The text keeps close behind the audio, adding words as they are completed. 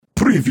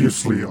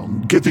Previously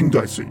on Getting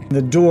Dicey.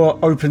 The door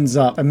opens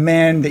up. A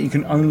man that you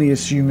can only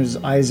assume is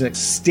Isaac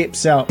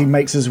steps out. He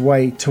makes his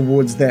way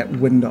towards that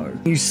window.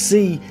 You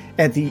see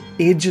at the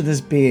edge of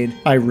this bed,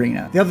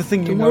 Irina. The other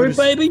thing you notice...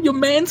 Don't worry, baby. Your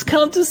man's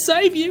come to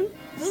save you.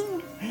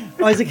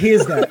 Isaac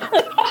hears that.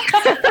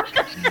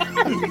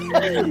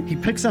 He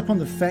picks up on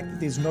the fact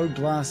that there's no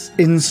glass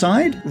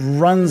inside,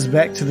 runs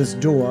back to this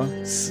door,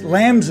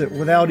 slams it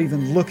without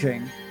even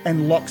looking,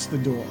 and locks the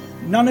door.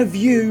 None of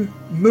you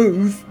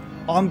move.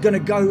 I'm going to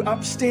go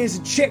upstairs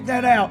and check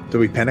that out. Do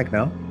we panic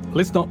now?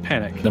 Let's not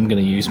panic. I'm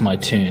going to use my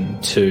turn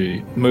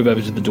to move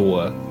over to the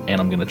door,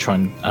 and I'm going to try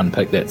and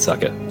unpick that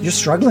sucker. You're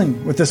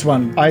struggling with this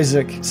one.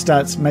 Isaac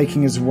starts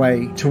making his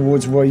way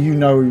towards where you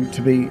know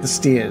to be the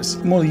stairs.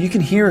 Morley, you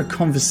can hear a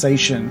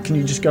conversation. Can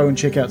you just go and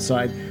check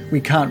outside? We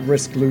can't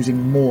risk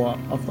losing more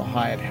of the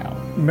hired house.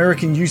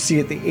 American, you see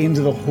at the end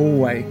of the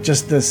hallway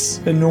just this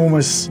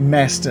enormous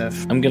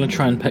mastiff. I'm going to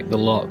try and pick the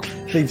lock.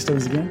 Thieves'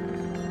 tools again.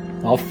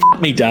 Oh,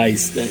 me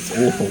days. That's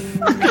awful.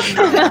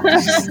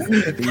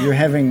 You're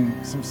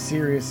having some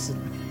serious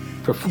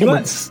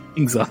performance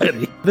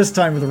anxiety. This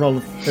time with a roll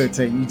of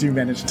 13, you do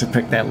manage to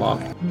pick that lock.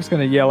 I'm just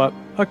going to yell up,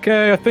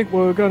 okay, I think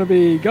we're going to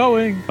be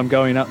going. I'm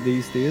going up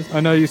these stairs.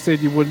 I know you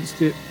said you wouldn't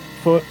step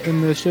foot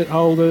in the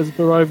shithole that is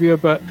Barovia,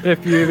 but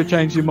if you ever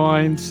change your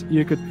mind,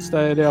 you could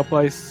stay at our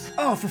place.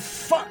 Oh, for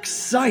fuck's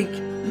sake!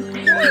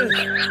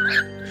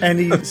 And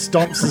he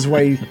stomps his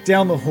way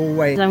down the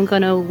hallway. I'm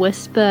going to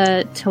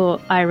whisper to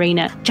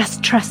Irina,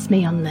 just trust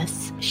me on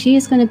this. She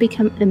is going to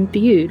become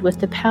imbued with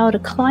the power to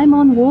climb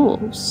on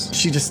walls.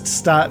 She just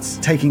starts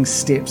taking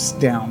steps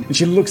down. And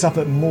she looks up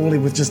at Morley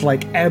with just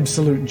like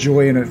absolute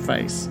joy in her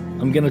face.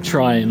 I'm going to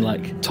try and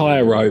tie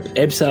a rope,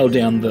 abseil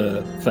down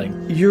the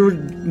thing. You're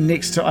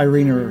next to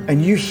Irina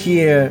and you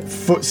hear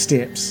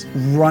footsteps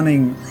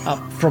running up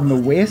from the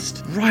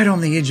west. Right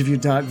on the edge of your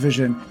dark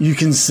vision, you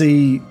can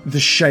see the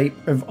shape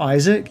of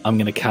Isaac. I'm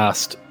going to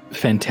cast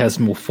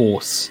Phantasmal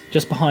Force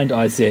just behind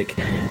Isaac,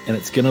 and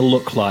it's going to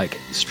look like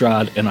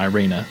Strahd and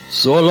Irina.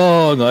 So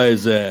long,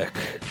 Isaac!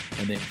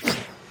 And then,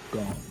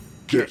 gone.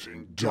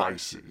 Getting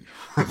Dicey.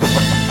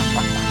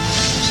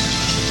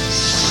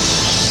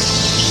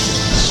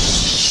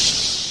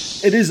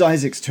 It is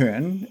Isaac's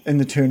turn in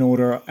the turn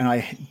order, and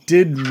I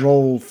did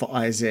roll for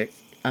Isaac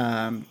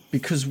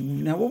because,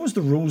 now what was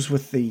the rules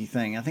with the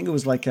thing? I think it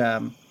was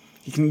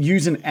you can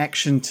use an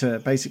action to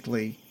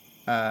basically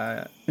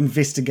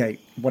investigate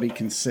what he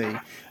can see.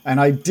 And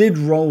I did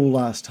roll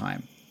last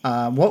time.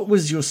 What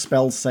was your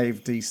spell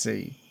save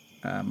DC,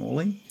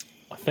 Morley?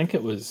 I think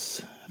it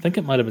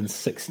might have been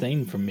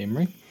 16 from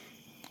memory.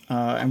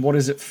 And what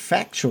is it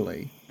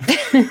factually?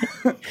 16.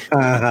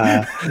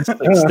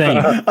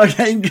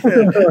 Okay,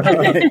 good.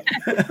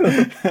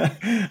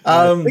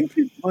 I think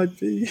it might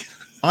be.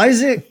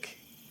 Isaac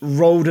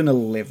rolled an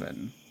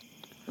 11.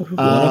 What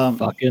a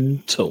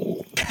fucking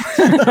tool.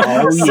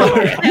 That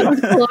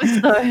was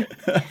close,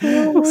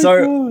 though.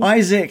 So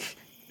Isaac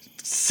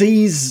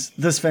sees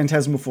this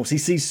phantasmal force. He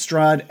sees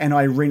Strahd and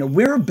Irina.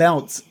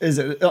 Whereabouts is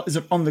it? Is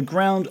it on the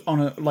ground?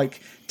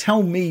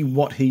 Tell me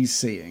what he's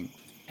seeing.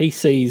 He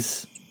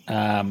sees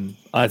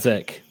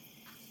Isaac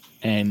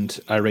and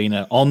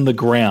Irina on the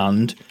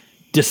ground,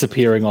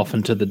 disappearing off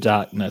into the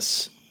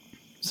darkness,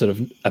 sort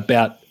of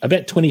about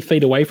 20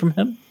 feet away from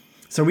him.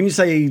 So when you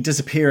say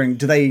disappearing,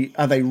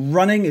 are they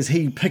running? Is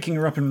he picking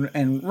her up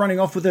and running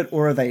off with it,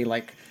 or are they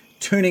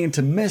turning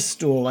into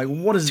mist, or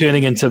what is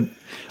turning into?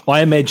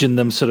 I imagine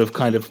them sort of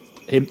kind of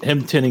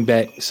him turning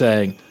back,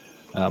 saying,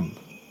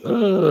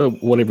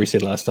 whatever he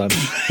said last time.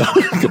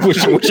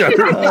 Wish I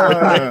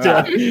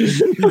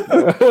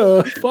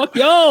remember. Fuck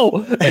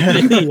y'all!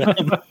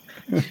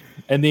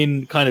 And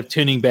then kind of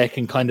turning back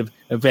and kind of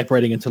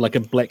evaporating into a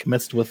black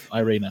mist with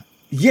Irina.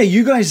 Yeah,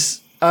 you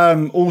guys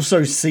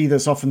also see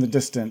this off in the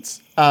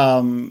distance.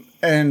 And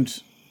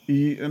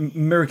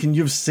American,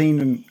 you've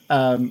seen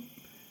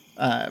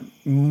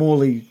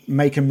Morley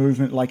make a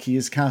movement like he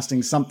is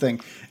casting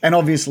something. And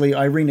obviously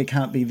Irina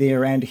can't be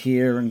there and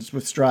here and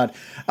with Strahd.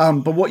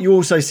 But what you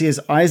also see is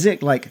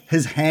Isaac,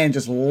 his hand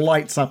just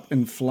lights up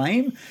in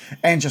flame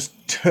and just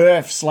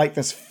turfs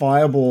this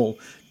fireball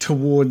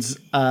towards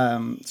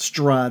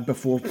Strahd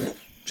before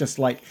just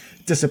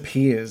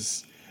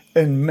disappears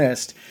in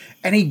mist.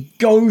 And he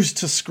goes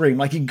to scream,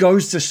 he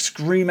goes to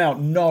scream out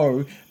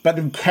no, but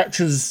then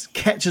catches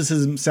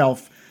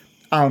himself,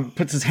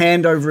 puts his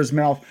hand over his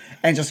mouth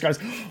and just goes,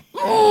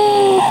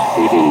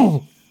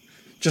 oh!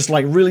 Just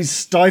really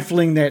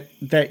stifling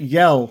that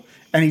yell.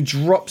 And he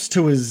drops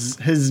to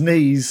his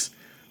knees,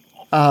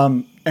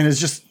 and is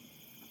just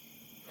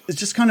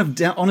kind of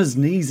down on his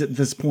knees at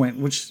this point,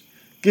 which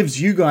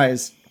gives you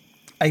guys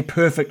a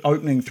perfect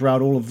opening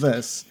throughout all of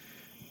this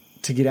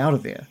to get out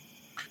of there.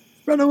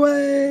 Run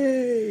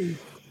away!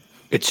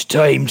 It's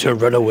time to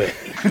run away.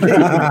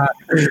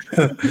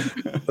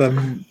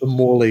 The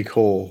Morley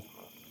call.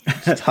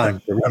 It's time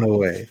to run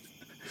away.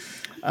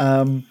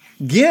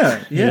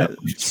 Yeah.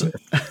 So,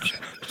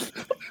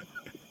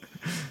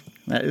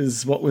 that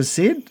is what was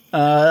said.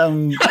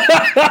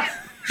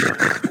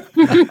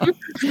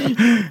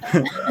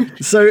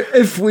 So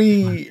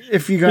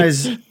if you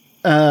guys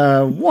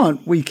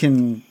want, we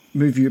can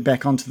move you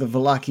back onto the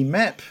Vallaki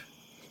map.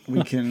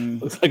 We can.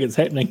 Looks like it's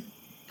happening.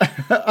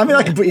 I mean,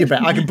 I can put you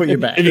back.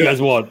 If you guys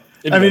want.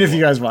 If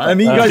you guys want. I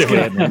mean, you guys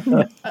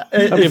can.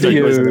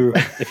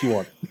 If you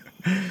want.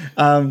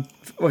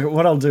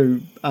 What I'll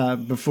do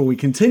before we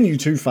continue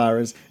too far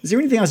is there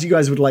anything else you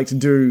guys would like to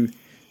do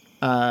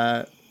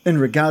in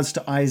regards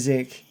to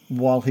Isaac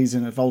while he's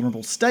in a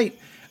vulnerable state?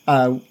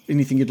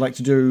 Anything you'd like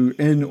to do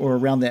in or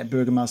around that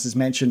Burgomaster's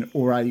mansion,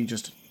 or are you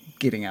just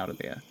getting out of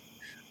there?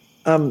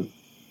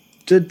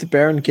 Did the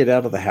Baron get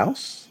out of the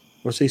house?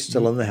 Or is he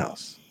still in the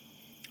house?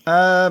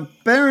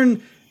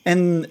 Baron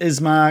and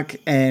Ismark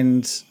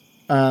and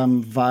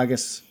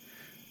Vargas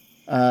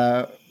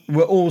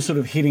were all sort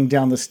of heading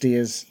down the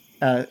stairs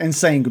and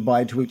saying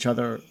goodbye to each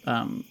other.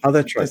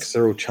 That's right, 'cause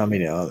they're all chummy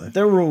now, aren't they?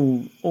 They're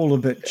all a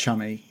bit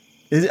chummy.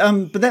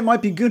 But that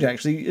might be good,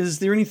 actually. Is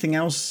there anything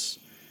else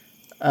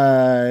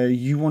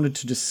you wanted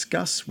to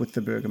discuss with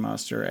the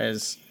Burgomaster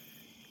as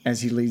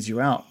he leads you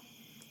out?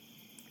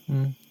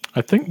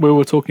 I think we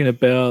were talking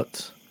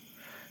about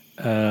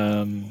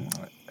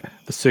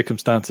the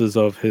circumstances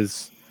of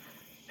his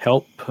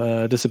help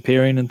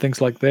disappearing and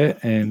things like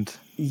that, and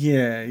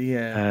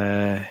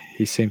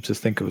he seems to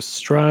think it was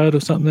Strahd or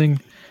something.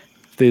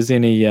 If there's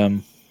any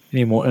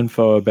more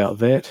info about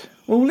that.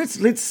 Well,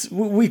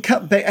 we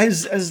cut back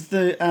as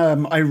the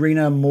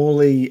Irina,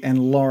 Morley,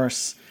 and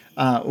Loris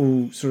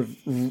all sort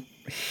of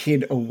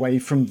head away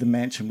from the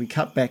mansion. We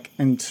cut back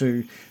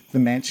into the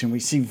mansion. We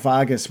see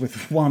Vargas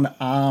with one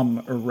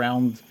arm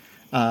around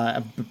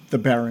the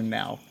Baron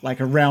now,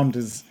 like around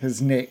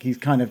his neck. He's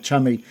kind of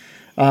chummy,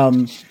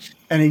 and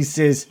he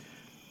says,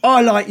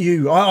 "I like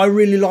you. I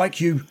really like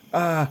you,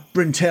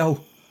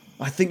 Brintel.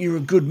 I think you're a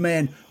good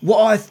man.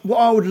 What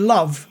I would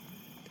love,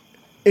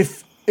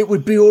 if it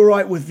would be all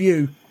right with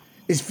you,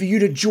 is for you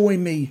to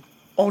join me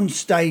on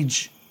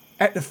stage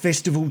at the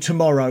festival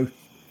tomorrow.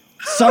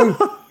 So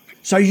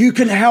you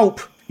can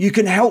help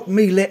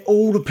me let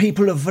all the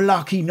people of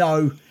Vallaki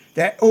know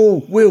that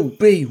all will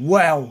be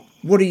well.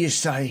 What do you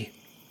say?"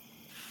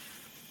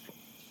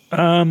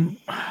 Well,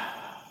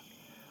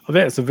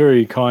 that's a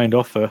very kind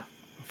offer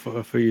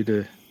for you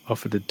to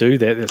offer to do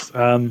that. This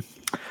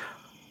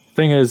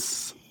thing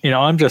is,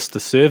 I'm just a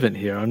servant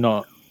here. I'm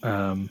not.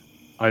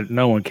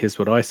 No one cares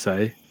what I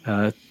say.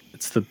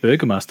 It's the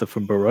Burgomaster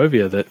from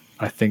Barovia that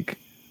I think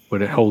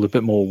would hold a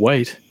bit more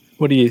weight.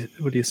 What do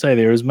you say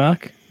there,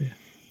 Ismark?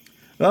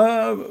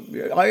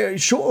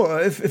 Sure.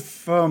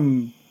 If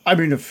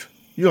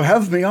you'll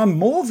have me, I'm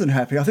more than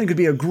happy. I think it'd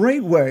be a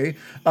great way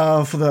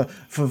for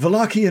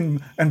Vallaki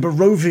and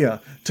Barovia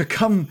to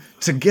come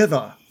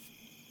together.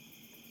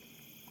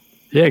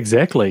 Yeah,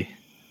 exactly.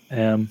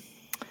 I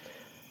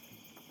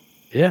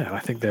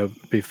think that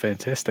would be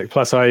fantastic.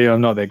 Plus,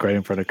 I'm not that great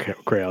in front of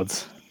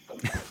crowds.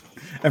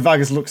 And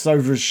Vargas looks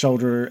over his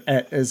shoulder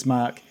at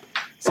Ismark,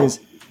 says,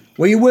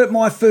 "Well, you weren't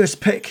my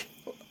first pick.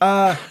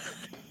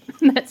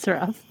 That's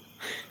rough.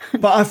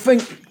 But I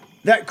think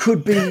that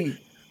could be,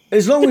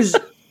 as long as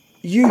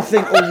you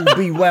think all will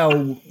be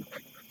well,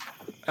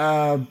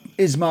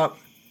 Ismark,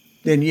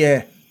 then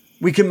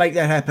we can make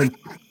that happen."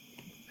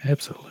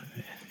 Absolutely.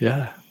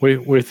 Yeah,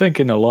 we're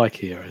thinking alike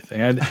here, I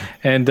think,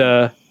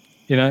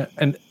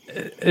 and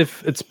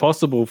if it's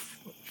possible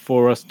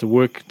for us to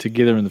work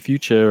together in the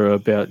future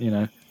about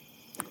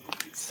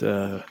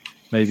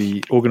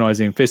maybe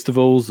organising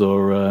festivals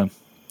or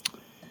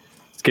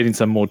getting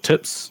some more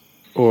tips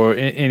or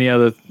any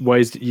other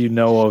ways that you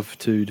know of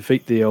to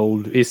defeat the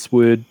old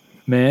S-word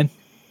man,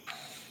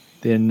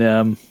 then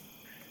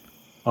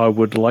I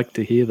would like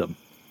to hear them.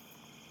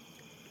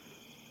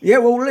 Yeah,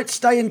 well, let's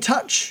stay in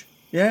touch.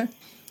 Yeah.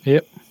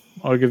 Yep,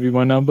 I'll give you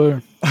my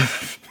number.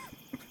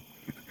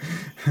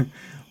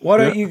 Why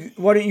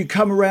don't you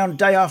come around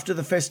day after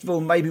the festival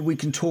and maybe we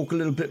can talk a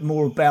little bit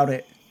more about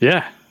it?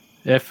 Yeah,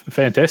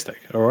 fantastic.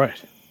 All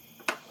right.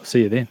 I'll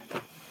see you then.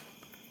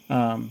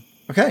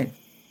 Okay.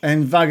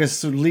 And Vargas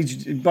sort of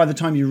leads you, by the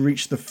time you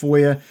reach the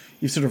foyer,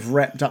 you've sort of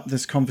wrapped up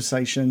this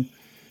conversation.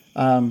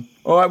 All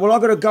right, well,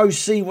 I've got to go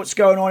see what's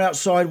going on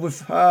outside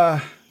with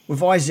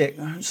Isaac.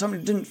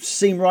 Something didn't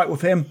seem right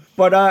with him.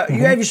 But you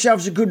have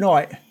yourselves a good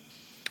night.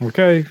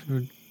 Okay.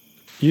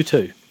 You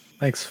too.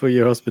 Thanks for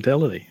your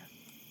hospitality.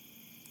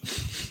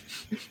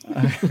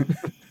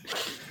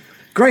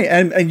 Great.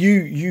 And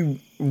you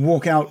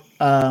walk out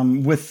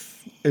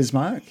with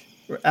Ismark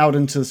out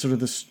into sort of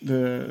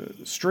the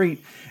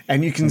street,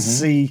 and you can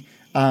see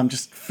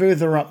just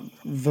further up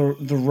the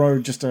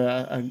road just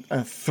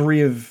a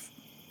three of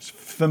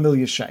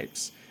familiar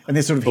shapes, and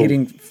they're sort of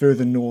heading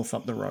further north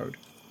up the road.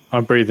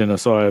 I'm breathing a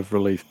sigh of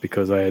relief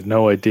because I had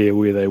no idea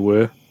where they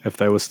were, if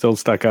they were still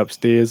stuck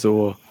upstairs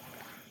or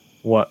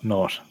what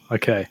not.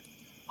 Okay.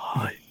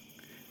 Hi.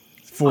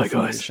 Four Hi,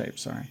 familiar guys.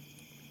 shapes, sorry.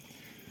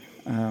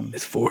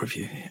 There's four of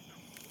you.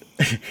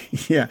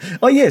 Yeah.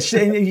 Oh, yes,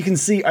 and you can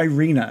see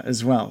Irina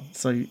as well.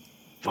 So,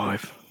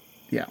 5.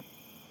 yeah.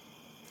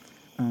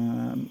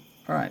 All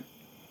right.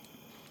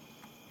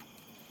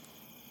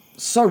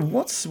 So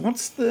what's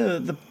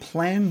the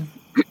plan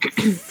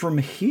from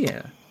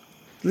here?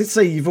 Let's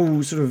say you've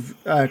all sort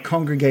of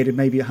congregated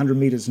maybe 100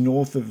 meters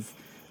north of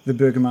the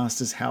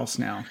Burgomaster's house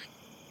now.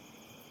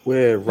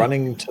 We're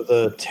running to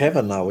the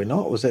tavern, are we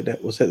not? Was that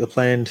the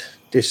planned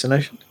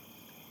destination?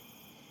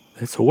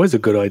 That's always a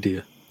good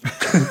idea.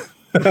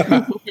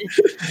 Yeah,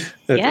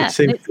 it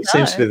seems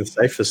let's to be the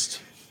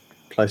safest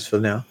place for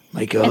now.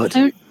 My God.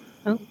 Did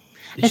Did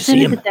you as soon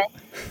see as him? the day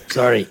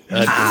Sorry.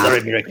 Sorry,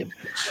 American.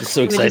 I'm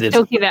so we were just excited.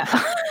 talking about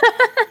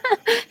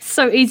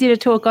so easy to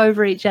talk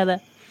over each other.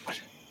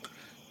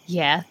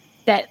 Yeah,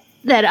 that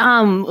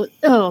arm.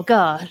 Oh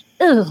God.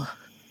 Ugh.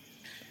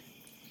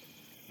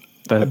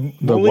 The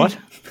Molly? what?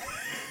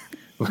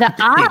 The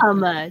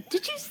arm.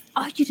 Did you?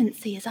 Oh, you didn't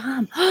see his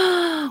arm.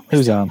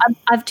 Whose arm?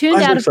 I've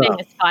turned out of Isaac's being arm.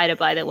 a spider,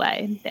 by the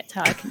way. That's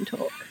how I can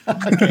talk.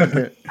 Okay,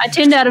 good. I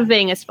turned out of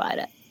being a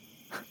spider.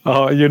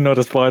 Oh, you're not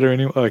a spider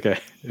anymore? Okay.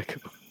 Yeah,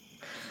 cool.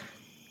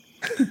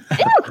 Ew,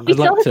 we I'd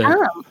like saw his to-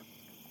 arm.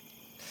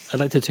 I'd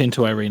like to turn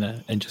to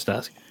Irina and just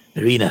ask,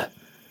 Irina,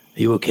 are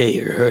you okay?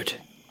 You're hurt.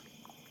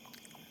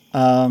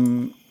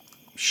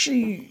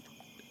 She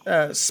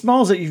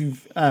smiles at you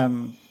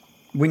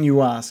when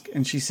you ask,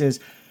 and she says,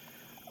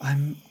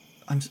 "I'm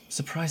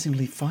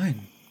surprisingly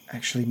fine,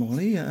 actually,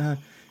 Morley.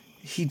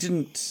 He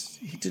didn't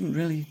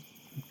really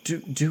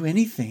do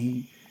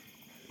anything.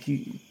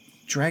 He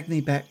dragged me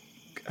back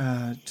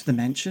to the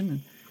mansion,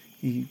 and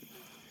he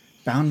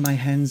bound my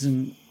hands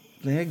and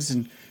legs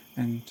and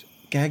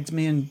gagged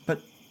me,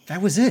 but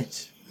that was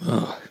it."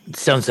 Oh, it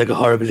sounds like a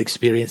horrible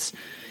experience.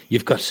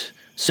 You've got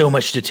so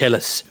much to tell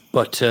us,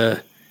 but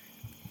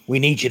we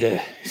need you to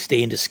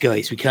stay in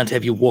disguise. We can't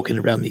have you walking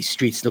around these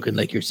streets looking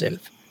like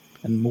yourself.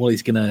 And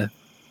Molly's gonna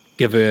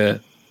give her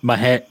my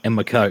hat and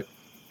my coat.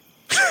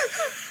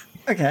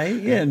 Okay,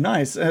 yeah,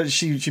 nice.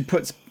 She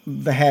puts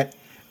the hat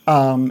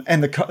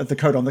and the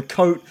coat on. The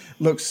coat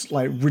looks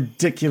like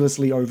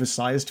ridiculously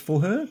oversized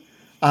for her,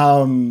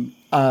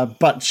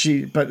 but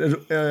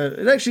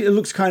it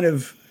looks kind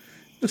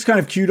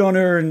of cute on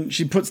her, and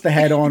she puts the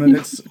hat on, and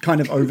it's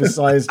kind of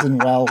oversized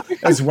and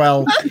as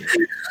well.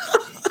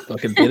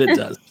 Fucking bet it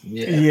does.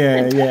 Yeah.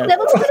 Yeah. That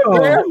looks pretty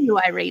good on you,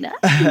 Irina.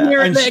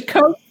 You're in And the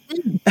coat.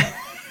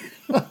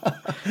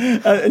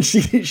 And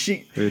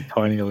she With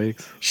tiny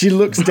legs. She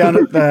looks down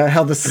at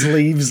how the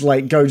sleeves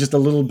like go just a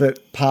little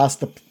bit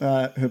past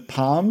her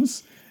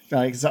palms,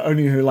 like so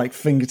only her like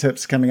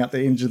fingertips coming out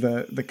the edge of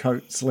the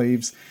coat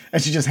sleeves,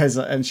 and she just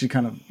and she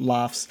kind of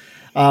laughs.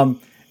 And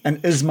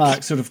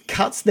Ismark sort of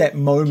cuts that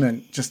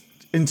moment, just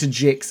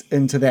interjects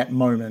into that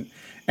moment,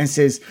 and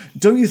says,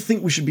 "Don't you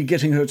think we should be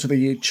getting her to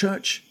the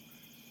church?"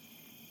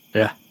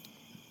 Yeah.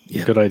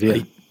 Yeah, Good idea.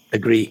 I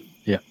agree.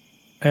 Yeah.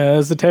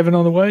 Is the tavern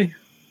on the way?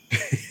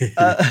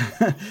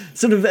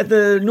 Sort of at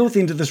the north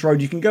end of this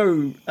road, you can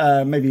go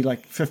maybe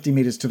like 50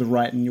 meters to the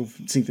right and you'll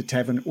see the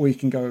tavern, or you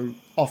can go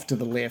off to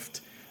the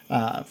left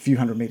a few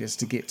hundred meters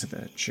to get to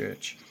the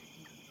church.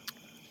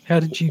 How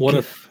did you What get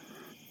if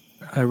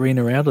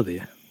Irina out of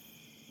there?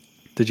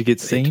 Did you get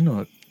seen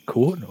or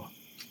caught? Or?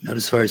 not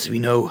as far as we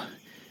know?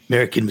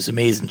 American was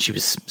amazing. She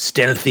was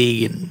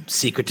stealthy and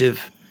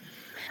secretive.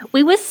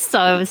 We were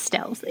so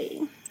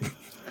stealthy.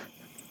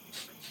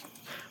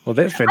 Well,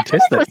 that's I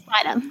fantastic. was a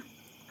spider.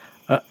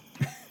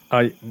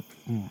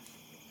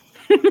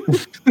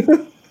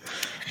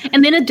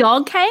 And then a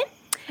dog came,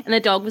 and the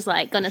dog was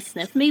like gonna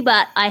sniff me,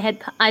 but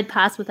I'd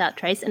passed without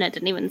trace, and it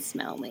didn't even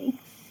smell me.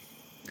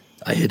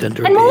 I hid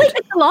under And a Molly bed.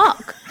 took the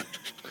lock.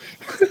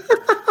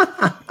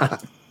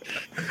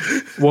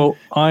 Well,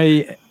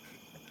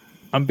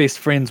 I'm best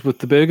friends with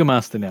the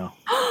Burgomaster now.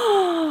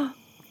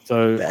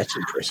 So That's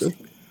impressive.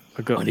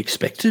 I got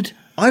Unexpected.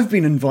 I've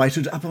been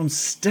invited up on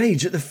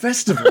stage at the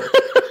festival.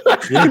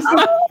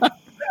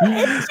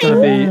 it's going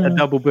to be a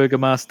double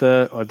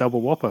Burgomaster or a double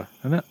Whopper,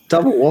 isn't it?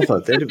 Double Whopper,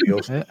 that'd be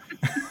awesome. Yeah.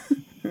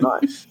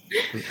 Nice.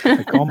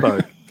 A combo.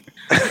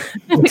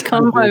 The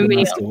combo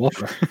meal. Burgomaster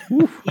Whopper.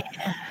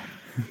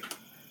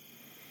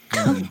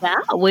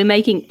 Wow, we're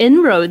making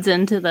inroads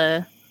into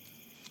the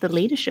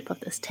leadership of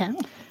this town.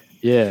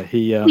 Yeah,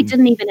 he. We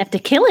didn't even have to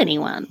kill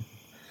anyone.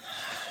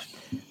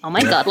 Oh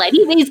my god,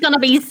 Lady V's gonna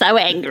be so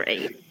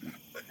angry.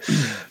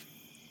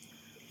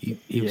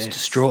 He was Yes.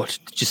 distraught.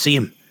 Did you see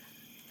him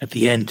at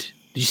the end?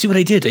 Did you see what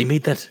I did? I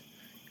made that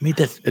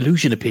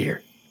illusion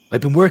appear.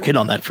 I've been working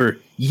on that for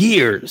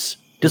years.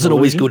 Doesn't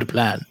always go to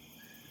plan.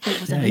 It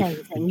was Yeah,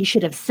 amazing. You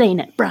should have seen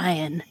it,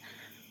 Brian.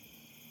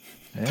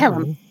 Tell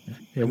him.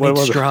 Yeah, I what made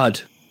was it?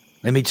 Strahd.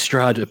 I made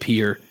Strahd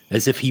appear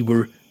as if he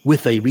were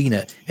with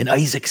Irina, and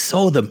Isaac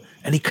saw them,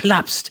 and he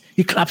collapsed.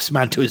 He collapsed,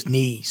 man, to his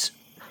knees.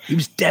 He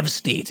was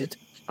devastated.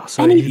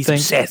 So you He's think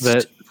obsessed.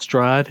 that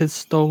Strahd has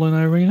stolen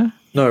Irina?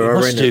 No, It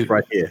must Irina's do.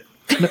 right here.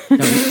 No,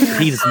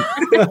 he doesn't.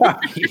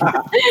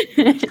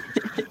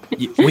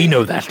 We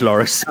know that,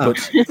 Loris, but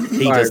he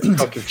Sorry,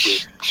 doesn't. I'm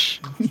confused.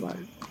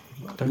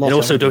 And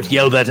also, don't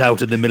yell that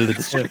out in the middle of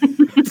the street.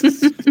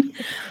 It's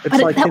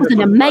But that was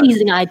an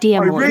amazing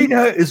idea, Molly.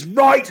 Irina is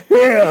right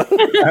here.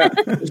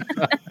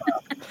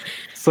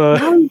 So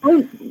No, he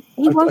won't.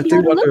 He I won't be do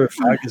able to wonder look if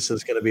for him. Fargus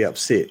is going to be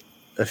upset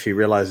if he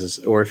realizes,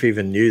 or if he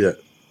even knew that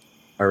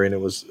Irina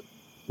was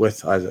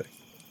with Isaac.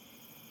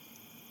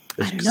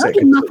 I don't know.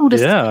 He muffled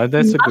his, Yeah,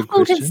 that's a good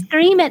muffled his question.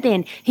 scream at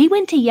then. He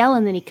went to yell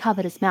and then he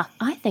covered his mouth.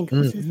 I think it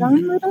was his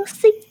own little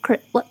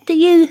secret. What do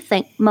you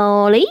think,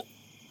 Molly?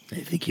 I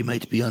think you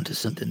might be onto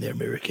something there,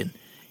 American.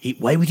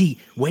 Why would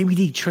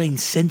he try and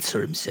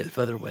censor himself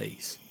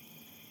otherwise?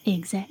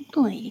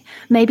 Exactly.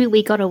 Maybe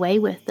we got away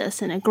with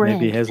this in a grin.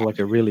 Maybe he has like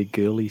a really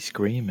girly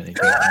scream and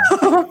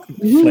Ooh,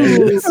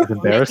 he's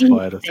embarrassed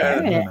by it. Or something, I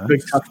don't know.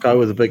 Big tough guy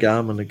with a big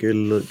arm and a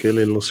girly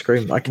little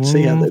scream. I can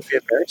see how that'd be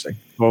embarrassing.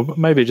 Well,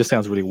 maybe it just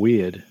sounds really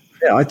weird.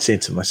 Yeah, I'd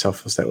censor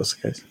myself if that was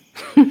the case.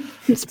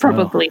 It's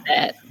probably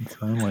that. It's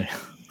only.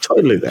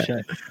 Totally that.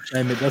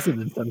 Shame it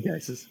doesn't in some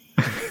cases.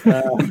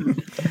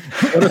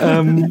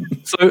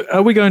 So,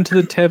 are we going to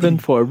the tavern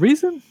for a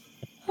reason?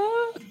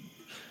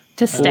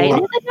 To stay there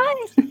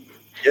the night?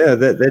 Yeah,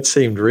 that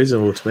seemed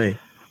reasonable to me.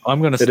 I'm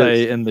going to It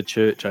stay is. in the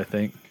church, I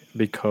think,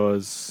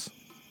 because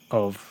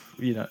of,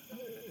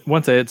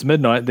 once it's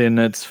midnight, then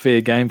it's fair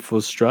game for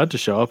Strahd to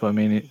show up. I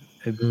mean,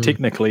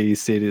 technically, he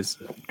said he's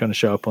going to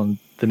show up on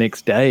the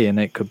next day, and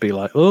it could be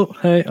like, oh,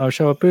 hey, I'll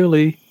show up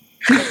early.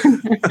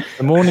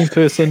 The morning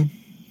person.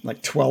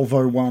 Like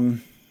 12:01.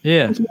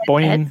 Yeah,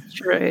 boing. That's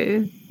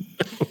true.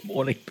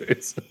 Morning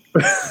person.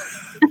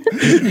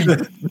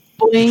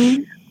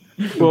 Boing.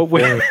 Well,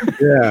 where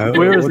Yeah.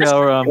 Where is what's-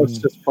 our, what's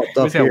just popped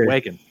up where's our here?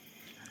 wagon?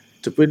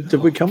 Did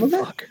we come with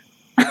that?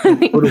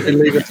 Or did we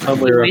leave it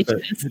somewhere up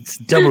there? It's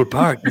double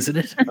parked, isn't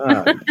it?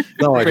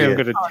 No We haven't idea.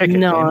 got a ticket. man.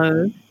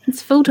 No.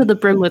 It's filled to the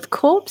brim with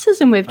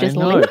corpses and we've I just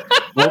know. left.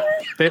 Well,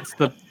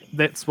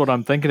 that's what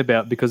I'm thinking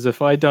about, because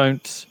if I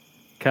don't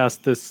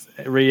cast this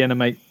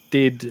reanimate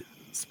dead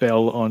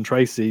spell on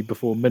Tracy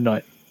before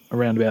midnight,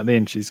 around about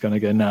then she's going to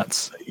go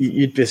nuts.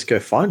 You'd best go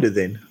find her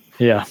then.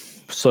 Yeah.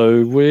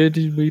 So where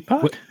did we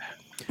park?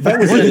 That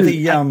was at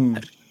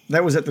the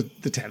that was at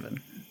the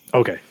tavern.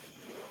 Okay.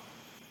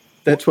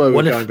 That's why we're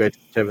What if- going back to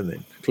the tavern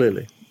then,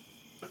 clearly.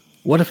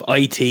 What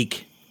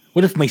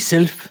if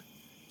myself,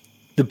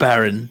 the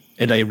Baron,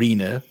 and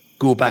Irina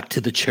go back to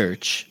the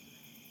church,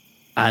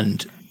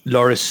 and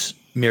Loris,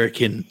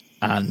 Mirkin,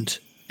 and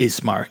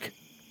Ismark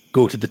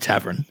go to the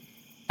tavern,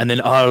 and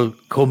then I'll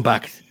come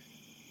back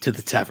to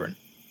the tavern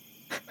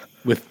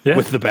with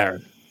the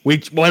Baron.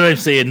 What I'm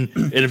saying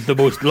in the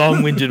most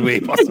long-winded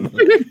way possible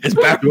is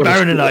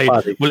Baron and I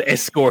will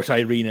escort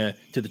Irina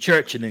to the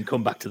church and then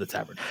come back to the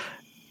tavern.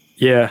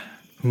 Yeah.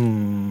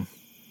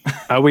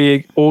 Are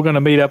we all going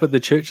to meet up at the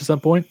church at some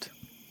point?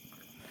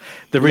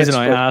 The reason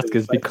I ask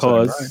is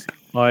because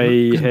I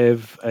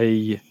have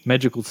a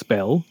magical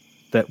spell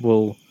that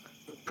will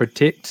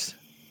protect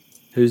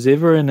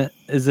whoever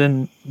is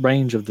in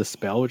range of the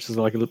spell, which is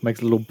like it makes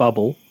a little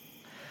bubble.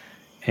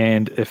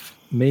 And if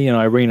me and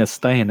Irina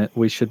stay in it,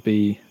 we should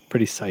be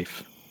pretty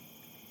safe.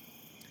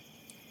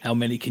 How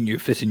many can you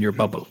fit in your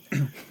bubble?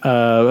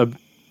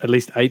 At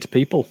least 8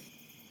 people.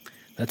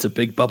 That's a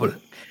big bubble.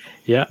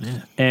 Yeah.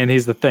 And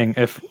here's the thing.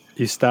 If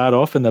you start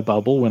off in the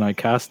bubble when I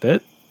cast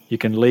it, you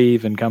can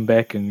leave and come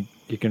back and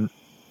you can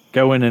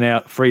go in and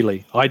out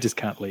freely. I just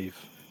can't leave.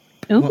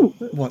 Ooh.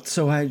 What?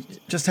 So I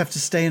just have to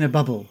stay in a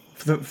bubble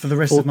for the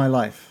rest of my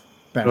life,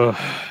 Baron?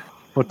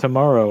 For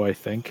tomorrow, I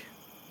think.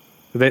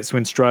 That's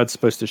when Strahd's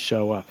supposed to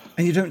show up.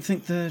 And you don't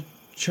think the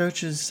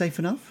church is safe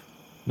enough?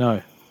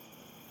 No.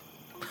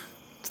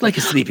 It's like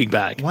a sleeping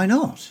bag. Why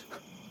not?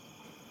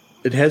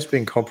 It has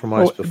been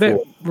compromised before.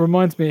 That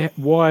reminds me,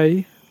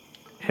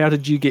 how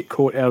did you get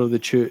caught out of the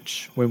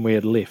church when we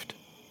had left?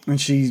 And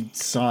she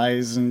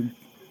sighs and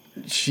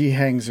she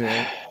hangs her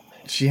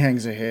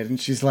head and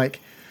she's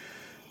like,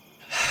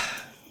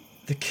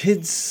 the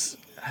kids.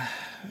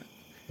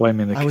 Wait a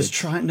minute. I was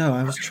trying.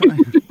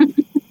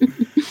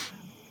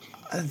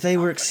 They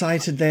were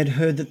excited. They had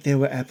heard that there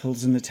were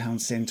apples in the town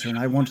centre, and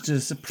I wanted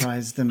to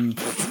surprise them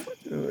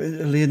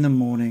early in the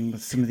morning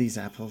with some of these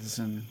apples.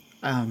 And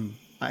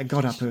I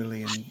got up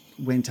early and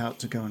went out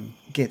to go and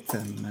get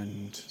them.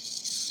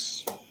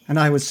 And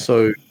I was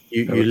So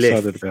you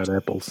left. excited about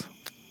apples.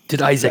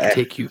 Did Isaac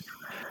take you?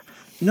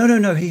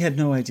 No. He had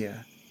no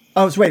idea.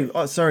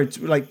 Sorry.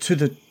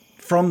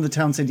 From the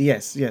town centre.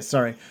 Yes.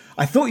 Sorry.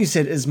 I thought you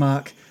said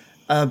Ismark.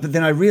 But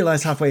then I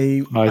realised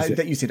halfway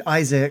that you said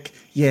Isaac.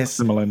 Yes,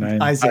 Similar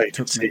name. Isaac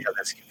took See me. how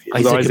that's confusing.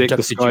 Was Isaac Isaac abducted you.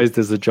 disguised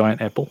as a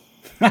giant apple?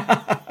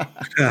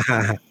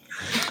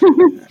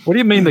 What do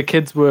you mean the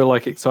kids were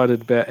like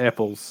excited about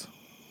apples?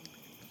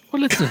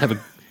 Well, let's not have a.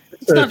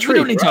 a We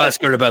don't need to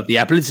ask her about the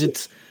apple.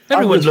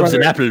 Everyone was loves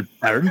an wondering- apple,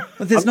 Baron.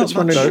 But there's I'm not just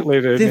much. wondering- Don't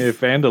let her near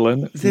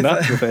Vandalin. It's they've-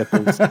 nuts with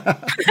apples.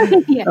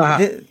 Yeah.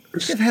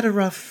 They've had a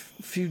rough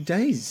few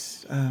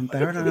days,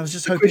 Baron, and I was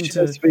just The hoping question to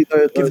has to be,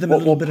 though, give them a what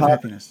little bit of part-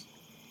 happiness.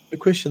 The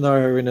question, though,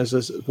 Irene,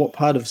 is what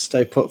part of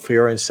stay put for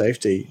your own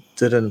safety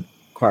didn't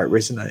quite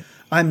resonate?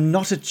 I'm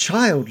not a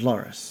child,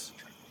 Loris.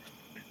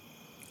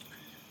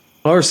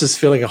 Loris is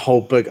feeling a whole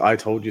big "I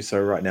told you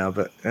so" right now,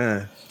 but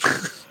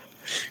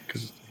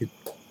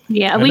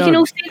Yeah, I we can know,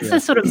 all sense the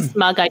sort of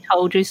smug "I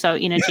told you so"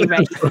 energy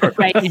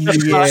radiating.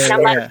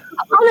 Yeah.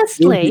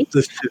 Honestly,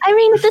 This-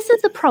 Irene, this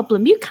is a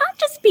problem. You can't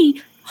just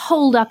be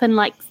holed up in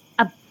like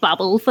a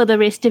bubble for the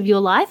rest of your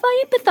life.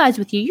 I empathize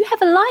with you. You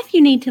have a life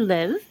you need to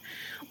live.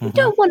 We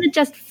don't want to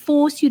just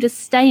force you to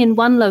stay in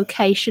one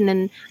location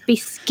and be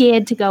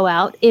scared to go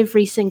out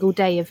every single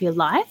day of your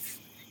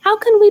life. How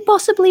can we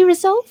possibly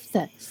resolve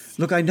this?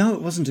 Look, I know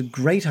it wasn't a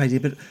great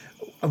idea, but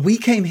we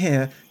came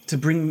here to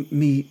bring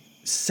me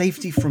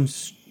safety from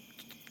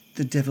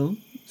the devil,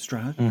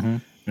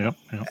 Strahd. Yep.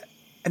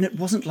 And it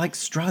wasn't like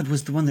Strahd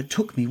was the one that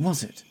took me,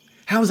 was it?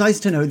 How was I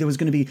to know there was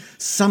going to be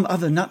some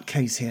other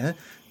nutcase here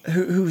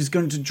who was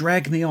going to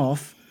drag me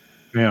off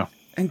Yeah.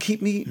 and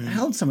keep me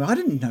held somewhere? I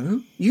didn't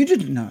know. You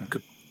didn't know.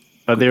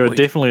 But there are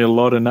definitely a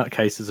lot of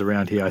nutcases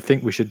around here. I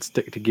think we should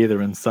stick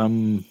together in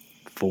some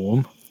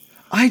form.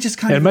 I just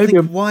can't And even maybe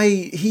think why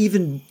he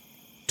even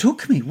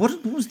took me.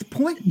 What was the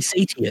point? What did he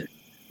say to you?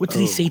 What did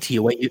he say to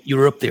you when you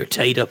were up there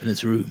tied up in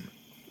his room?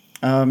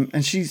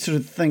 And she sort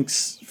of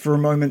thinks for a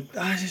moment.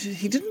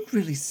 He didn't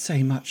really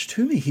say much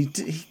to me. He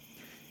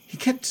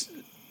kept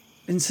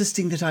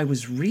insisting that I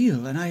was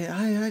real, and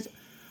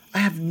I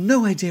have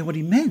no idea what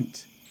he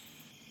meant.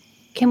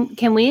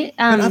 Can we?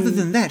 But other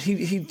than that,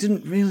 he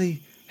didn't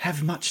really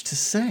have much to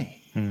say.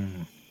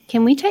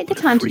 Can we take the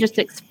time to just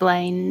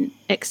explain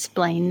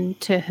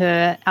to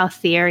her our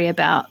theory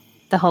about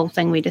the whole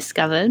thing we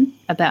discovered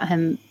about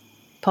him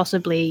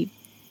possibly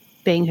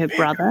being her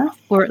brother,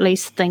 or at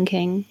least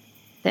thinking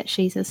that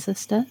she's his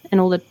sister,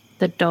 and all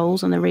the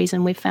dolls and the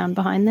reason we found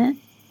behind that?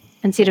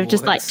 Instead of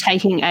just like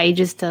taking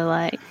ages to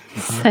like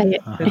say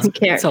it in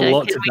character. It's a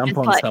lot to Can we dump just,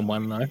 on like,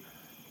 someone, though.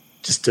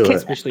 Just do it.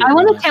 Especially I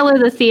want when, to tell her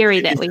the theory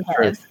that we have.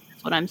 That's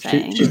what I'm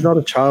saying. She's not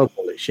a child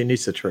bully. She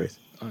needs the truth.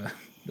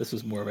 this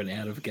was more of an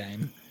out of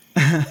game.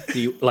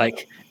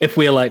 Like, if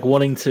we're like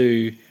wanting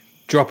to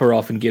drop her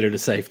off and get her to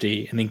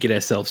safety, and then get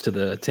ourselves to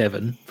the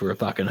tavern for a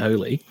fucking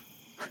holy,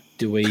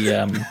 do we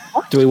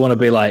want to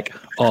be like,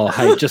 oh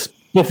hey, just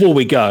before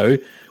we go,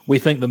 we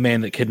think the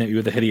man that kidnapped you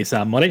with the hideous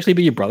arm might actually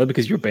be your brother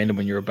because you were abandoned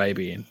when you were a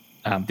baby,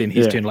 and then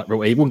he's turned like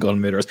real evil and gone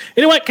and murder us.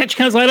 Anyway, catch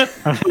you guys later.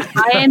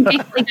 I am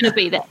definitely going to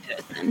be that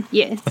person.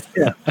 Yes.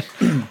 Yeah.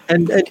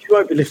 and you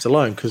won't be left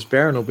alone because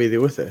Baron will be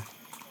there with her.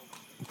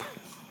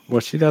 Well,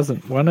 she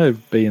doesn't want to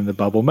be in the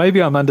bubble.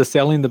 Maybe I'm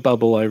underselling the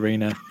bubble,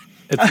 Irina.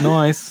 It's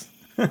nice.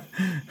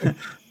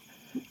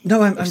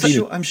 No,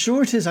 I'm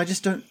sure it is. I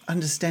just don't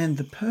understand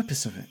the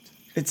purpose of it.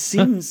 It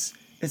seems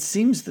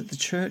that the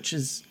church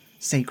is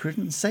sacred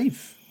and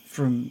safe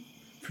from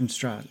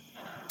Strahd.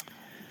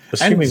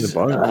 Assuming the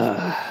bone.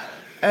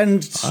 And I'm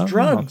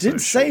Strahd not so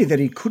did say that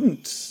he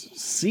couldn't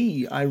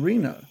see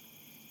Irina,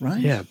 right?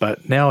 Yeah,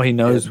 but now he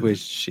knows where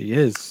she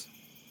is.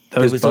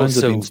 Those was bones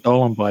have also- been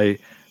stolen by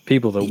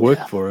people that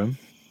work for him,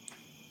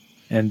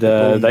 and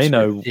bones they were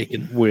know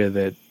taken. where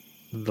the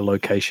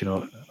location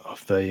of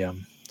the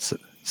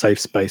safe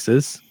space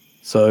is.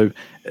 So,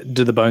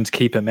 do the bones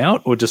keep him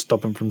out or just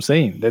stop him from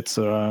seeing? That's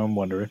what I'm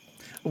wondering.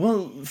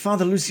 Well,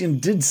 Father Lucian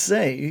did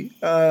say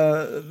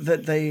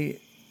that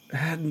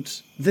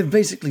they've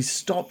basically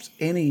stopped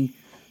any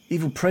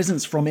evil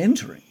presence from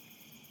entering.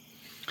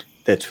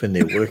 That's when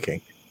they're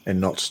working and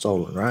not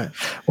stolen, right?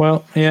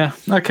 Well, yeah,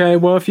 okay.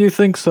 Well, if you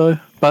think so,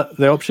 but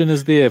the option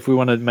is there if we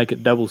want to make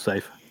it double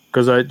safe,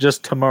 because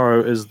just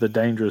tomorrow is the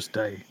dangerous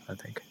day, I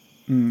think.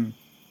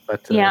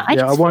 But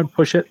I won't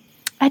push it.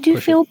 I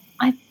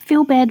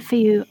feel bad for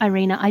you,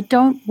 Irina. I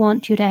don't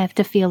want you to have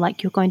to feel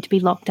like you're going to be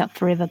locked up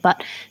forever,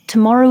 but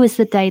tomorrow is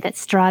the day that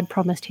Strahd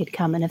promised he'd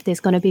come, and if there's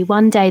going to be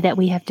one day that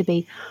we have to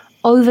be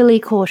overly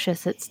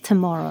cautious, it's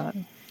tomorrow.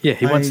 Yeah,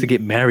 he wants to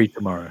get married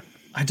tomorrow.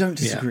 I don't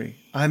disagree.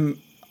 I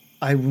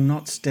will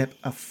not step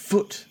a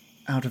foot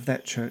out of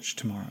that church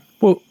tomorrow.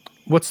 Well,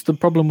 what's the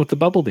problem with the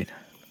bubble then?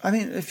 I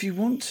mean, if you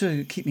want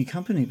to keep me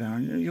company,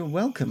 Baron, you're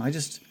welcome. I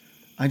just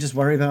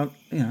worry about,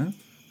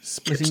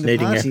 splitting Kids the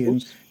needing party and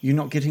apples. you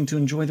not getting to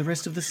enjoy the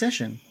rest of the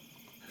session.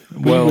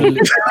 Well,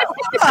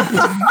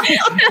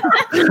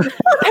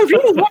 I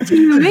really what do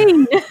you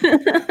mean?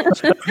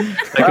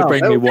 they could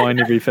bring me wine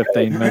every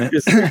 15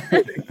 minutes.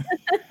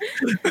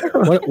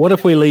 What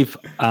if we leave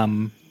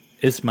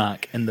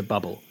Ismark in the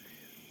bubble?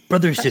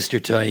 Brother sister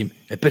time,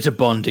 a bit of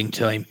bonding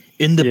time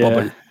in the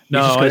bubble. You're No,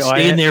 just gonna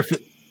stay in there.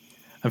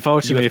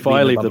 Unfortunately, You if have to be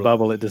I in the leave the bubble.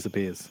 bubble, it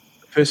disappears.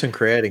 The person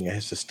creating it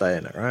has to stay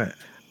in it, right?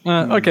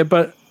 Okay,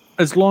 but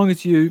as long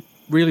as you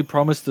really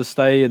promise to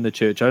stay in the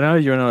church, I know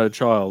you're not a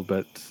child,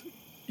 but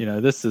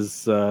this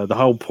is the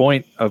whole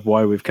point of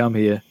why we've come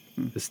here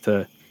is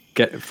to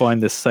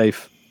find this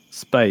safe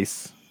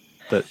space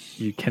that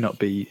you cannot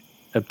be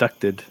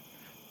abducted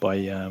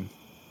by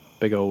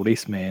big old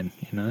S-man,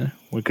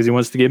 because he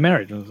wants to get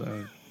married.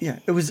 Yeah,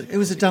 it was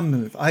a dumb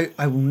move.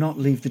 I will not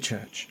leave the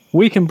church.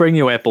 We can bring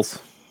you apples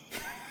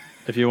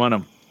if you want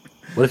them.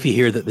 What if you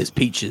hear that there's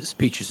peaches?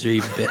 Peaches are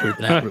even better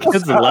than Kids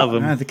apples. will love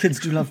them. The kids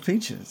do love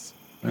peaches.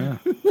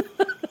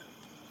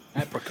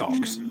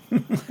 Apricots. They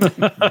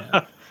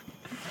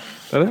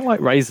don't like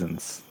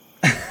raisins.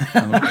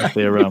 If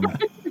they're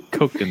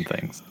cooked in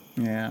things.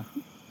 Yeah.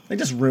 They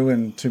just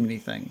ruin too many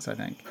things, I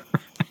think.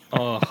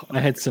 Oh, I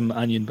had some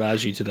onion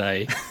bhaji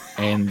today,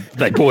 and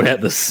they brought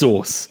out the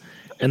sauce,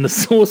 and the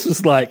sauce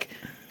was like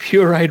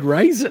pureed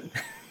raisin.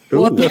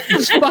 What the?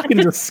 It's fucking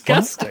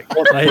disgusting.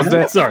 Was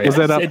that, Sorry, was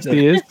that I said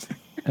upstairs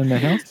in the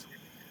house?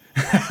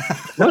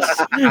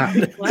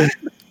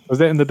 Was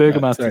that in the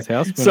Burgomaster's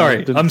house? when I Sorry,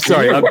 didn't I'm see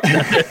sorry. you?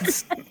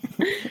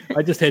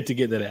 I just had to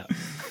get that out.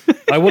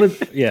 I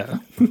wanted, yeah.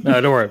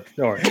 No, don't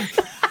worry.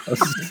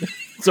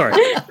 Sorry.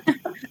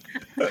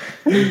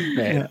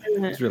 Bad.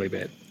 It's really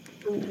bad.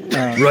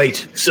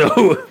 Right.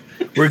 So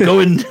we're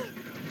going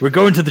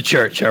to the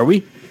church, are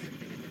we?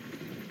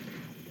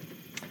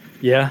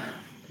 Yeah.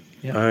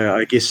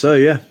 I guess so.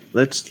 Yeah.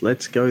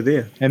 Let's go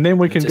there. And then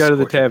we can Just go to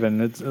the escort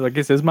tavern. I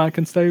guess Ismark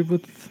can stay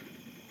with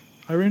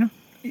Irina.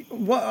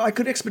 Well, I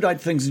could expedite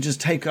things and just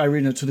take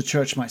Irina to the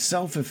church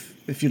myself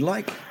if you'd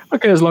like.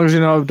 Okay, as long as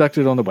you're not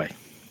abducted on the way.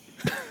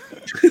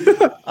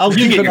 I'll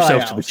You keep get an eye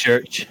yourself out. to the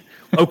church.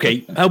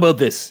 Okay, how about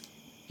this?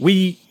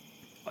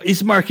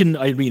 Ismark and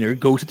Irina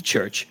go to the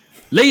church,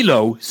 lay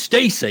low,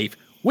 stay safe.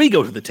 We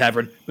go to the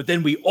tavern, but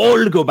then we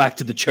all go back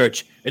to the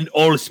church and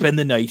all spend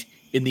the night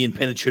in the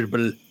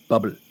impenetrable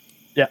bubble.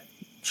 Yeah.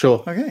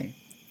 Sure. Okay.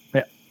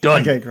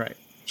 Done. Okay, great.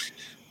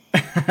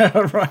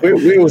 Right.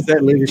 Where was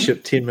that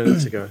leadership 10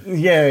 minutes ago?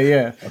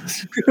 Yeah.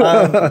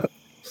 I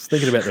was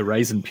thinking about the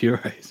raisin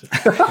purees.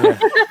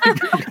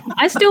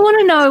 I still want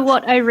to know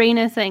what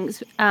Irina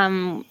thinks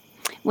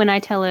when I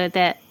tell her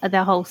that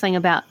the whole thing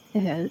about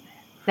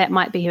that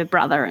might be her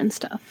brother and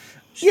stuff.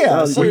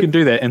 Yeah. We can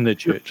do that in the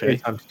church, eh?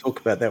 Time to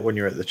talk about that when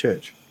you're at the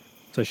church.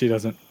 So she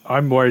doesn't.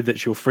 I'm worried that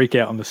she'll freak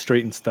out on the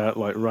street and start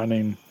like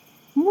running.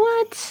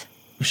 What?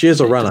 She is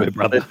a runner. her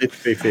brother.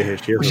 Let's be fair here.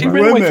 She is She a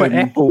runner. ran away for Women.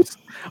 apples.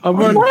 I'm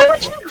running. Why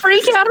would you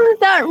freak out and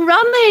start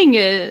running?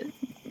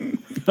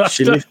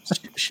 She left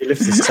the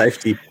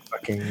safety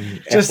fucking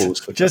apples.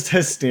 For Just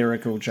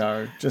hysterical,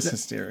 Joe. Just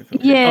hysterical.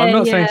 Yeah, I'm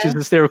not saying yeah. she's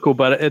hysterical,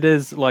 but it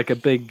is like a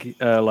big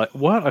like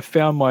what? I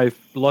found my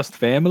lost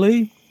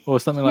family or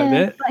something like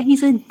that. But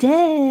he's a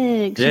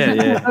dick. She's Yeah,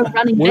 not yeah. gonna go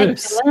running back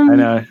Worse. to him. I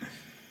know.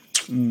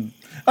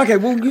 Okay,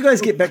 well, you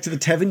guys get back to the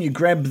tavern. You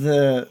grab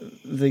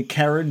the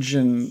carriage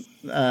and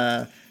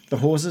the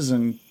horses,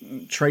 and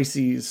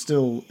Tracy is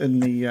still in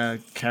the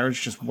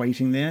carriage, just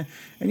waiting there.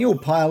 And you all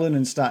pile in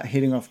and start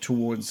heading off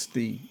towards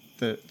the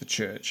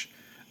church.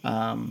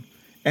 And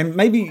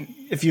maybe,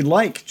 if you'd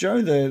like,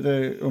 Joe,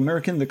 the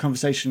American, the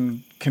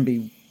conversation can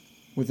be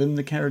within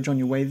the carriage on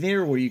your way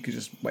there, or you could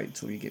just wait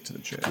till you get to the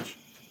church.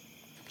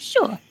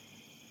 Sure.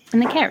 In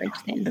the carriage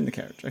then. In the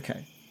carriage,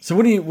 okay. So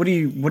what are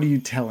you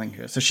telling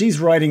her? So she's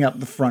riding up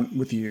the front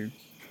with you.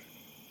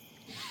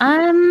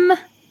 I'm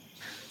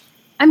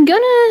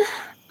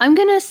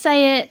gonna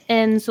say it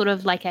in sort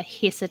of like a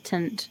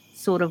hesitant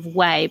sort of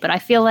way, but I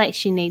feel like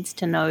she needs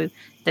to know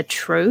the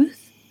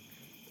truth.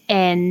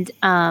 And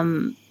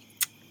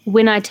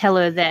when I tell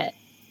her that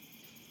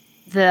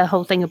the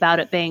whole thing about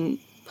it being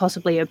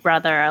possibly her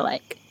brother, I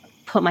like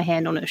put my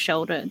hand on her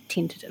shoulder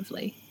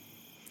tentatively.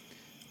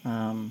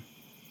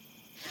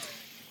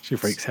 She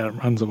freaks out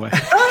and runs away.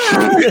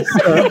 I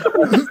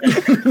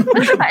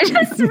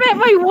just spat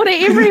my water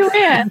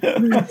everywhere.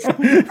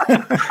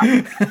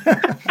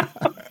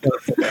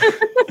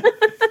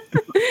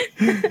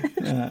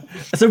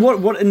 So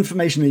what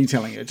information are you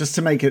telling her? Just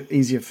to make it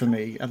easier for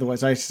me.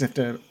 Otherwise, I just have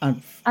to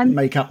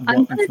make up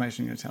what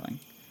information you're telling.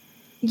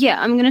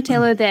 Yeah, I'm going to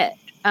tell her that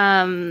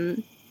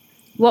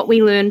what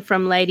we learned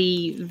from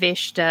Lady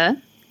Vesta,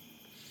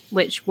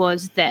 which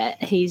was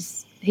that he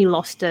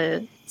lost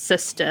a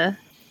sister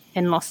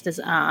and lost his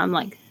arm,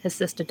 like his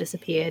sister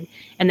disappeared,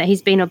 and that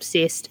he's been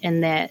obsessed,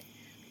 and that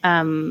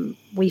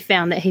we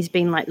found that he's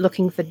been like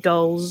looking for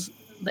dolls,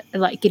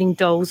 like getting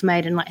dolls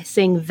made and like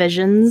seeing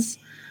visions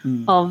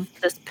of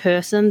this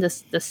person,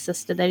 this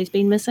sister that he's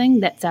been missing.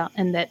 That's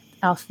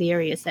our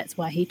theory is that's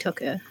why he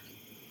took her.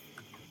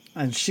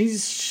 And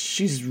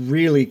she's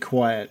really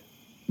quiet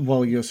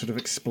while you're sort of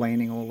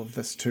explaining all of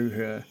this to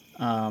her.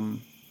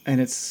 And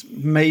it's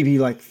maybe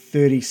like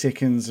 30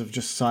 seconds of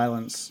just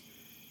silence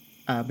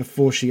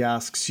before she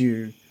asks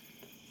you,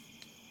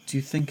 do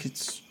you think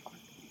it's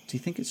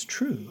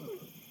true?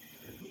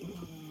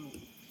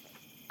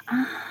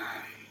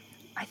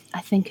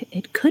 I think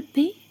it could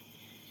be.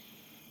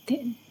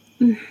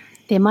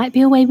 There might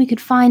be a way we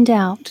could find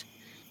out.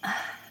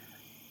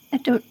 I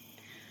don't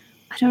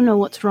know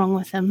what's wrong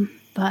with him,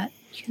 but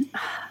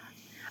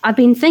I've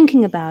been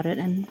thinking about it,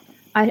 and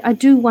I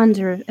do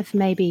wonder if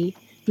maybe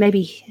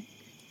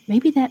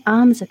that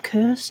arm is a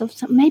curse or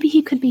something. Maybe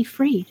he could be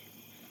freed.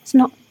 It's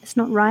not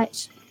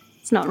right.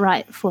 It's not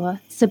right for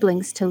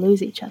siblings to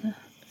lose each other.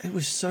 It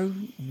was so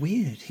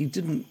weird. He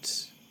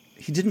didn't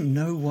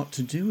know what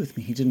to do with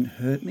me. He didn't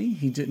hurt me.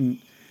 He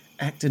didn't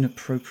act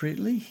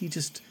inappropriately. He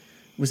just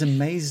was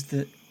amazed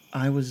that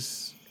I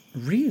was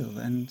real.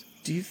 And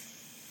do you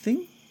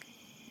think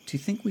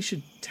we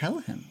should tell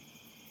him?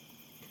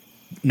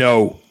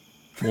 No,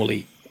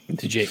 Wally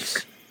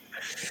interjects.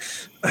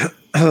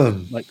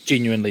 Like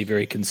genuinely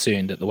very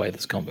concerned at the way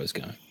this combo's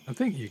going. I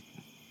think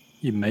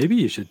you maybe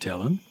you should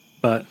tell him,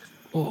 but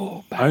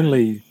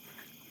only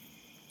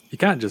you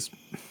can't just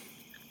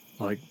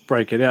like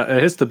break it out.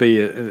 It has to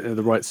be in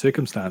the right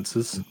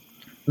circumstances.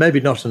 Maybe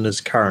not in his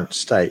current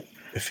state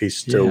if he's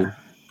still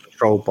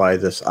controlled by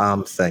this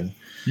arm thing,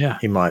 Yeah.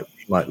 he might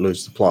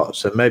lose the plot.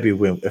 So maybe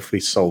if we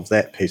solve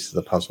that piece of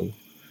the puzzle,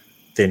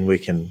 then we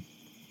can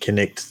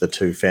connect the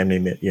two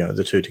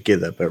the two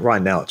together. But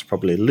right now, it's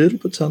probably a little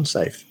bit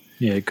unsafe.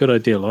 Yeah, good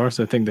idea, Loris.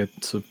 I think that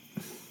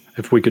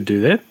if we could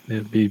do that,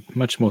 it'd be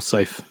much more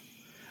safe.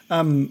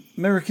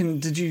 American,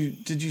 did you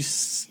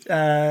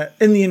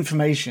in the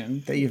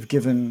information that you've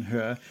given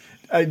her,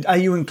 are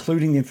you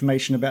including the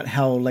information about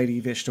how Lady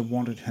Vesta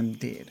wanted him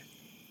dead,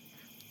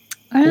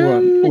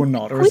 or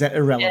not, or is that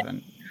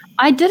irrelevant?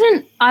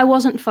 I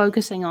wasn't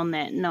focusing on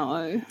that.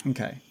 No.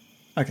 Okay.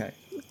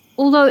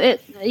 Although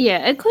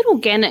it could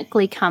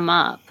organically come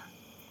up,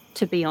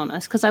 to be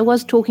honest, because I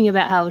was talking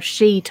about how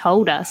she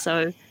told us.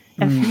 So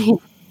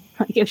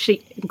if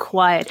she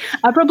inquired,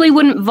 I probably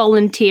wouldn't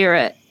volunteer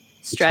it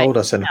He straight. told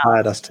us and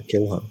hired us to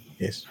kill him.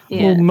 Yes.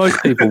 Yeah. Well,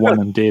 most people want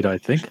him dead, I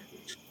think.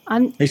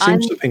 He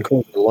seems to have been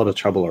causing a lot of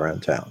trouble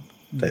around town.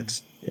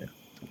 That's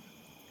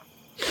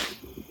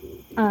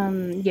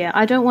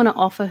I don't want to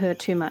offer her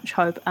too much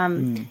hope.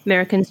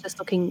 American's just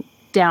looking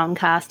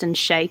downcast and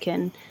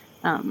shaken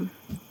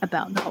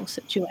about the whole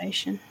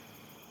situation.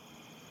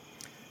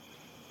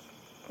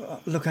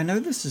 Look, I know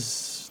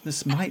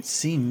this might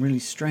seem really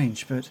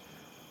strange, but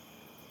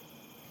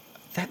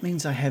that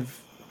means I have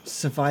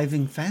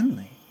surviving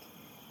family.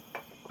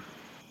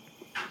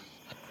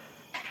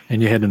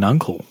 And you had an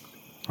uncle,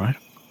 right?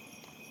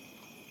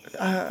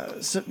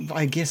 So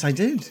I guess I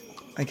did.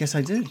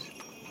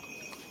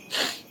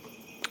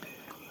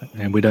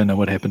 And we don't know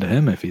what happened to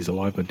him, if he's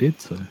alive or dead.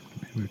 So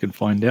maybe we can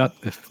find out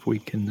if we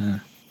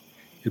can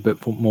get a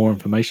bit more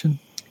information.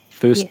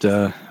 First,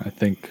 Yes. I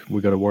think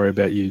we got to worry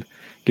about you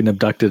getting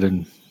abducted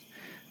and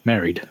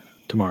married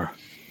tomorrow.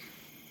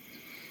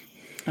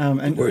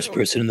 And Worst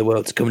person in the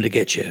world's coming to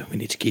get you. We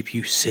need to keep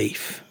you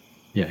safe.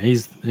 Yeah,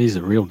 he's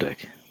a real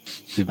dick.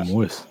 It's even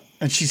worse.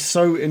 And she's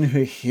so in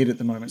her head at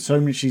the moment.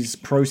 She's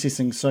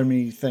processing so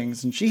many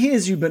things, and she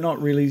hears you, but not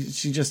really.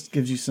 She just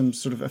gives you some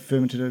sort of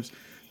affirmatives.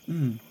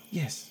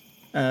 Yes,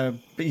 but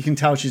you can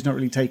tell she's not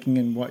really taking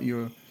in what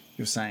you're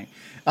saying.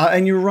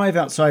 And you arrive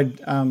outside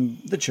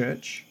the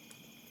church,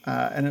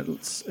 and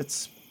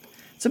it's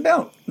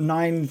about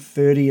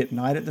 9:30 at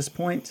night at this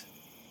point.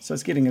 So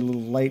it's getting a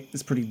little late.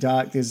 It's pretty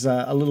dark. There's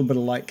a little bit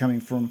of light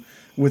coming from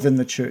within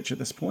the church at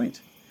this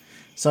point.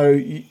 So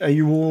are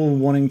you all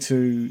wanting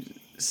to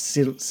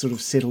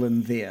settle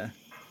in there?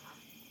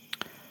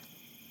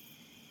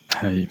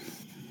 Hey,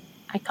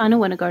 I kind of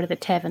want to go to the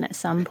tavern at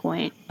some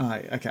point. Oh,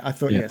 okay. I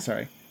thought, Yeah.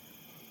 sorry.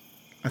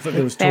 I thought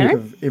there was talk Baron?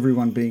 of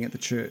everyone being at the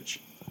church.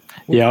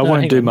 yeah, I no, want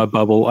to hang do on. my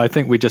bubble. I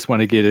think we just want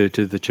to get her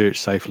to the church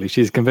safely.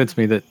 She's convinced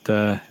me that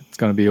it's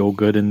going to be all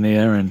good in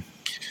there, and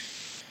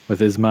with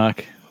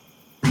Ismark.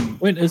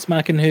 Weren't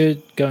Ismark and her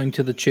going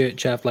to the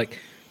church after,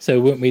 so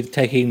weren't we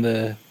taking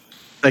They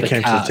The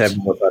came cart. to the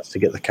tavern with us to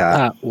get the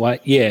car.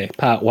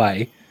 part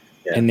way,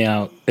 Yeah. and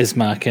now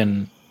Ismark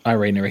and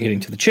Irina are heading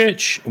to the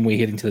church, and we're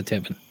heading to the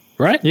tavern,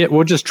 right? Yeah,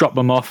 we'll just drop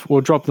them off.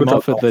 We'll drop them We'll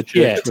off drop at the off.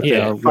 church with Yeah,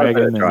 our yeah.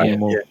 wagon, and Right, then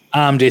we'll, yeah.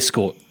 Armed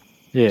escort.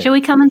 yeah, Shall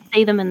we come and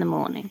see them in the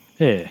morning?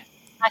 yeah.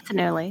 Nice and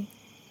early.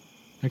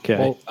 Okay.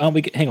 Well, aren't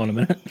we? Hang on a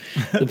minute.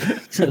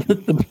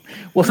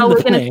 Wasn't Oh, the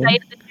we're going to plan? stay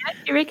at the church,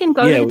 you reckon?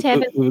 Go Yeah, to the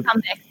tavern we- and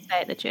come back and stay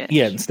at the church.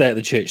 Yeah, and stay at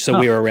the church. So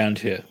we're around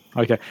here.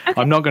 Okay.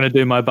 I'm not going to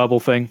do my bubble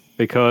thing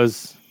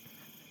because,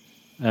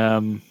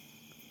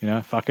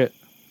 fuck it.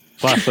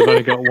 Plus, I've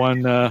only got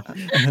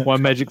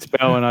one magic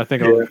spell, and I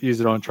think I'll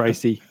use it on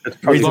Tracy. It's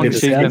As probably long better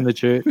as to she's keep- in the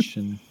church.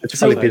 And it's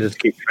probably better to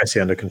keep Tracy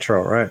under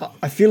control, right?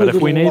 I feel But a if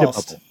little we need a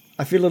lost. bubble.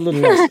 I feel a little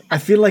lost. I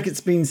feel like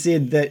it's been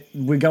said that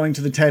we're going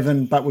to the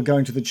tavern, but we're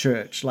going to the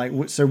church.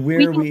 So where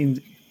We are we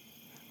in?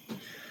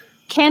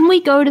 Can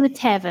we go to the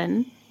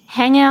tavern,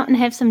 hang out and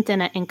have some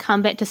dinner, and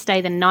come back to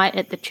stay the night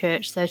at the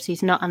church so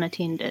she's not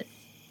unattended?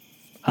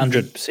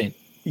 100%.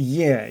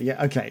 Yeah,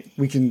 okay.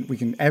 We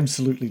can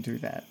absolutely do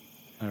that.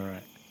 All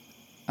right.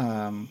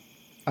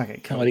 Okay,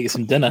 Can't cool. wait to get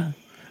some dinner.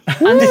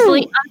 I'm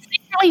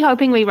secretly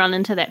hoping we run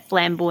into that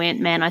flamboyant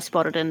man I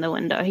spotted in the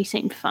window. He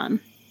seemed fun.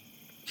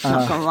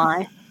 Not gonna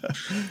lie.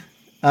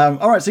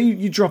 All right, so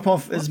you drop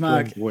off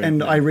Ismark Wait,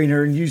 and yeah.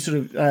 Irina, and you sort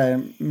of,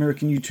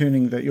 American, you're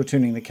turning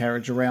the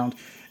carriage around,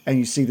 and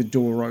you see the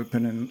door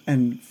open,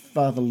 and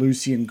Father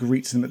Lucian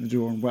greets them at the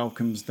door and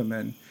welcomes them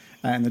in,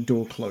 and the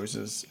door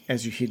closes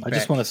as you head I back.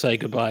 just want to say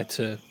goodbye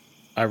to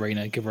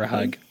Irina. Give her a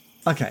hug.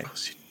 Okay.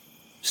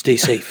 Stay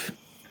safe.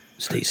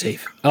 Stay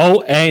safe.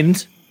 Oh,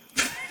 and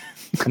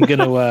I'm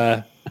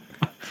gonna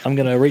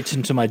reach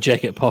into my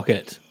jacket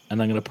pocket,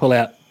 and I'm gonna pull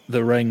out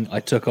the ring I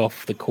took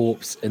off the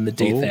corpse in the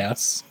death Oh.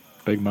 house.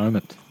 Big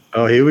moment.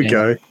 Oh, here we Yeah.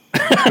 go.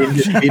 I'm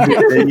just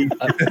gonna.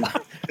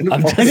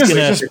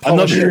 I'm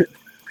not.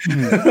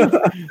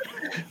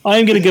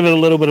 I'm gonna give it a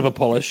little bit of a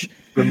polish.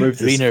 remove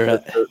the,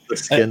 Rena, the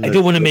skin. I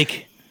don't want to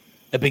make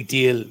a big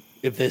deal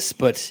of this,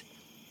 but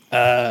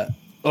oh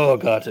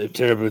god, I'm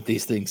terrible at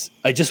these things.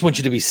 I just want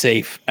you to be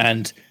safe,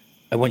 and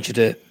I want you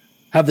to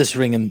have this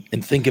ring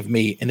and think of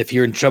me. And if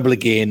you're in trouble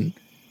again,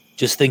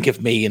 just think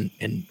of me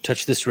and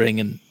touch this ring,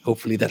 and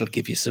hopefully that'll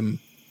give you some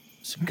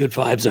good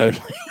vibes only.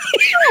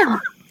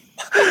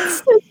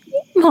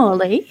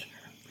 Molly.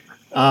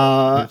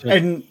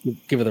 And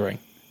Give her the ring.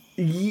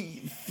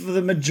 for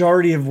the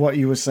majority of what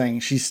you were saying,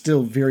 she's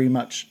still very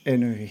much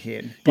in her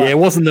head. Yeah, it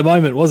wasn't the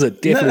moment, was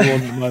it? Definitely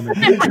wasn't the moment.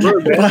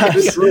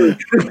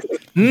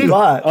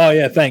 But Oh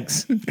yeah,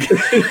 thanks.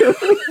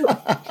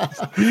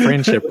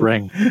 Friendship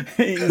ring.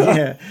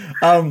 yeah,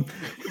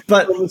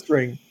 but This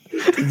ring.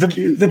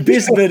 the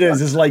best bit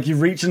is like you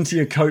reach into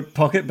your coat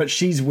pocket, but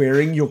she's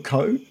wearing your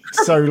coat,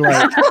 so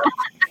like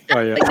Oh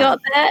yeah. I got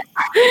that.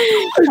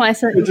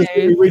 Twice at Just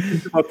you. reach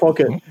into my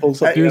pocket, pull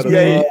something out of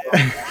yeah,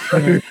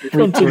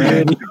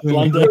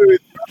 Blunder.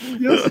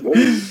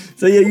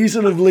 so yeah, you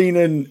sort of lean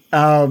in,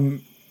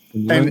 and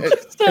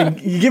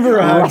you give her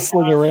a hug,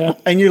 Rustling around.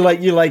 and you're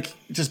like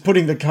just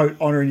putting the coat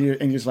on her, and you're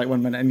just like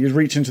 1 minute, and you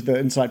reach into the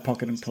inside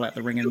pocket and pull out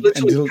the ring and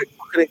literally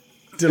pickpocketing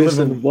deliver.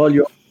 person while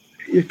you're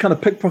kind of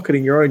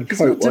pickpocketing your own He's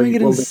coat. not doing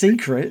it in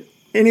secret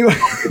anyway.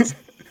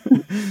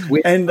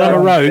 And I'm a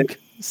rogue,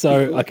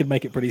 so I could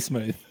make it pretty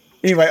smooth.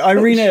 anyway,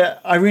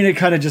 Irina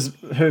kind of just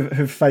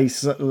her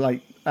face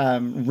like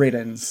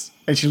reddens,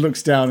 and she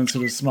looks down and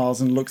sort of smiles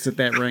and looks at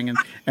that ring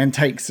and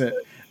takes it.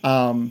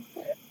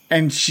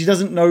 And she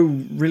doesn't know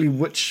really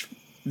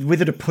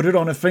whether to put it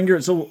on her finger.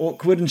 It's all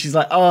awkward, and she's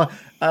like,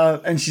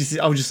 and she says,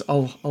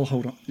 I'll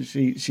hold on.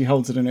 She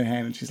holds it in her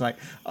hand, and she's like,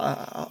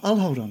 I'll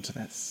hold on to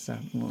that,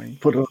 Molly.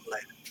 Put it on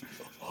later.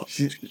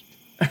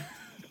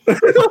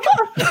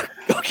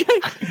 Okay.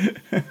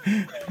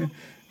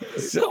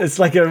 It's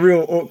like a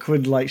real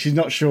awkward, like she's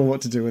not sure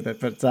what to do with it.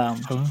 But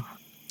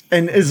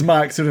and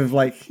Ismark sort of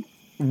like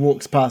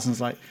walks past and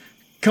is like,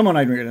 "Come on,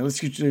 Irina, let's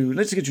get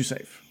you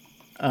safe,"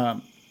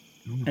 and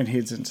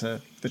heads into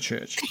the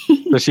church.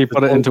 Does she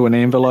put it into an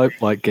envelope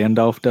like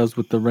Gandalf does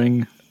with the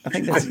ring? I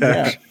think that's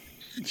yeah.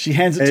 She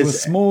hands it to a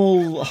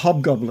small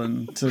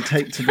hobgoblin to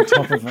take to the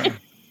top of a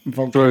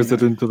volcano. Throws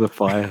it into the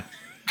fire.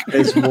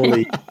 As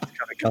Morley kind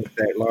of comes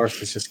back,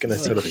 Loris is just going to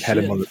sort of pat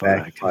him on the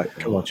back, Fuck. like,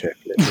 "Come on, chap,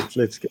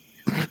 let's get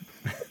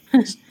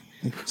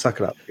suck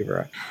it up, give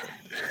her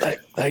a."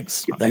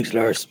 Thanks,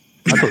 Lars.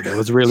 I thought that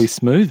was really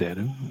smooth,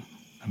 Adam.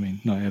 I mean,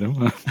 no, Adam.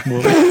 Well,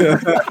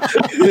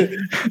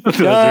 that was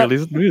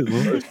really smooth.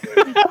 Well,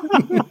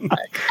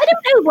 I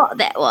don't know what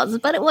that was,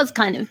 but it was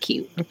kind of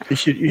cute.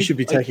 You should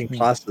be taking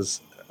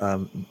classes,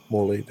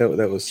 Morley. That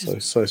was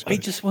so I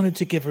smooth. just wanted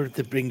to give her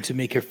the ring to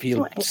make her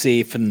feel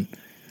safe and.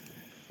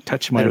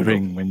 touch my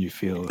ring when you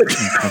feel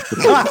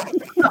uncomfortable.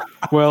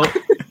 Well,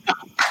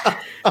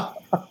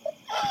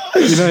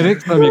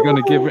 next time you're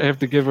going to have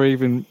to give her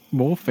even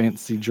more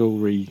fancy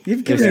jewelry. You've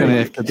It's given going to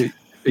her- have to be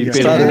Yeah.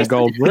 better than a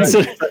gold ring.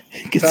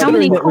 How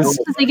many coins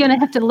is he going to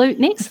have to loot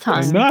next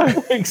time? No,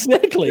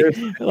 Exactly.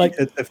 Like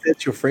If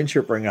that's your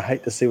friendship ring, I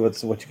hate to see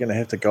what you're going to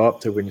have to go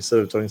up to when you're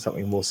sort of doing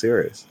something more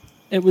serious.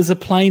 it was a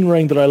plain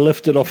ring that I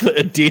lifted off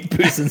a dead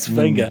person's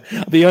finger.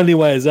 The only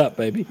way is up,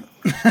 baby.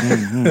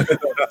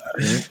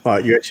 Oh,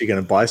 you're actually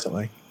going to buy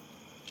something.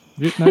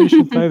 you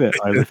should say that.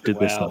 I lifted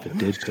this Wow. off a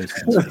dead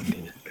person's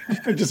finger.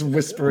 Just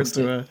whisper it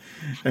to her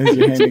as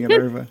you're handing it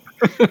over.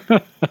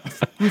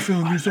 We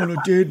found this on a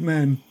dead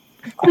man.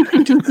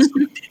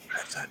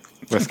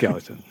 A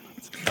skeleton.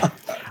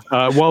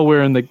 While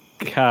we're in the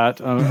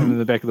cart, I'm in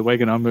the back of the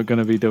wagon. I'm going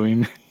to be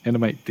doing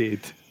animate dead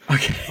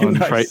Okay, on,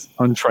 nice.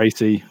 on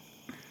Tracy,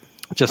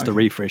 just to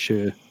refresh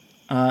her.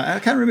 I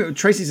can't remember.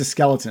 Tracy's a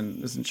skeleton,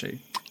 isn't she?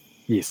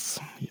 Yes.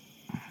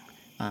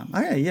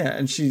 Okay, yeah,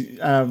 and she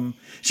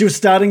was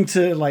starting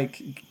to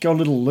like go a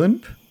little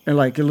limp and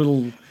like a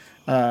little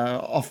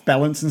off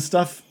balance and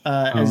stuff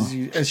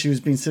as she was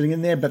been sitting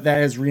in there, but that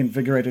has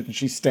reinvigorated and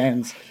she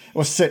stands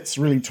or sits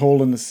really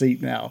tall in the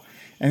seat now,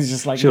 and it's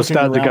just like She'll looking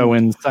start to go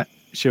around. in.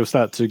 She'll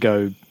start to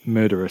go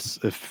murderous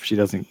if she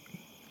doesn't.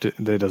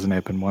 That doesn't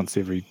happen once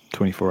every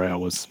 24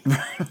 hours.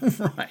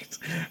 Right.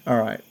 All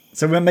right.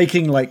 So we're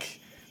making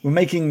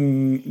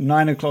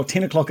 9 o'clock,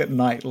 10 o'clock at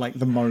night, like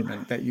the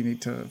moment that you need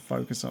to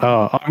focus on.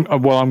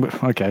 I'm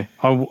okay.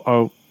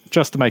 I'll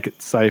just to make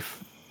it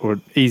safe or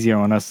easier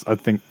on us. I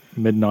think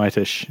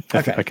midnight-ish. If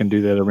Okay. I can do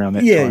that around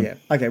that Yeah, time. yeah.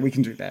 Okay, we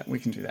can do that.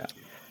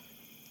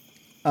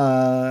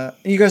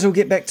 You guys will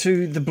get back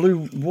to the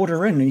Blue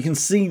Water Inn, and you can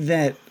see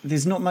that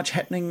there's not much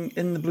happening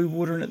in the Blue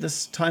Water Inn at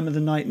this time of the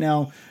night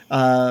now.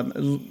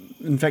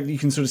 In fact, you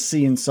can sort of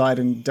see inside,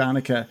 and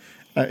Danica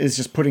is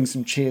just putting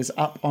some chairs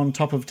up on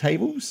top of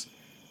tables.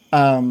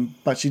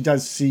 But she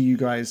does see you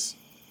guys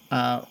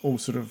all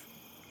sort of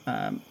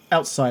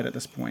outside at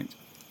this point.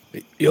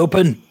 You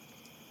open.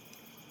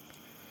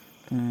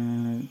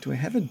 Do I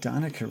have a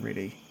Danica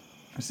ready?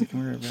 I was thinking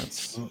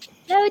whereabouts.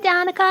 No,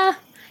 Danica,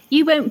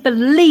 you won't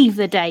believe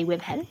the day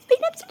we've had. It's been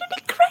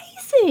absolutely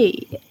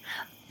crazy.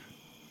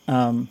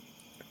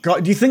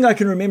 God, do you think I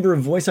can remember a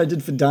voice I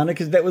did for Dana?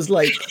 Because that was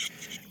like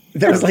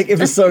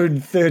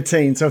episode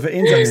 13. So if it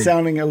ends up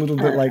sounding a little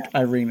bit like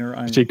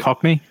Irina, Is she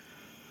Cockney?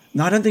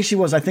 no, I don't think she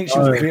was. I think she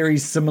was very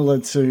similar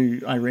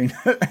to Irina,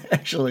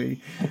 actually.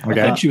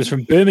 Okay. She was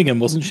from Birmingham,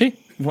 wasn't she?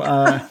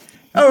 All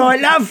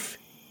right, love.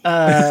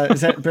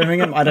 Is that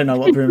Birmingham? I don't know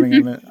what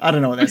Birmingham is. I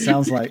don't know what that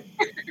sounds like.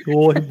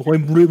 Oh,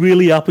 I'm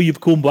really happy you've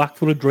come back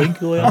for a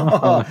drink. I am.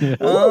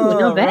 Oh,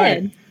 not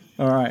bad. right.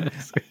 All right.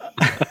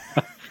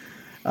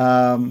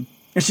 And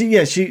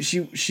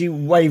she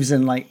waves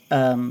in like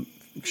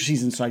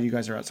she's inside. You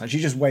guys are outside. She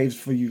just waves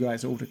for you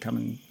guys all to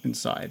come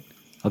inside.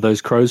 Are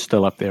those crows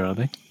still up there, are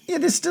they? Yeah,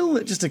 there's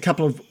still just a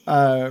couple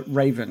of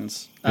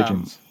ravens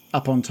Pigeons.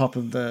 up on top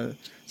of the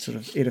sort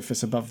of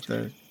edifice above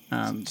the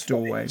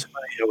doorway. It's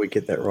funny how we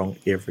get that wrong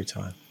every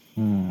time.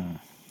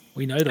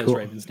 We know those Cool.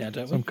 ravens now,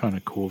 don't we? Some kind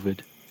of corvid.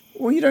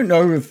 Well, you don't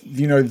know if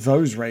you know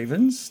those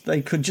ravens.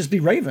 They could just be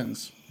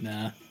ravens.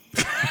 Nah.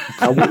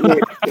 Oh, No,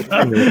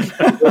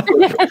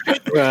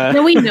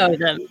 we know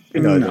them. we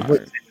know No. that. We've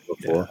seen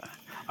it before.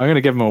 I'm going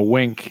to give them a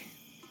wink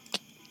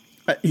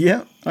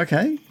Yeah,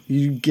 okay.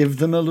 You give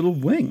them a little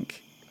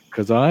wink.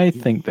 because I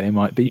think they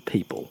might be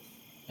people.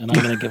 And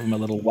I'm going to give him a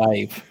little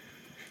wave.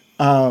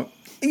 Yeah,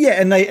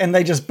 and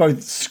they just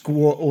both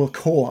squawk or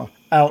caw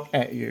out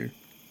at you.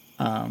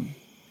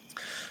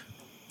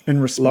 In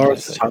response.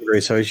 Lawrence is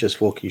hungry, so he's just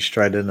walking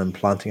straight in and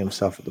planting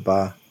himself at the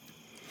bar.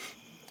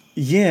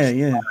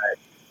 Yeah.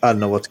 I don't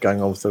know what's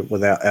going on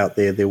without out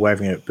there. They're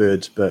waving at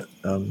birds, but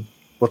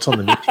what's on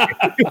the menu?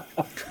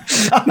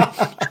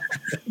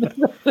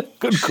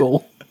 Good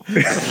call.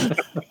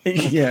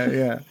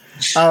 Yeah.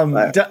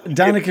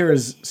 Danica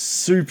is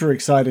super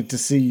excited to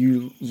see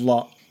you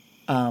lot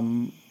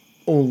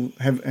all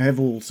have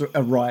all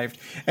arrived,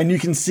 and you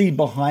can see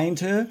behind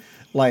her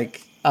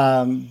like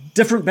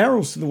different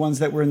barrels to the ones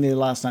that were in there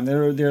last time.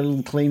 They're a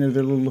little cleaner.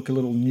 They look a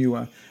little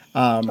newer.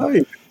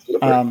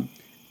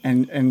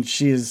 And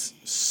she is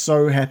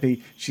so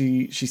happy.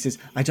 She says,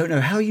 "I don't know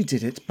how you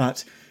did it,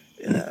 but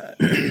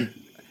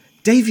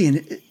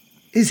Davian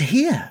is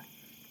here.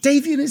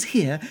 Davian is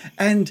here,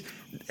 and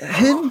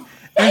him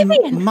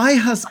and my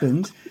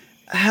husband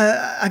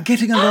are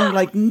getting along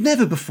like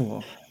never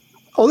before."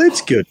 Oh,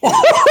 that's good.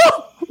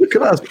 Look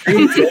at us.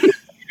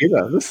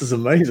 This is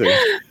amazing.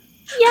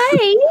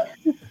 Yay!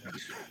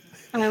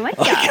 Oh my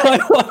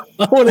god.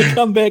 I want to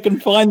come back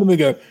and find them and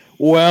go,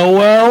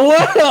 well.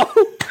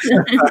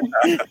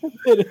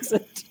 That is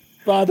it.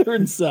 Father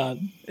and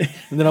son.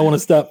 And then I want to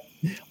start.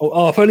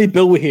 Oh, if only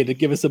Bill were here to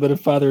give us a bit of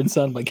Father and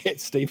Son by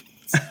Cat Stevens.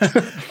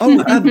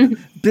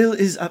 Bill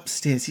is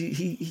upstairs.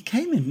 He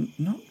came in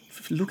not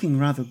looking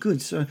rather good,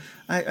 so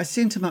I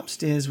sent him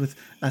upstairs with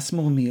a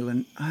small meal,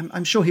 and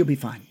I'm sure he'll be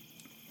fine.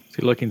 Is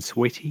he looking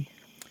sweaty?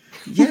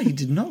 Yeah, he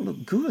did not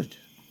look good.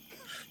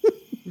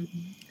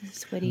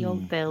 Sweaty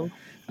old Bill.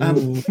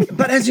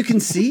 But as you can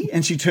see,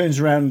 and she turns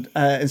around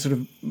and sort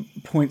of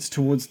points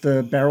towards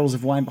the barrels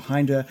of wine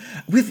behind her,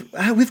 we've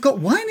got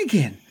wine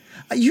again.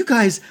 You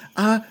guys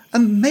are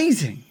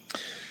amazing.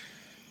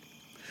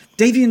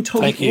 Davian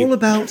told Thank me you. all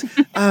about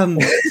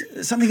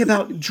something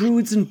about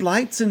druids and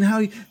blights and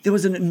how there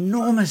was an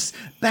enormous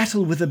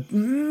battle with a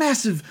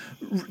massive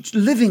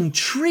living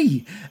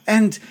tree.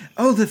 And,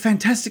 the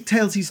fantastic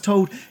tales he's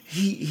told.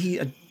 He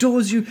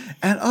adores you.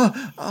 And,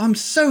 I'm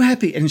so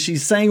happy. And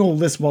she's saying all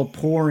this while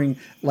pouring,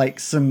 like,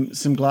 some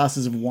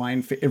glasses of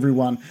wine for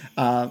everyone.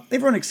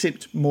 Everyone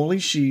except Morley.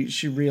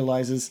 She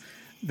realizes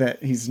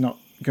that he's not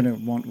going to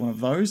want one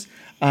of those.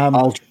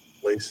 I'll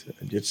please.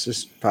 It's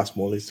just pass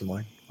Morley's to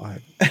mine.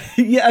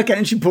 Yeah, okay,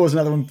 and she pours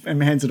another one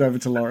and hands it over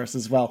to Loris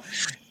as well.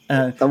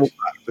 Double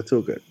pack, it's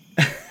all good.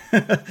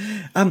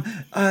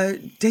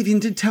 Davian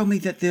did tell me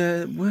that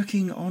they're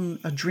working on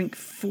a drink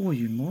for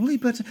you, Morley,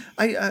 but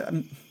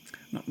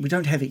we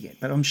don't have it yet.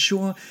 But I'm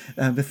sure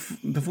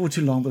before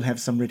too long we'll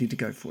have some ready to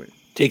go for you.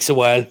 Takes a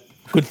while.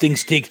 Good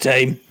things take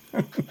time.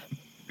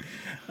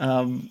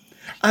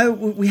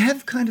 We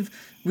have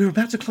we're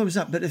about to close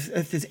up, but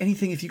if there's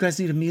anything, if you guys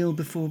need a meal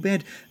before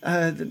bed,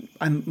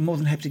 I'm more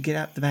than happy to get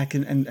out the back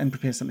and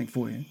prepare something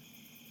for you.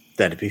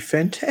 That'd be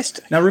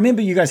fantastic. Now,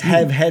 remember, you guys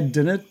have had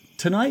dinner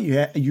tonight. You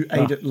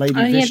ate at Lady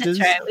Vishta's.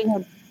 Yeah,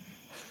 that's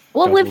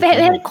right. We've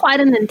had quite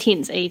an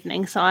intense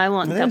evening, so I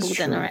want That's double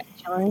dinner,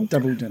 actually.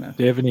 Double dinner.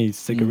 Do you have any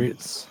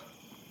cigarettes?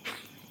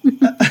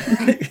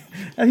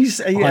 Are you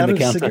Behind out the of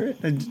counter.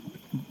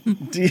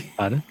 cigarette?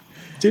 Pardon?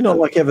 Do you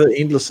not have an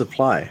endless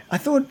supply? I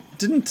thought,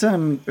 didn't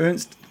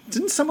Ernst,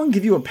 didn't someone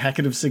give you a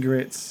packet of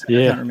cigarettes? I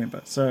Yeah. can't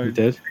remember. So You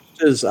did?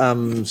 There's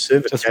service.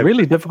 It's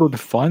really difficult to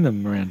find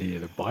them around here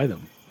to buy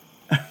them.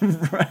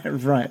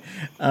 right.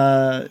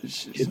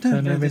 You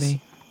don't have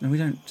any? No, we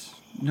don't.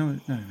 No,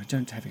 I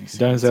don't have any. You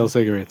don't sell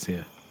cigarettes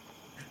here.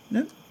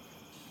 No,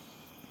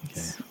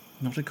 Okay.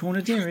 not a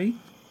corner dairy.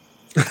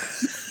 You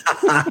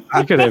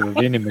could have a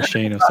vending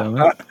machine or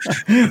something.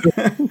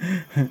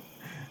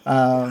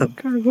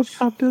 God, what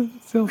shop does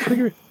sell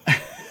cigarettes?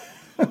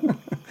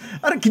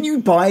 Can you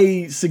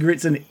buy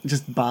cigarettes in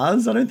just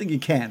bars? I don't think you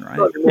can, right?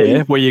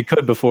 Yeah, well, you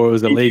could before it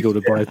was illegal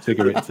to buy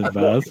cigarettes in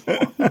bars.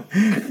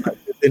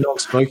 They're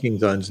not smoking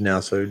zones now,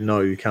 so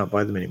no, you can't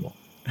buy them anymore.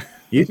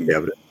 You used to be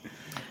able to.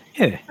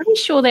 Yeah, Pretty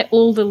sure that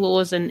all the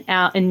laws in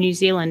New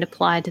Zealand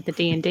apply to the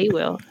D&D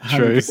world.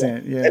 true.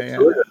 100%. Yeah.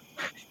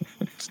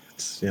 Absolutely. It's,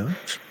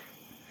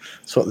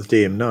 it's what the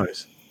DM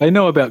knows. They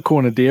know about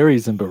corner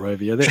dairies in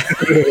Barovia.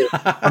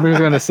 I'm just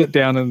going to sit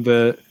down at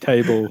the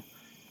table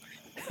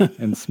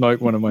and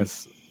smoke one of my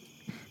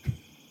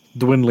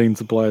dwindling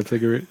supply of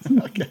cigarettes.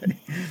 Okay.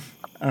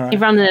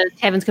 Everyone in the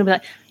tavern's going to be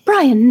like,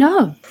 Brian,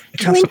 no.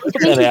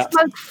 2020 out.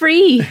 smoke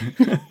free.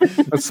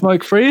 It's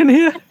smoke free in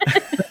here.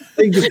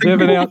 You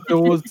have an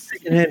outdoors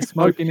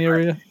smoking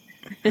area.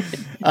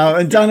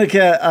 And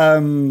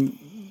Danica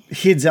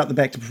heads out the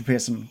back to prepare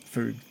some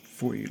food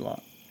for you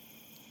lot.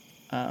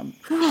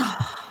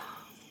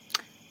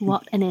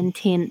 What an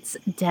intense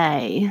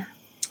day.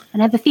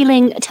 And I have a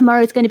feeling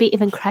tomorrow's going to be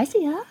even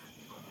crazier.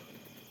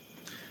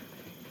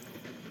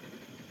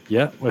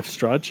 Yeah, if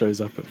Strahd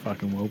shows up, it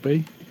fucking will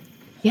be.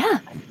 Yeah.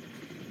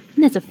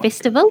 And there's a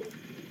festival.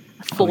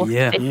 A fourth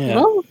yeah.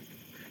 festival.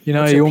 You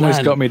know, What's he your almost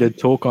plan? got me to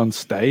talk on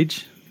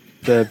stage.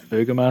 The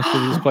Burgomaster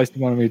of this place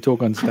wanted me to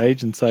talk on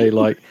stage and say,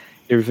 like,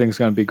 everything's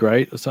going to be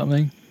great or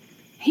something.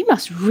 He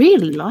must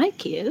really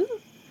like you.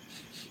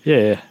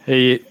 Yeah,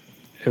 it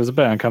was a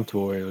bit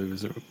uncomfortable. He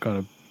was kind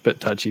of a bit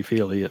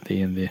touchy-feely at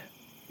the end there.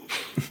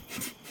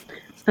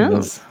 Oh.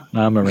 His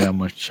arm around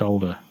my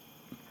shoulder.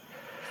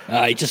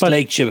 He just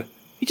liked you.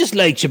 He just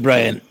liked you,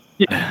 Brian.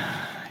 Yeah,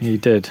 he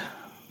did.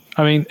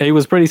 I mean, he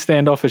was pretty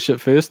standoffish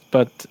at first,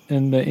 but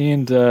in the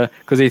end,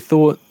 because he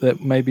thought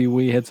that maybe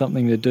we had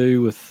something to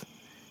do with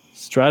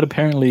Strahd.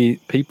 Apparently,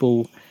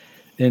 people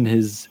in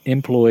his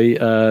employ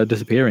are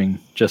disappearing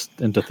just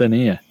into thin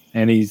air,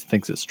 and he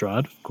thinks it's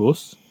Strahd, of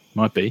course.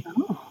 Might be.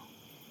 Oh.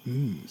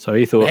 So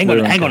he thought. Hang we on,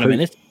 were in hang on a cahoots.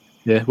 minute.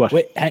 Yeah, what?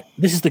 Wait,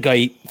 this is the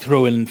guy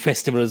throwing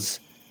festivals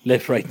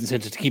left, right, and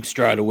centre to keep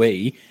Strahd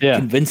away. Yeah.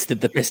 Convinced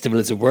that the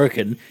festivals are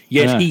working,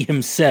 yet Yeah. he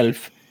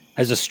himself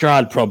has a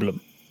Strahd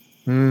problem.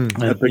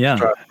 A big Yeah,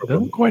 Strahd it problem.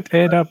 doesn't quite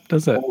add up,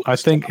 does it? I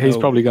think he's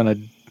No. probably going to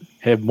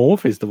have more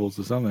festivals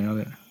or something.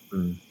 I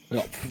don't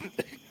Well,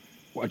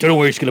 I don't know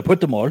where he's going to put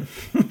them all. know.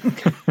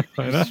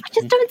 I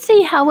just don't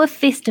see how a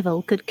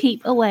festival could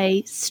keep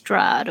away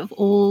Strahd of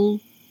all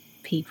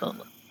people.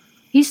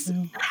 He's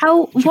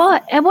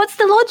what? And what's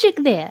the logic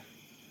there?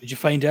 Did you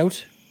find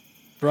out,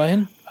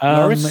 Brian?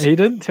 Loris? He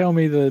didn't tell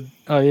me the.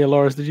 Oh yeah,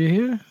 Loris, did you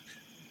hear?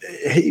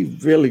 He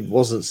really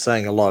wasn't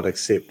saying a lot,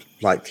 except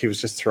like he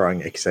was just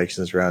throwing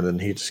accusations around, and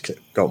he just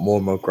got more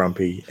and more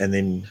grumpy, and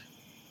then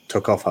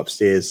took off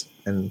upstairs.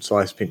 And so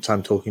I spent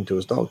time talking to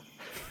his dog.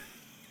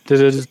 Did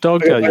his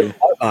dog tell you?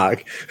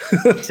 Mark.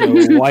 So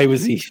why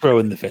was he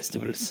throwing the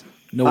festivals?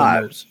 No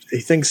one knows.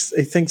 He thinks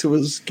it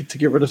was to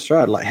get rid of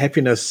Strahd. Like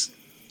happiness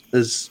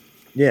is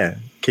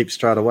keep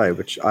Strahd away,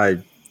 which I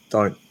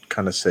don't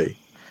kind of see,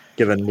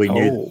 given we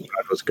knew that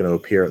Strahd was going to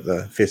appear at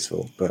the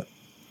festival. But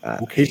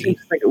he seems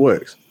to think it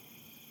works.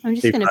 I'm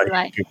just Even going to though be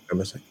like, people are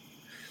missing.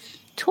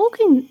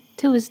 talking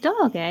to his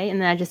dog, eh? And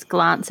then I just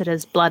glance at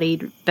his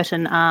bloodied,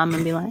 bitten arm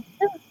and be like,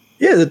 oh,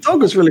 Yeah, the dog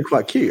was really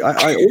quite cute.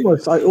 I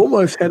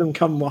almost had him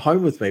come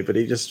home with me, but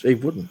he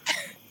wouldn't.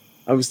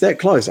 I was that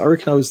close. I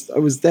reckon I was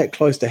that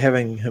close to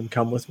having him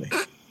come with me.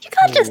 you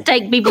can't just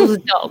take people's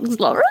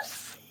dogs, Loris.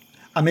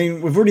 I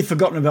mean, we've already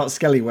forgotten about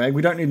Scallywag.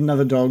 We don't need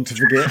another dog to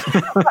forget.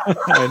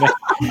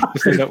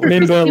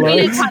 Remember, You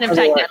really Loris? kind of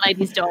take that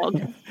lady's dog.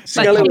 But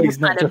Scallywag's she's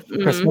kind of,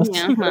 Christmas.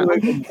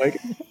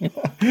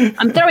 yeah.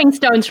 I'm throwing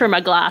stones from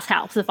a glass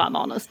house, if I'm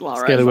honest,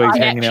 Loris. Scallywag's I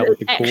hanging out with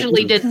the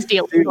actually corpses. did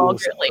steal the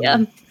dog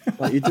earlier.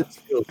 Like, you did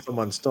steal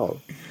someone's dog.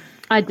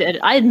 I did.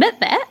 I admit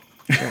that.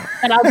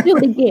 And I'll do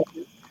it again.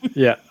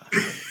 Yeah.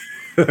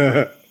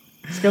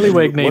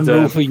 Scallywag needs One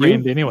rule a for you.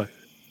 friend anyway.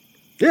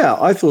 Yeah,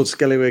 I thought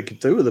Scallywag could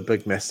do with a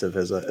big mastiff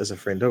as a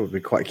friend. That would be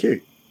quite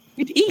cute.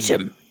 You'd eat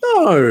him.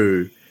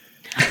 No.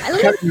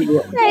 Let's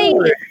say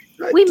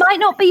we might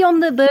not be on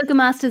the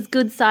Burgomaster's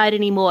good side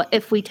anymore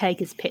if we take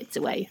his pets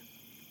away.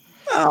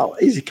 Oh,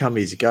 easy come,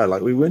 easy go.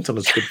 Like we went on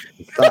a good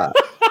start.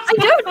 I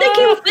don't think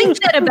he'll think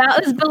that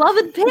about his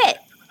beloved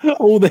pet.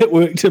 All that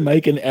work to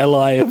make an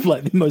ally of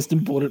like the most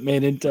important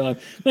man in time.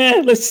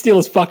 Let's steal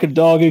his fucking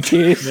dog. Who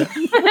cares?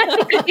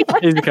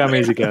 Easy come,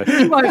 easy go.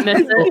 He won't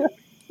miss it.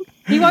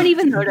 He won't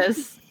even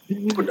notice.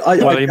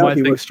 Well, he might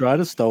think Strahd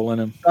has stolen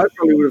him. I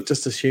probably would have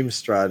just assumed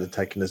Strahd had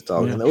taken his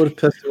dog, and that would have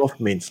pissed him off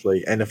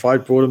immensely. And if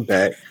I'd brought him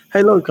back,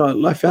 hey, look,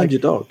 I found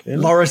your dog. You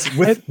know? Loris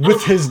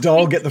with his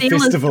dog at the Steal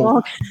his festival.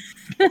 dog.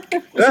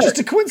 It's just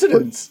a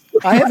coincidence.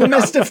 I have a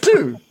mastiff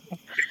too.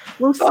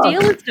 We'll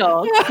steal his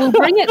dog, we'll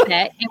bring it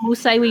back, and we'll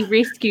say we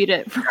rescued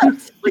it from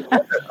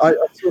I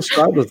saw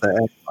Strahd with that,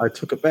 and I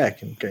took it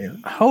back. And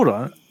Hold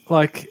on.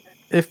 Like,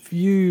 if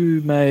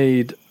you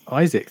made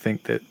Isaac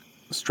think that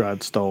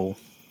Strahd stole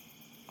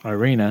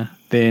Irina,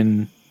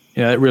 then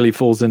it really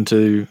falls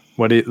into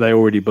what they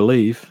already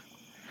believe.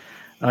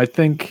 I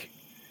think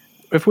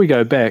if we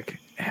go back,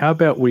 how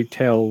about we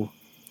tell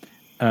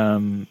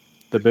the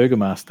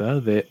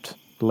Burgomaster that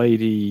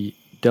Lady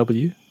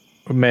W,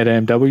 or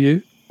Madame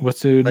W,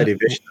 what's her Lady name?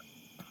 Veshta.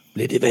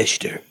 Lady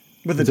Veshter.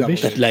 With a Is it W.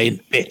 Vish? That lying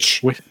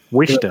bitch.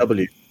 Wishta.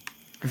 W.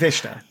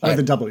 Veshta. With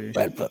a W.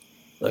 Well, but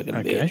fucking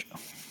Okay.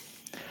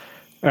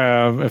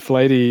 bitch. If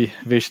Lady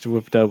Veshta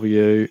with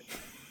W,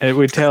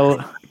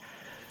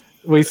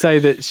 we say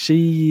that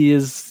she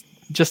is,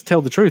 just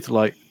tell the truth.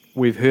 Like,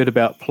 we've heard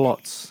about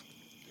plots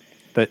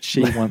that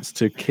she wants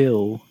to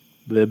kill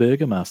the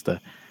Burgomaster.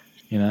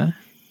 How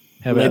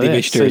about Lady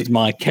that? Veshter is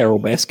my Carol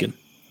Baskin.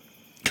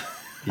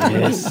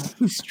 Yes.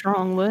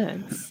 strong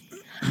words.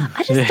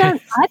 I just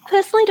don't. I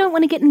personally don't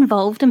want to get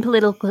involved in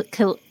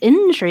political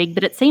intrigue,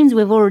 but it seems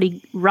we're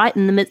already right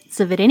in the midst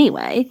of it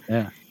anyway.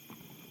 Yeah.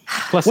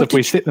 Plus, if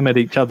we set them at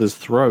each other's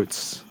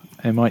throats,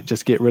 they might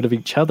just get rid of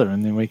each other,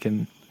 and then we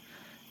can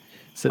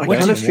sit I back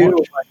kind and of feel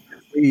watch. like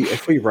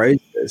if we raise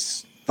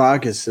this,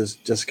 Vargas is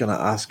just going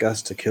to ask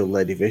us to kill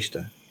Lady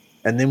Vesta.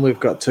 And then we've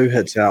got 2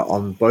 hits out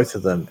on both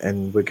of them,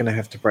 and we're going to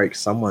have to break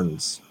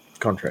someone's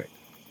contract.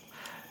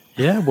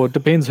 Yeah, well, it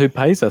depends who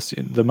pays us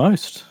the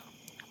most.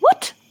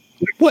 What?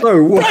 What?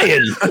 No, what?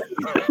 Brian,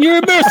 you're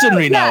a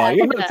mercenary now, are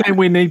you? I'm not saying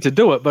we need to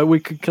do it, but we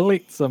could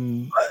collect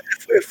some.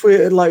 If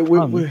we're like,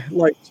 we're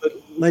like, so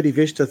Lady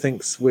Vesta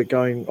thinks we're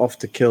going off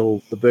to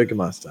kill the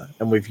Burgomaster,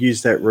 and we've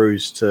used that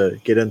ruse to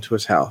get into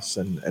his house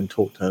and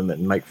talk to him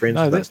and make friends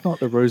No, with that's him. not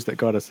the ruse that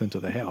got us into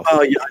the house.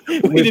 Oh, yeah.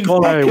 We didn't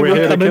gone Hey, we're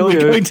here to come in, kill we're you.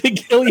 going to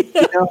kill you.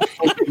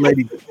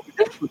 Lady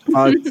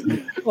Vargas,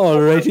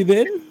 Alrighty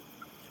then.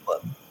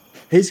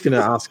 he's going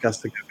to ask us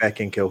to go back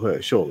and kill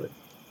her, surely.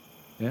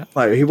 Yeah.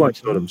 Like, he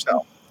won't do it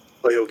himself.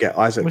 But he'll get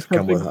Isaac to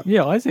come with us.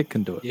 Yeah, Isaac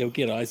can do it. You'll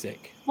get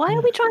Isaac. Why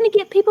are we trying to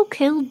get people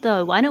killed,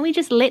 though? Why don't we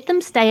just let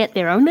them stay at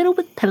their own little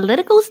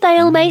political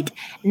stalemate,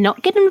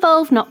 not get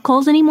involved, not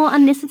cause any more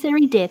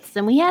unnecessary deaths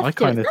than we have I to?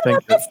 kinda None think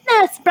of that-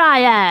 business,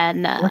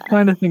 Brian. I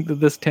kind of think that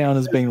this town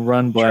is being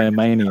run by a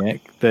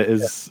maniac that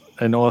is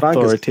an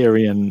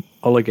authoritarian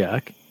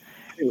oligarch.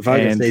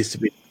 Vargas And- needs to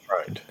be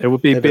dethroned. It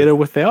would be Ever. better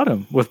without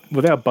him,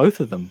 without both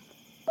of them.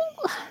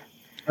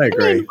 I I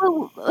agree. mean,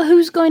 well,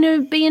 who's going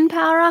to be in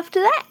power after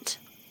that?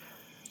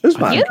 This I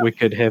man, think we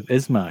could have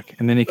Ismark,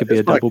 and then he could be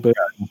a Ismark, double bit.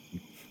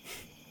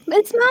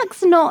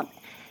 Mark's not.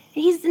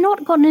 He's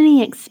not got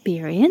any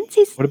experience.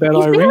 He's What about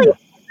he's Irene? really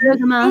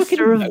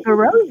Burgomaster of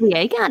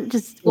Barovia. He can't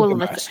just all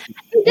of us.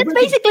 It's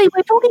basically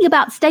we're talking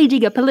about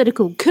staging a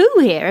political coup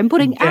here and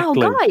putting our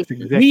guys. That's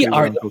exactly We what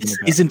are. I'm talking This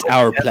about. isn't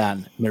our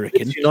plan,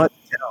 American. let's unite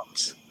the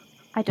towns.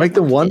 I don't Make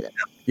them want to one. do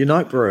that.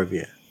 Unite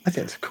Barovia. I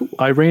think that's cool.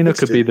 Irina Let's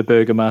could do be it. the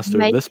burgomaster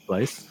Make- of this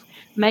place.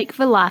 Make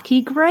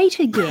Valaki great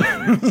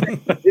again.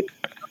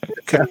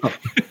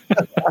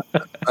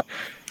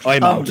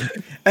 I'm out.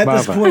 At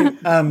this Marva.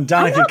 point,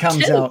 Danica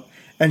comes out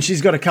and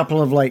she's got a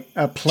couple of like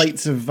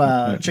plates of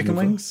chicken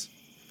Marva. wings.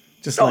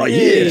 Just Oh, like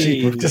yeah.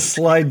 she just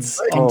slides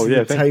onto yeah,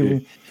 the thank table.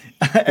 you.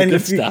 and, a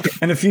good few, stuff.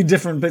 and a few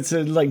different bits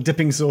of like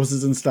dipping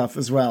sauces and stuff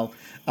as well.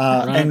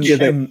 And, Yeah,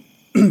 and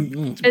Is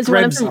one of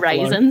grabs them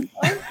raisins?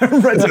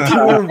 it's a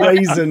pure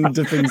raisin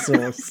dipping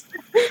sauce.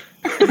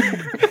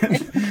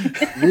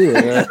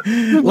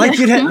 like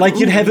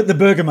you'd have at the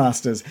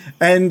Burgomaster's,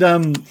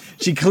 and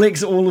she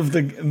collects all of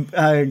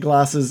the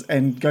glasses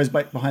and goes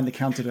back behind the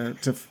counter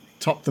to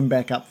top them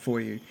back up for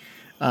you,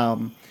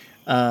 and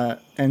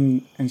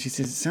she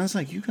says, "It sounds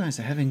like you guys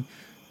are having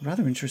a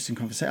rather interesting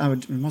conversation. I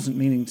wasn't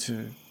meaning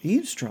to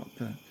eavesdrop,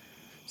 but it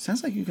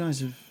sounds like you guys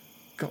have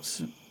got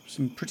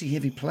some pretty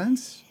heavy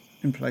plans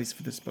in place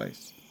for this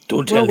place."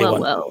 Don't tell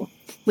anyone. Well.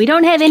 We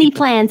don't have any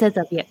plans as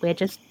of yet. We're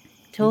just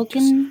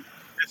talking.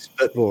 It's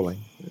spitballing.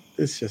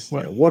 It's just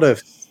Well- what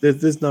if.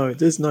 There's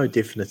no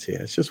definite here.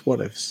 It's just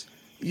what ifs.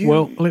 You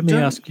Well, let me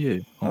don't- ask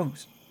you. Oh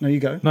no, you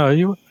go. No,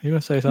 you want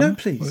to say something? No,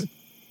 please.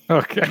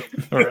 Okay,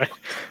 all right.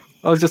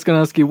 I was just going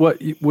to ask you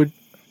what you would.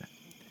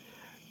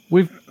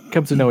 We've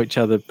come to know each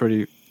other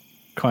pretty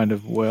kind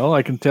of well.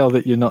 I can tell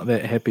that you're not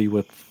that happy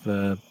with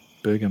the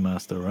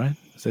Burgomaster, right?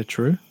 Is that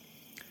true?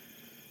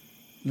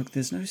 Look,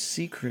 there's no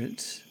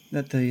secret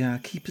that the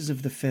Keepers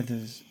of the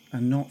Feathers are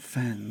not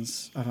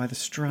fans of either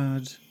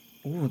Strahd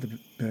or the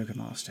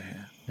Burgomaster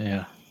here.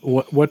 Yeah.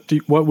 What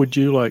would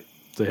you like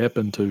to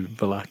happen to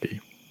Valaki?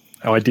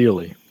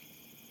 Ideally.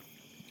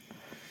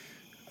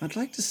 I'd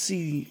like to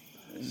see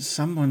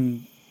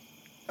someone,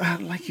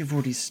 like you've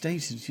already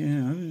stated, you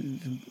know,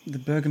 the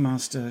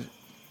Burgomaster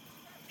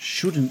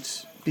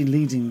shouldn't be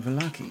leading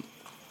Valaki.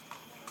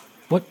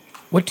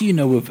 What do you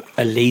know of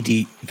a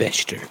Lady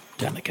Vester,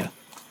 Danica?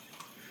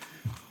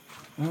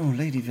 Oh,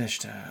 Lady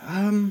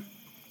Vesta.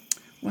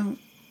 Well,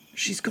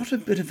 she's got a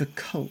bit of a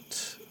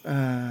cult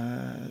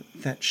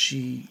that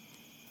she.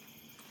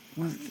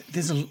 Well,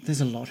 there's a lot.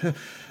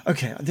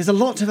 There's a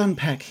lot to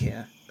unpack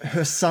here.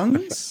 Her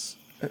sons.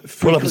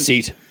 Pull up a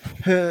seat.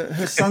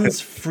 Her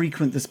sons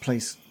frequent this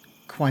place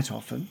quite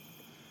often.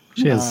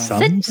 She has Sit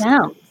sons.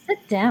 down.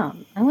 Sit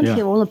down. I want to Yeah.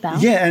 hear all about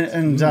it. Yeah,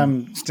 and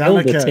Spill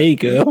the tea, Danica,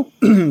 girl.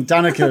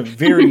 Danica,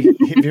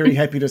 very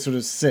happy to sort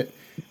of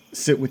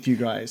sit with you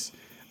guys.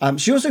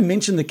 She also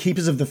mentioned the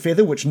Keepers of the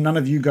Feather, which none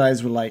of you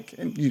guys were like.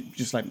 You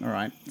just like, all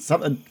right,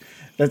 something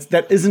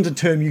that isn't a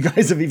term you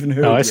guys have even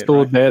heard. No, I yet,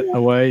 stored right? that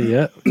away.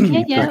 Yeah.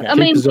 Yeah. Okay. I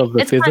mean, Keepers of the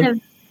it's Feather. kind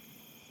of.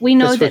 We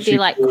know That's that what she they're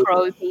like called-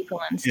 crow people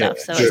and stuff,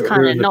 Yeah, so sure. it's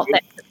kind of not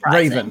that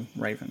surprising.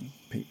 Raven.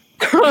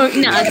 Crow, no,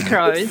 it's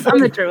crows.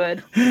 I'm a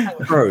druid.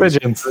 Crows.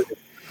 Pigeons.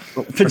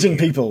 Pigeon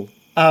people.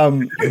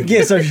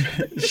 Yeah, so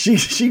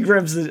she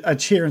grabs a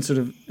chair and sort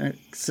of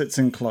sits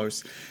in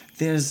close.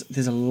 There's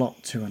a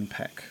lot to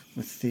unpack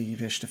with the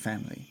Vesta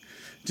family.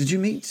 Did you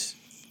meet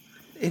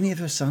any of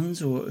her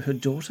sons or her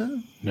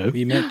daughter? No.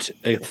 We met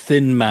a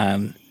thin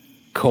man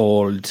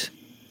called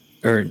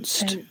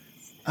Ernst.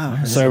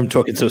 Sorry, I'm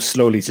talking so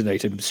slowly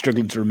tonight. I'm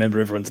struggling to remember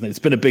everyone's name. It's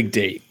been a big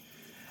day.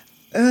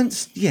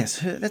 Ernst, yes,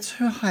 that's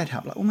her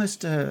hideout, like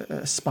almost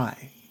a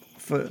spy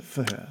for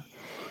her.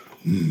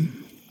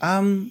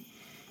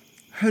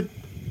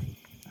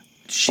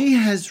 She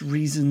has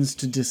reasons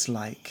to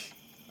dislike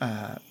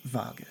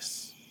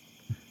Vargas,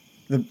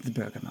 the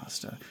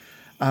burgomaster.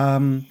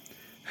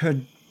 Her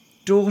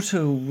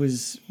daughter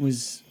was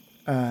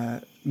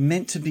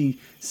meant to be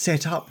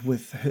set up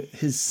with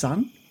his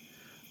son,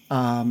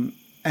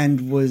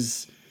 and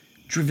was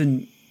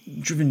driven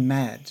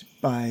mad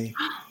by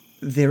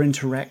their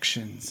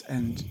interactions,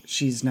 and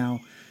she's now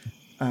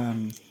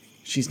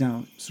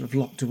sort of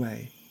locked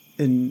away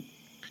in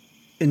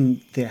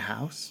their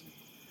house.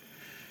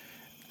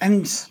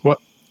 And What?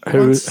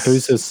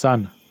 Who's his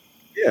son?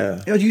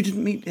 Yeah. oh, you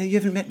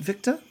haven't met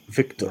Victor?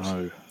 Victor.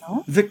 No.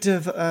 Victor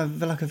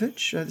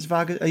Velakovic? That's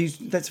Vargas.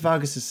 That's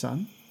Vargas's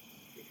son.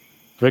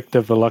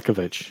 Victor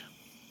Velakovic.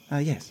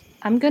 Yes.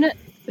 I'm gonna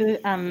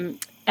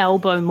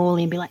elbow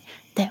Morley and be like,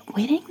 "That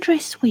wedding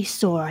dress we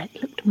saw, it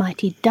looked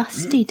mighty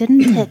dusty,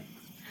 didn't it?"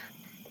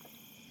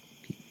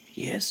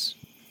 Yes.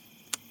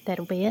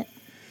 That'll be it.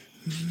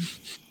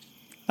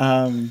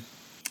 And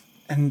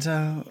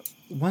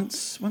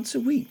once a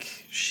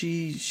week,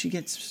 she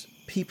gets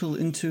people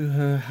into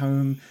her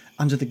home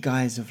under the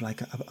guise of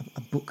like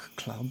a book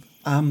club.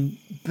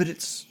 But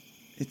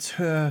it's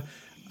her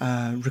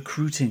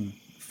recruiting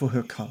for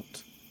her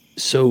cult.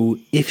 So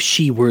if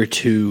she were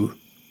to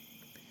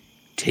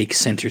take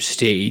center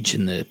stage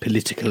in the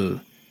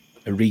political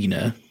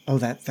arena, Oh,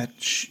 that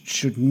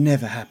should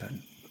never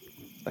happen.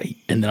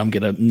 and then I'm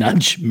going to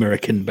nudge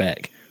American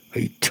back.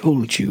 I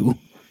told you.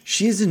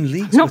 She is in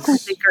leagues. Not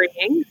with,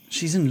 disagreeing.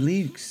 she's in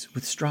leagues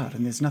with Strahd,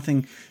 and there's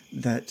nothing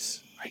that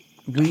Right.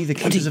 we, the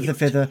Keepers of the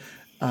Feather,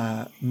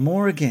 are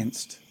more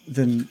against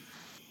than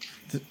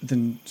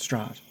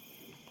Strahd.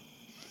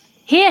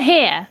 Here,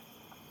 here.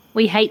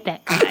 We hate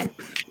that guy.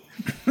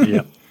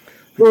 Yeah.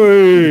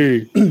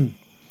 Hey!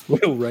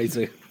 We'll raise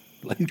a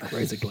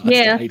glass.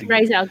 Yeah, to hating.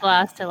 raise our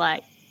glass to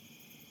like,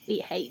 we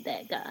hate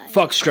that guy.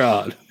 Fuck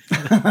Strahd.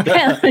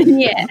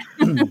 Yeah.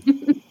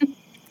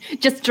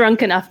 Just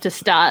drunk enough to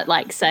start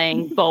like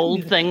saying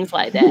bold things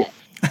like that.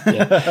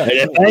 Yeah. And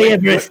if I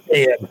ever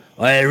see him,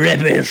 I rip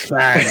his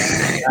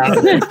fangs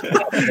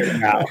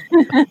out.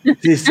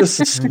 There's just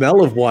the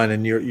smell of wine,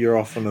 and you're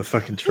off on the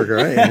fucking trigger,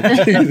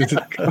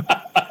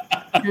 eh?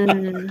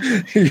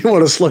 You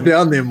want to slow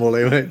down there,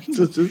 Molly, mate.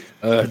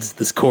 It's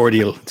this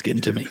cordial. It's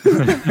getting to me.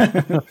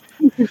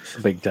 It's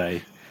a big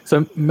day.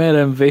 So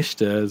Madame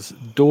Vesta's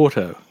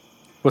daughter,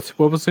 what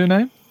was her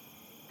name?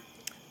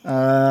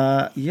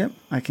 Yep,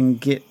 I can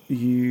get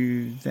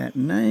you that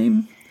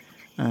name.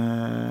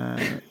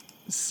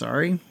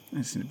 Sorry, I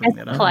just need to bring As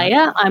that a up.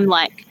 player, I'm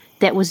like,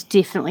 that was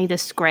definitely the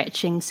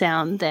scratching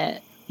sound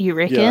that you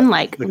reckon. Yeah,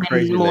 like the when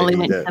crazy Morley lady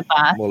went to that the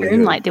Morley bathroom,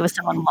 heard. like there was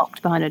someone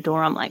locked behind a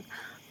door. I'm like,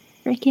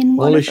 reckon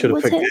one Molly of should it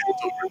have was picked her? that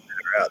door and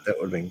let her out. That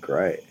would have been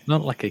great.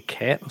 Not like a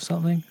cat or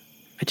something?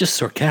 I just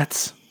saw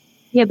cats.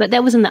 Yeah, but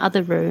that was in the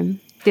other room.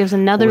 There was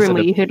another Was room it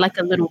where a- you heard like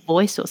a little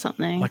voice or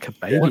something. Like a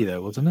baby,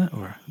 though, wasn't it?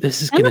 Or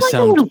This is Sounded going to like a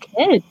sound. little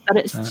kid, but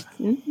it's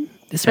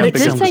This but might it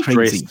did sound say-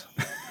 crazy.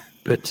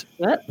 But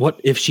What? what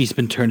if she's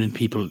been turning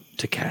people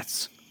to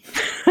cats?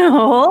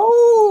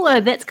 Oh,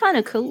 that's kind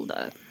of cool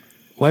though.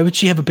 Why would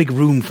she have a big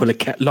room full of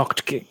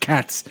locked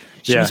cats?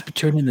 She Yeah. must be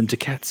turning them to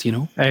cats, you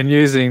know? And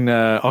using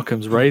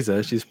Occam's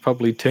razor, she's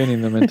probably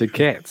turning them into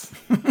cats.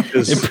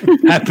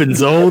 It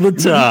happens all the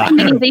time.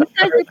 I mean, these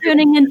guys are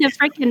turning into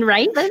freaking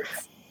ravens.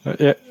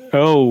 Yeah.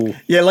 Oh,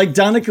 Yeah, like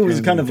Danica was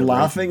kind of You're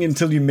right. laughing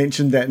until you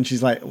mentioned that, and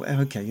she's like,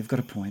 well, "Okay, you've got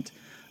a point."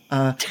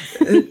 Her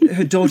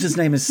daughter's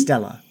name is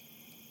Stella.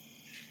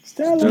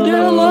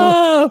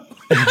 Stella!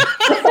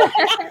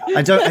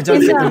 I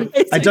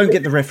don't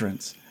get the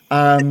reference.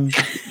 You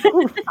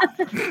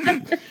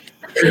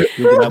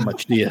get that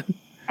much, do you?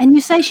 And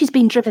you say she's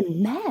been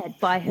driven mad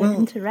by her Well-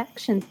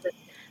 interactions with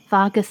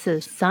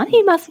Vargas's son.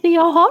 He must be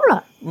a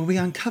horror. Well, we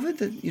uncovered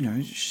that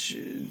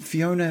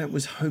Fiona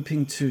was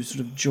hoping to sort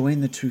of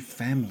join the two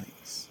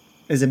families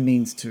as a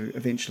means to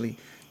eventually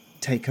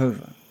take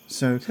over.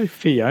 So, so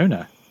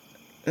Fiona.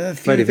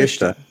 Fiona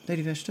Vesta.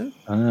 Lady Vesta.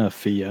 Ah,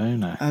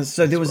 Fiona.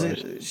 So there was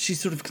That's she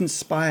sort of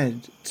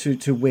conspired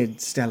to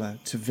wed Stella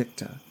to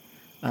Victor,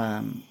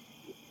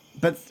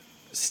 but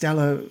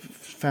Stella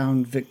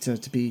found Victor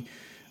to be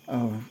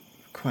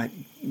quite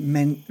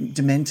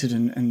demented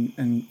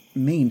and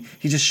mean.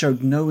 He just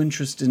showed no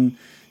interest in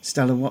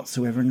Stella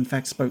whatsoever, and in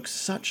fact spoke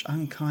such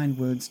unkind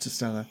words to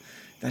Stella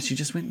that she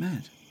just went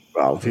mad.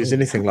 Well, if he's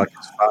anything like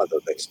his father,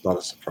 that's not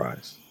a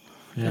surprise.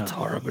 That's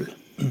horrible.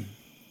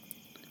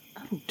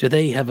 Do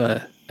they have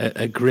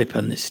a grip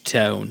on this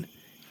town?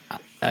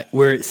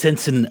 We're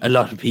sensing a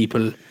lot of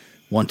people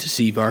want to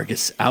see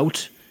Vargas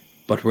out,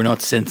 but we're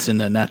not sensing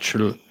a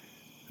natural,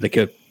 like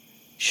a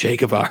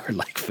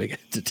Sheikh-Avar-like figure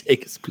to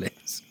take his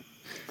place.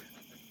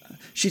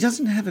 She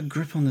doesn't have a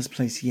grip on this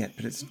place yet,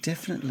 but it's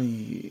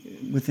definitely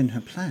within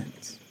her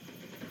plans.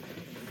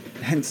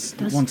 Hence,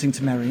 wanting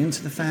to marry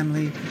into the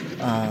family,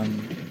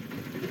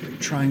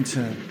 trying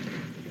to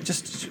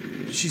just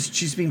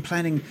she's been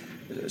planning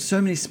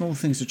so many small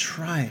things to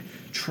try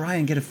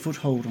and get a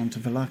foothold onto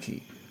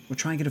Vallaki, or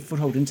try and get a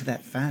foothold into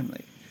that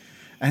family,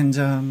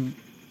 and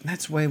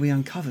that's where we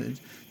uncovered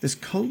this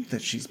cult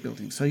that she's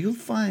building. So you'll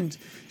find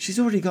she's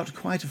already got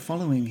quite a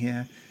following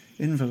here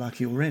in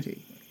Vallaki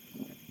already.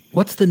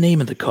 What's the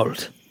name of the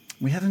cult?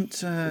 We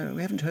haven't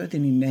heard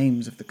any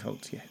names of the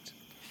cult yet.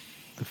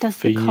 Does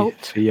the cult?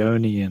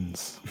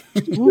 Theonians.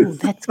 Ooh,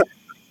 that's.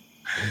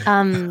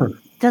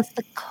 Does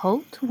the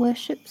cult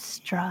worship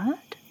Strahd?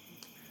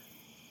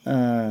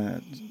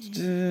 I'm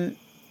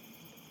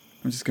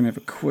just going to have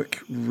a quick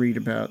read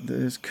about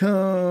this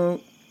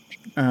cult.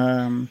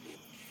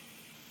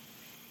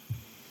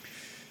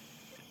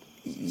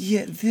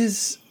 Yeah,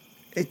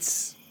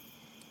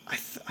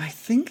 I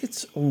think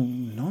it's all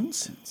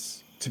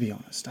nonsense, to be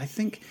honest. I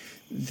think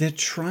they're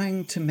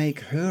trying to make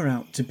her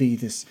out to be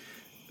this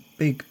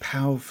big,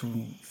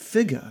 powerful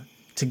figure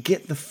to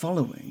get the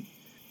following,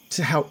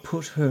 to help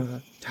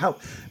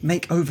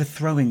make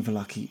overthrowing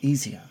Vallaki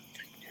easier.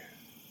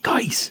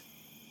 Guys,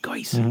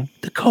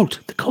 the cult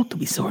that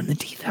we saw in the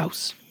Teeth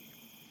House.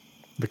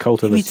 The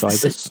cult of Maybe it's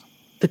Osiris.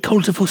 the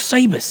cult of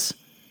Osiris.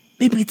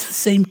 Maybe it's the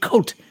same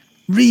cult,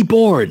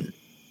 reborn,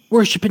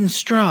 worshipping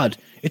Strahd.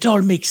 It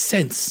all makes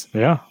sense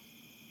Yeah.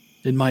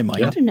 in my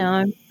mind. I don't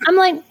know. I'm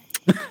like,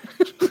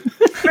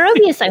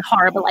 Barovia is so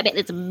horrible. I bet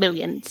there's a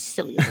million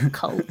silly little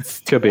cults.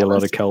 to Could be a lot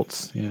of honest.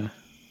 cults. Yeah.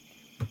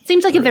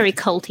 Seems like a very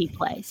culty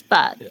place,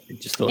 but I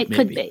just thought it maybe,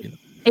 could be. you know.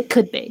 It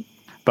could be.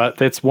 But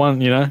that's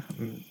one,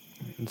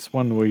 it's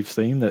one we've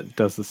seen that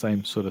does the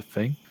same sort of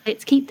thing.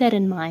 Let's keep that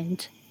in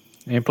mind.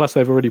 And plus,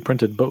 they've already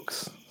printed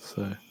books,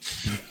 so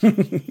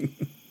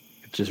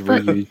just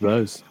reuse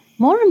those.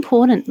 More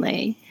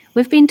importantly,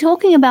 we've been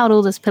talking about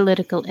all this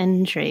political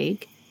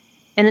intrigue,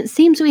 and it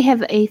seems we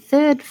have a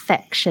third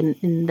faction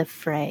in the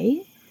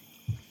fray.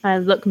 I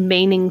look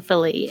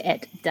meaningfully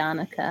at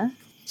Danica.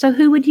 So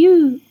who would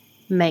you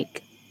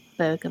make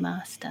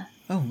Burgomaster?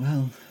 Oh,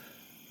 well,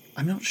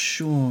 I'm not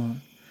sure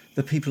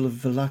the people of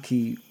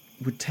Vallaki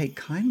would take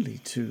kindly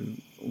to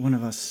one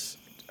of us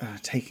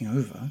taking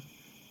over,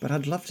 but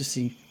I'd love to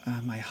see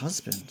my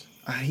husband.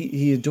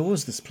 He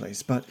adores this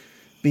place, but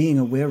being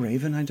a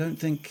were-raven, I don't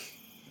think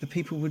the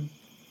people would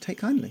take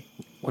kindly.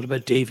 What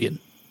about Davian,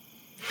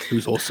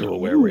 who's also a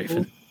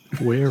were-raven?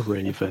 We're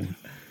Raven.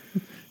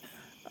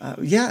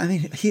 Yeah, I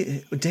mean,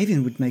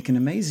 Davian would make an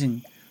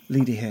amazing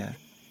leader here.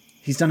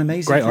 He's done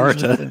amazing Great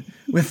things orator.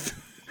 with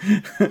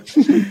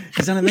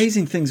he's done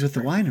amazing things with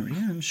the winery.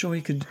 Yeah, I'm sure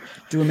he could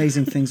do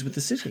amazing things with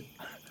the city.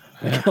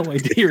 I can't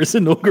wait to hear his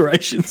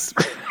inaugurations.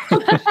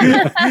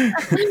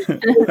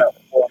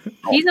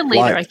 He's a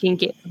leader I can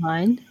get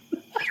behind.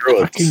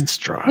 Fucking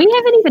Strahd. We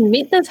haven't even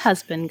met this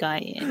husband guy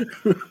yet.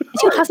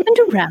 Is your husband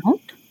around?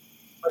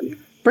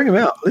 Bring him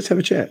out. Let's have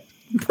a chat.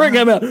 Bring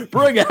him out.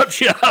 Bring out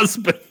your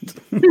husband.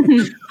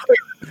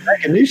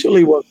 Jack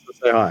initially wants to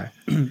say hi.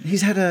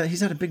 He's had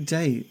a big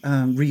day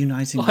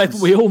reuniting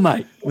Haven't we all,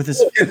 mate? with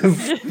his.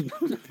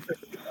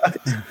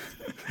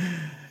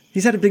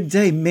 He's had a big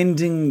day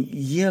mending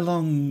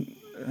year-long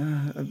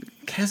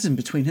chasm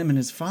between him and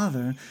his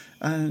father.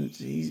 Him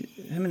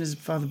and his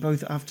father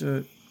both,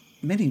 after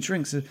many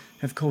drinks,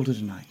 have called it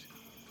a night.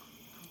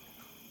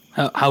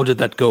 How did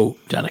that go,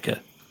 Danica?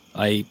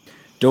 I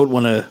don't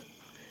want to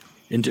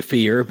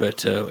interfere,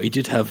 but I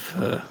did have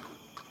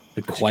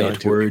a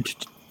quiet word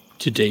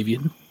to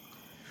Davian.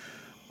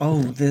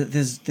 Oh,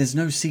 there's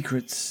no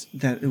secrets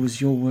that it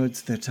was your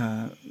words that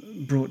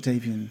brought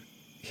Davian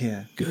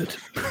here. Good.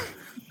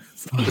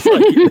 As long as I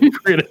get the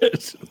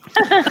credit.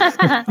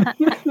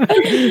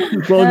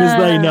 As long as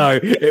they know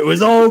it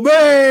was all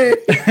me.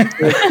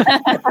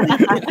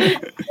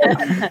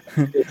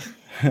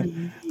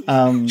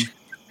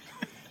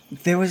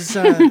 There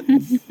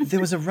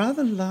was a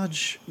rather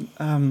large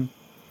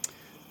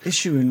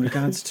issue in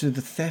regards to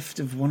the theft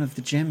of one of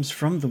the gems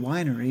from the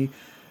winery.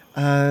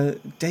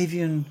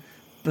 Davian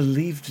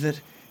believed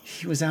that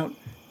he was out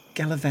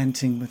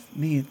gallivanting with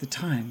me at the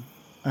time,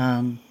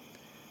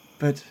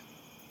 but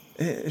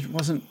it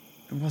wasn't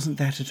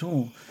that at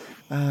all.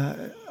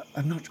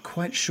 I'm not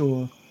quite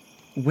sure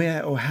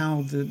where or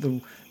how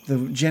the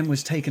gem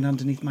was taken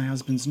underneath my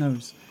husband's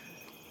nose,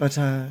 but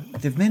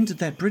they've mended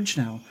that bridge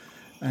now,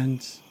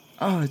 and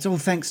it's all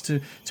thanks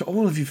to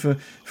all of you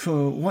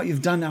for what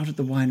you've done out at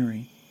the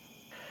winery.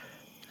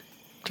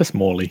 Just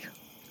Morley.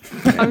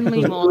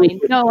 Only Morley.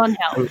 No one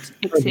helped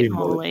except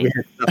Morley.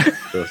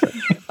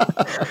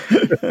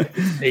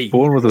 Hey,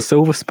 Born with a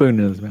silver spoon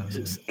in his mouth.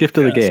 Gift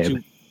of the congrats gab.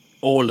 to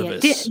all of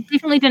Yeah, us.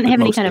 definitely didn't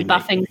have any kind of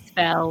Mostly me. buffing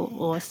spell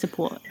or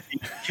support.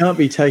 You can't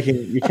be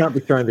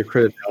throwing the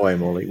credit away,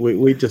 Molly.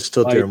 We just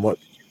stood there and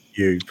watched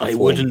you. I perform.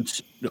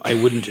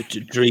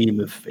 wouldn't dream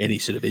of any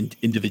sort of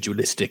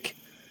individualistic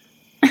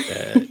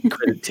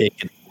credit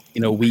taken.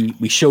 You know,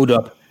 we showed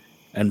up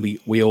and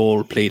we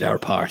all played our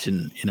part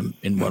in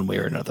one way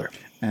or another.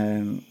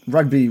 And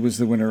rugby was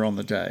the winner on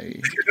the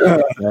day.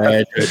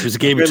 It was a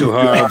game of two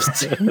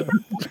halves.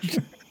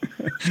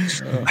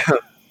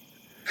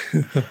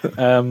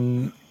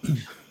 Um,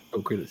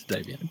 Oh, credit to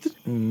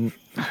Davian.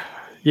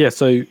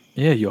 So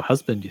your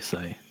husband, you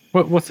say.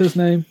 What's his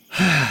name?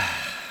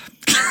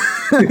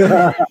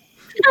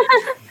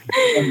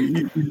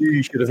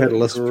 You should have had a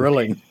list.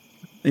 Grilling.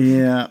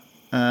 Yeah.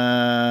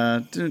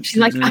 She's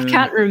like, I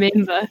can't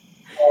remember.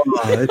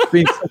 It's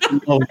been such a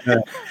long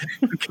time.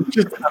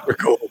 Just can't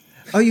recall.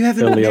 Oh, you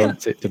haven't Early met.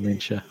 onset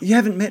dementia. You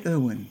haven't met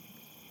Erwin.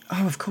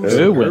 Oh, of course.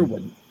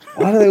 Erwin.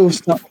 Why do they all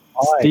start with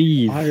I?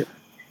 Steve.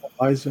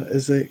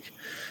 Isaac,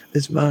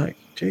 Ismark,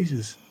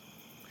 Jesus.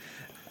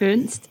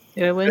 Ernst,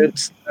 Erwin.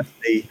 It's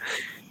the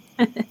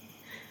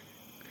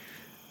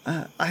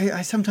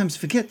I sometimes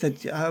forget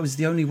that I was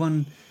the only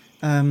one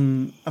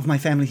of my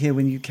family here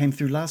when you came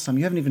through last time.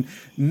 You haven't even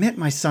met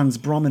my sons,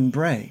 Brom and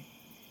Bray.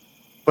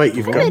 Wait,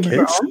 you've I got met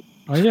kids? Brom.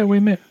 Oh yeah, we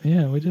met.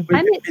 Yeah, we did.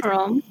 I met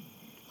Brom.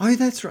 Oh,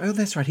 that's right. Oh,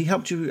 that's right. He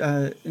helped you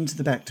into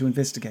the back to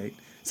investigate.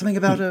 Something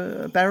about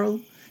a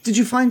barrel. Did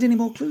you find any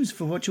more clues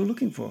for what you're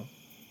looking for?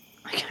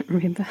 I can't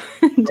remember.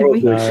 Did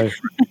we? No.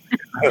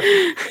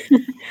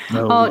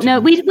 Oh no,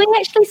 we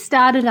actually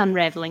started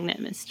unraveling that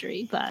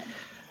mystery, but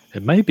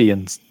It may be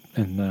in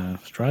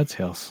Strahd's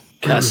house.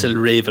 Castle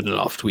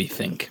Ravenloft, we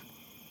think.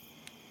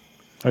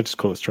 I just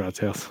call it Strahd's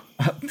house.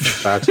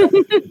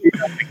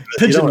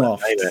 Pigeon wanna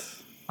Loft. name it.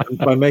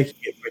 By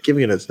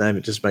giving it its name,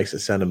 it just makes it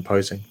sound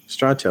imposing.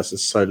 Strahd's house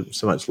is so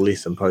much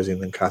less imposing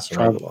than Castle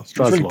Ravenloft.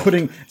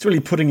 It's really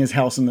putting his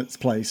house in its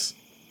place.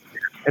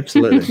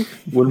 Absolutely.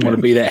 Wouldn't want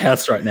to be that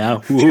house right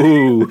now.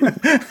 Ooh.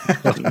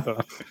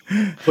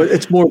 But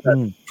it's more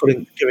about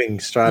giving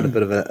Strahd a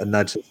bit of a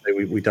nudge and say,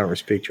 we don't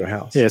respect your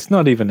house. Yeah, it's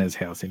not even his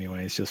house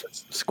anyway. It's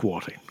just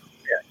squatting.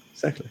 Yeah,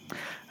 exactly.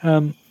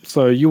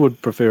 So you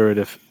would prefer it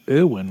if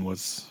Erwin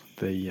was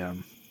the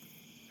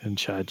in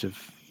charge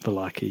of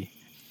Vallaki.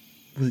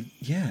 Well,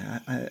 yeah,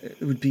 it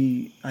would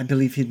be. I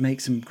believe he'd make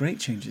some great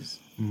changes.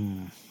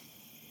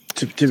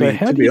 To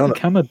How do be you honest,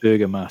 become a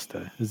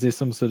burgomaster? Is there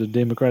some sort of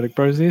democratic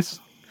process?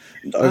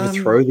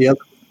 overthrow the other.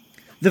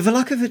 The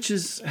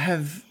Valakoviches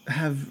have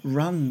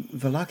run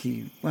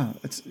Vallaki. Well,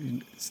 it's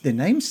their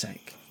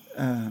namesake.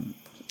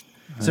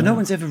 So no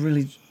one's ever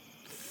really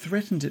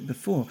threatened it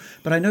before.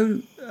 But I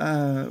know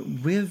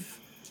we've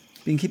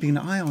been keeping an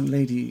eye on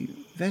Lady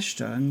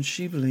Veshta, and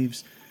she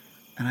believes,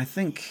 and I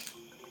think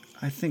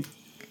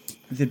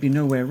there'd be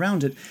no way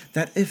around it,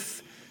 that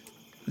if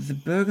the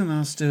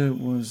burgomaster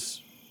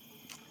was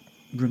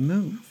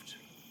removed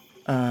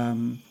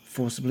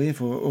forcibly,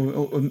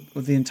 or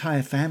the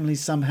entire family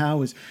somehow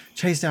was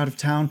chased out of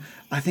town,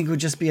 I think it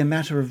would just be a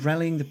matter of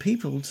rallying the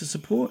people to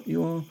support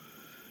your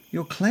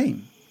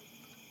claim.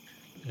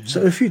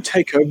 So if you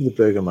take over the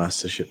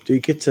burgomastership, do you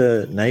get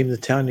to name the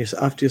town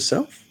after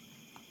yourself?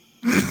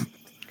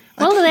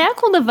 well, they are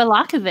called the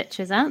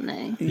Valakoviches, aren't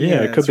they?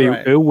 Yeah, it could that's be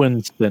right.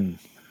 Irwinston.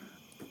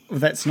 Well,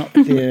 that's not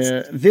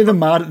they're the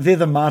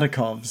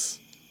Mardikovs.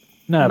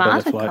 No, but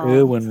it's like Martikov.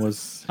 Irwin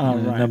was Oh,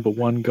 right. number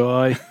one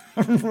guy.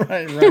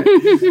 right.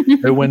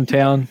 Irwin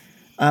Town.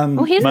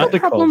 Well, here's the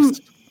problem.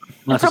 Martikovs.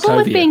 The problem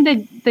with Martikovia. being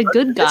the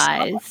good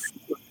guys.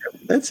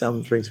 That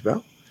sounds rings a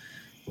bell.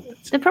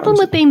 The problem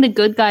with being the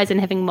good guys and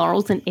having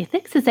morals and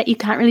ethics is that you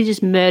can't really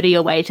just murder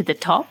your way to the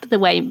top the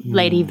way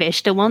Lady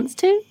Veshta wants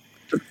to.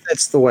 If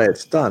that's the way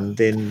it's done,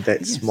 then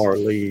that's Yes.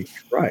 morally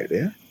right,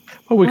 yeah?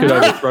 Well, we could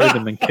overthrow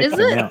them and kick Is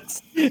them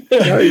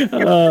it?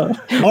 out.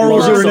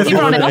 Morals are an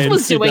Everyone ethical. else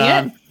was doing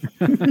it.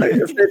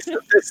 if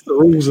that's the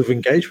rules of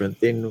engagement,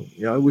 then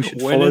we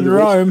should When follow in the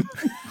rules.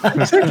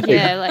 Rome.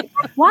 Yeah, like,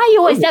 why are you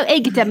always so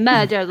eager to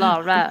murder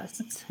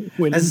Loras?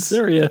 When in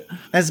Syria.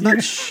 As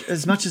much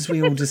as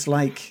we all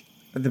dislike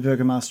the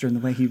burgomaster and the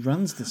way he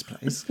runs this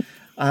place,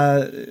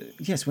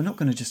 yes, we're not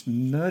going to just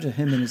murder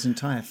him and his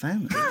entire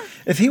family.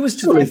 If he was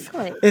to,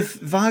 if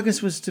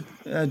Vargas was to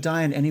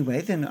die in any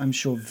way, then I'm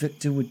sure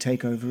Victor would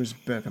take over as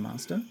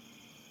burgomaster.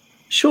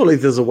 Surely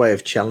there's a way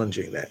of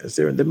challenging that. Is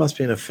there? There must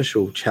be an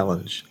official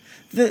challenge.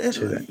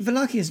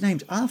 Vallaki is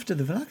named after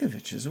the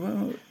Valakoviches.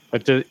 Well,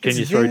 But can It's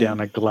you throw there. down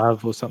a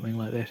glove or something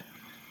like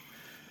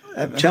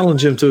that?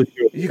 Challenge him to.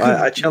 You could-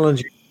 I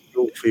challenge you to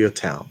rule for your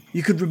town.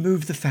 you could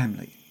remove the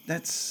family.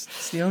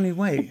 That's the only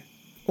way.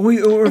 Or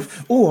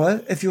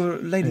if you're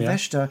Lady Yeah.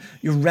 Veshta,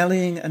 you're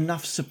rallying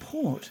enough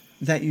support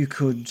that you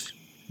could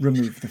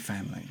remove the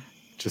family.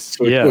 Just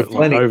we're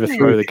planning-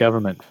 overthrow the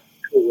government.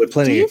 We're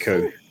planning Do a you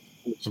coup.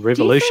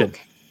 Revolution.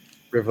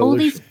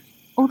 Revolution.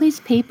 All these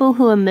people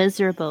who are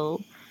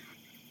miserable,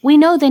 we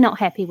know they're not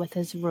happy with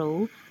his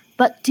rule,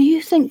 but do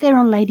you think they're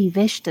on Lady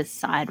Veshta's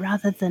side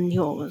rather than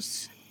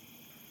yours?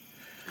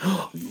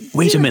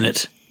 Wait a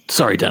minute.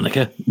 Sorry,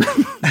 Danica.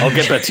 I'll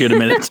get back to you in a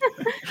minute.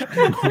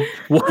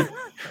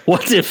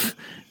 What if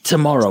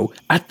tomorrow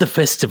at the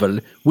festival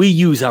we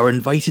use our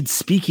invited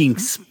speaking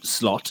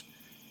slot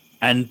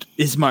and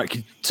Ismark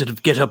could sort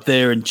of get up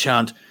there and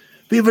chant,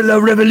 "Viva la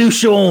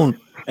Revolution!"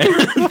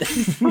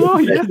 Oh,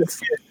 yes.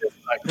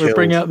 We'll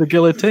bring out the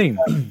guillotine.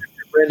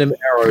 Random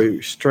arrow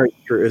straight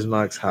through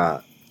Ismark's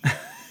heart.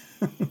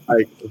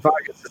 Like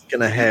Vargas is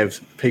going to have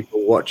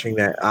people watching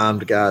that,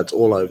 armed guards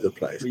all over the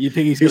place. You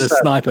think he's got a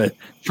sniper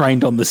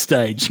trained on the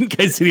stage in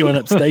case anyone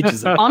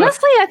upstages him?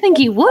 Honestly, I think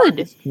he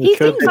would. He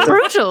could. seems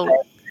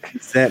brutal.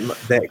 He's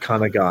that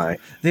kind of guy.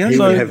 The He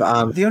would only, have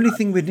arms. the only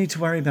thing we'd need to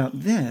worry about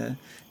there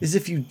is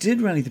if you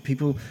did rally the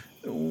people,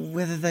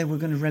 whether they were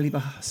going to rally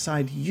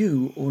beside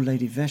you or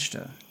Lady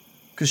Veshta.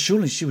 Because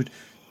surely she would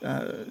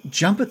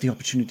jump at the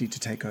opportunity to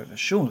take over,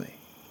 surely.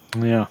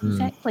 Yeah.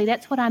 Exactly.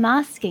 That's what I'm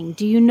asking.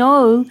 Do you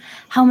know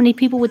how many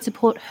people would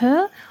support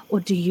her, or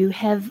do you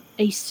have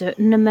a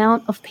certain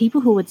amount of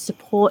people who would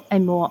support a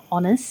more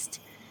honest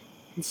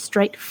and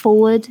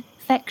straightforward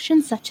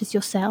faction such as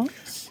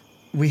yourselves?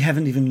 We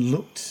haven't even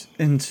looked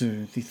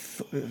into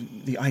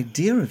the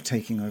idea of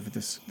taking over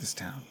this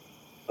town.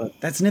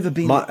 That's never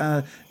been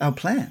our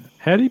plan.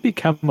 How do you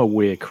become a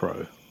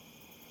werecrow?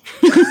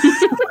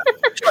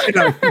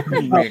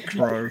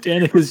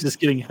 Danica's just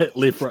getting hit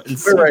left, right, and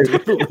center. Are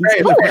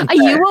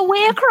you a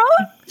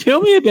werecrow?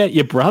 Tell me about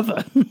your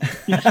brother.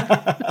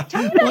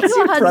 What's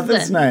your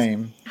brother's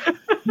name?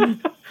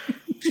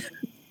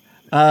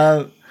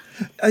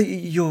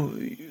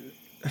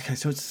 Okay,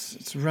 so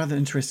it's a rather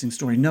interesting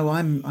story. No,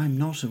 I'm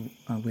not a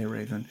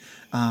were-raven.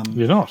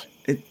 You're not?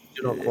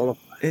 You're not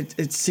qualified.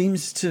 It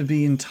seems to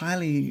be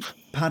entirely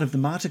part of the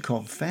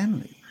Martikov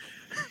family.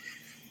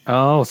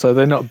 Oh, so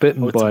they're not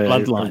bitten it's a by a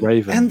bloodline.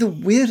 raven. And the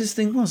weirdest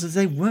thing was that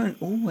they weren't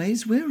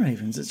always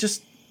were-ravens. It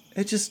just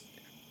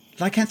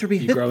lycanthropy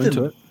You hit grow them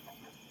into it.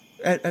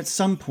 at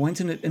some point,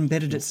 and it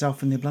embedded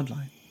itself in their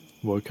bloodline.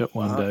 Woke up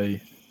one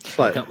day. It's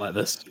like, Not like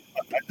this.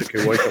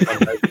 okay, wake up one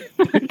day.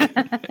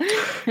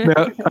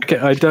 Now, okay,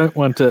 I don't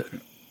want to,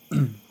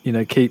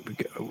 keep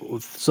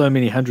with so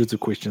many hundreds of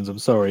questions. I'm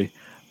sorry,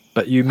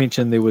 but you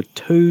mentioned there were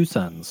two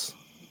sons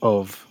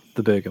of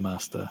the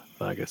Burgomaster,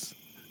 Vargas.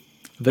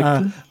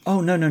 Victor?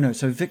 No.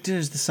 So Victor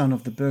is the son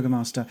of the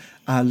Burgomaster.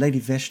 Lady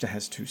Veshta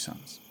has two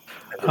sons.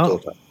 And the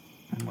daughter.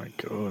 Oh my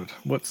god,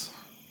 what's?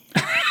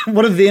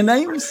 What are their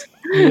names?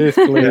 Yes,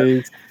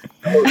 please.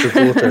 The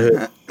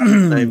daughter,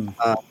 her name.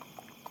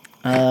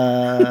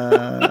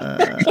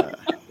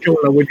 Come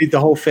on, we need the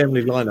whole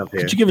family line up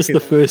here. Could you give us the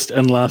first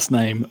and last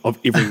name of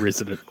every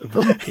resident of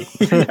Vallaki?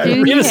 Do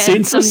you you have a have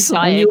census some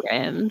on you?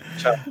 diagram?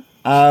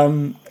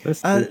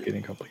 This is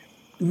getting complicated.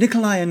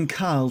 Nikolai and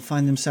Karl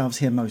find themselves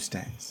here most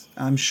days.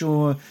 I'm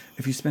sure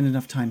if you spend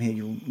enough time here,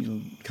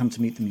 you'll come to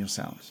meet them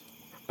yourselves.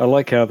 I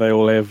like how they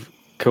all have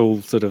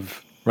cool sort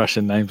of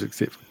Russian names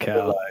except for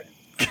Carl.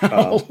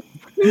 Karl.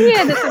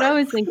 Yeah, that's what I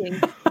was thinking.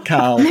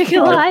 Karl.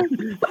 Nikolai,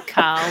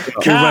 Carl.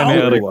 We run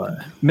out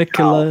of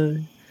Nikolai,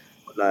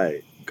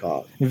 Like,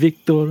 God.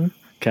 Victor,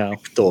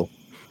 Carl. Door.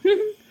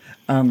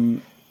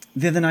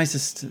 They're the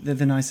nicest. They're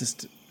the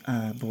nicest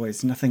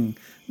boys. Nothing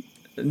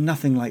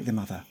like their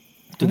mother.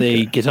 Do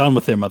they get on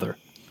with their mother?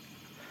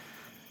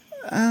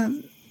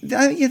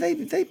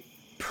 They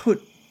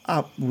put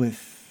up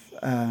with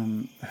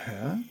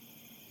her.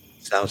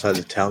 Sounds like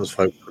the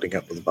townsfolk putting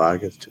up with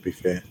Vargas, to be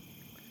fair.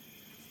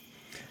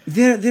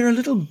 They're a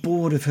little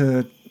bored of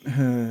her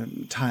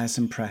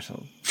tiresome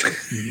prattle.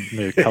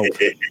 They're cult.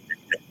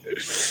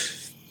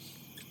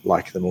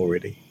 Like them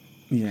already.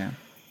 Yeah.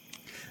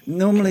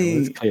 Normally, Okay,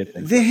 well, it's clear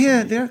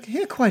then. they're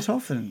here quite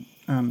often.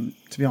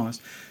 To be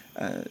honest,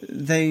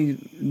 they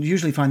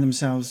usually find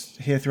themselves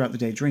here throughout the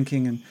day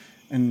drinking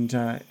and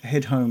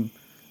head home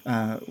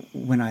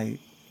when I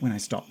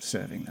stop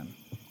serving them.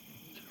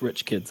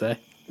 Rich kids, eh?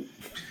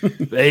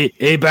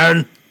 hey,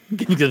 Baron.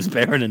 Gives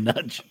Baron a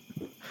nudge.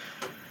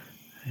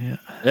 Yeah.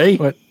 Hey.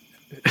 What?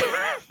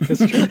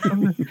 That's true.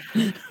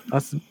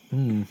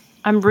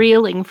 I'm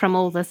reeling from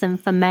all this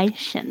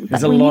information.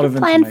 There's But a we lot need of a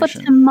plan for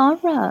information.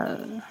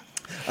 tomorrow.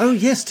 Oh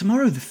yes,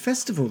 tomorrow the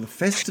festival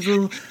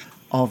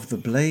of the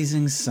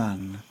blazing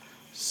sun.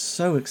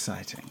 So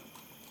exciting.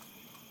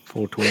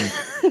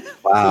 420.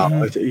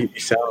 Wow, you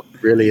sound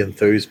really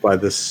enthused by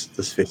this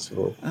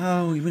festival.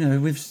 Oh,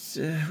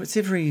 it's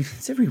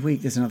every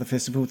week. There's another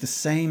festival with the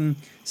same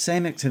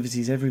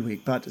activities every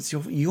week. But it's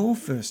your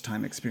first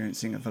time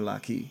experiencing a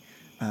Vallaki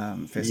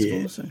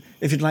festival. Yeah. So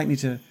if you'd like me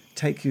to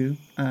take you,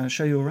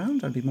 show you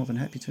around, I'd be more than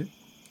happy to.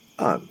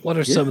 What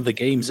are some of the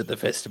games at the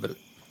festival?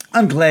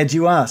 I'm glad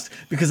you asked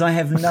because I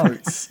have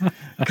notes.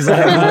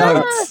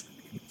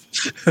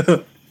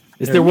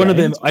 Is there one of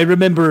them? I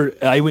remember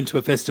I went to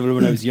a festival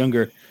when I was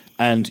younger,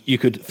 and you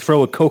could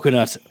throw a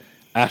coconut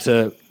at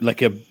a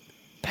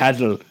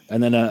paddle,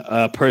 and then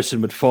a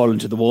person would fall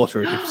into the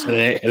water. It was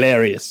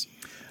hilarious.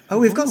 Oh,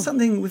 we've got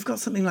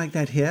something like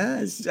that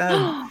here.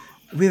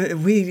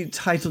 We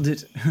titled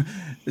it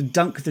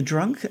 "Dunk the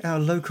Drunk," our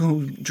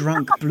local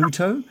drunk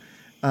Bluto.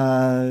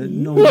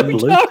 Normally,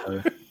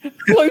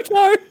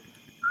 Pluto.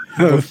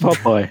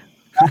 Popeye.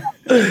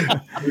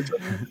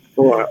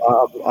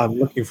 I'm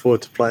looking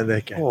forward to playing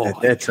that game. Oh, I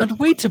That's can't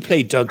wait to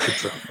play Dunk the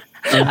Drum.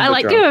 I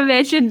like to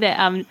imagine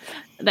that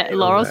that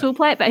Loris will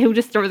play it, but he'll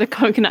just throw the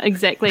coconut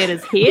exactly at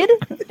his head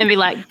and be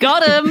like,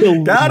 "Got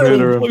him! got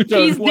him.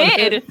 He's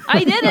dead!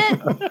 I did it!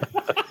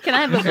 Can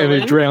I have a And he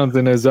balloon?" drowns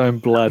in his own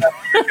blood.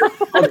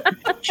 I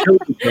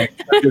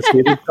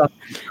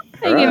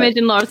can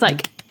imagine Loris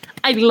like,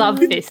 "I love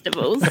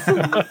festivals."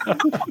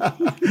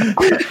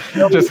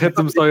 Just hits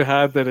him so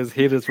hard that his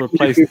head is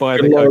replaced by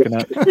the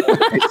coconut.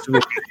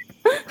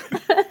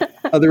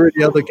 Are there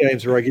any other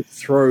games where I get to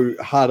throw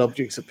hard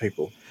objects at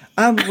people?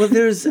 Well,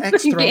 there's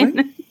axe throwing.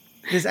 Again.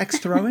 There's axe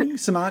throwing,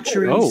 some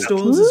archery Oh.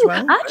 stalls as Ooh,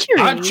 well. archery.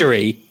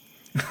 Archery.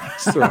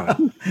 Axe throwing.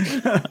 Keen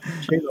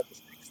on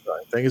this axe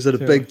throwing thing. Is it a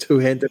big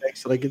two-handed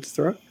axe that I get to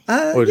throw?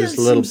 Or just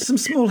a little- some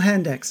small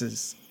hand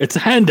axes. It's a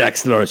hand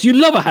axe, Loris. You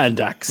love a hand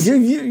axe. You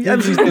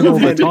use them all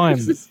the time.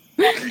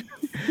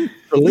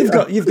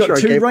 You've got Sure,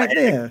 I two gave right my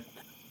there.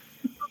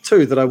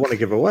 two that I want to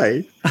give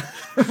away.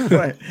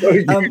 Right.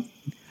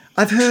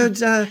 I've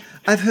heard our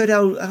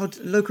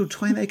local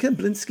toy maker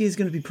Blinsky is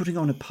going to be putting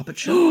on a puppet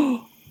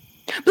show.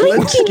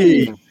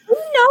 Blinsky.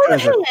 Know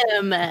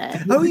him.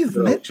 Oh, you've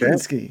met chap.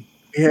 Blinsky.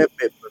 We have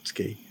met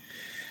Blinsky.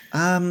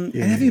 And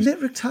have you met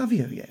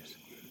Rictavio yet?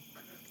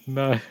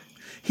 No.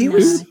 He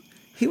was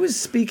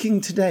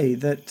speaking today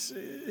that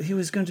he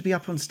was going to be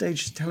up on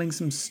stage telling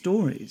some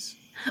stories.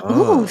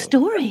 Oh,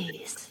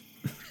 stories.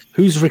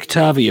 Who's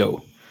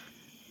Rictavio?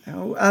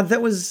 Oh,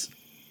 that was.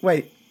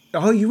 Wait.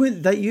 Oh, you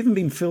haven't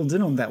been filled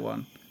in on that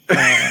one.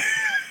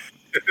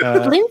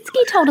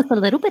 Blinsky told us a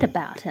little bit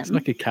about him. It's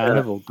like a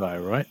carnival guy,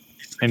 right?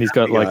 And he's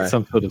got like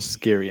some sort of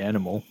scary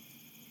animal.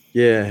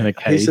 Yeah. In a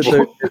cage.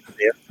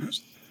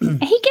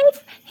 He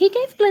He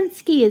gave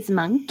Blinsky his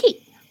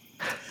monkey.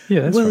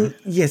 Yeah, that's Well, right.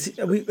 yes,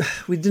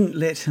 we didn't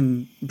let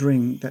him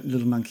bring that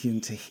little monkey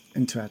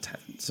into our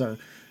tavern. So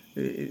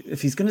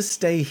if he's going to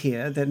stay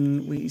here,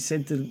 then we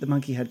said the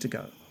monkey had to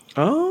go.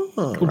 Oh.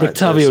 Well, right,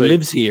 Rictavio so-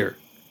 lives here.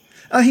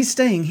 He's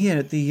staying here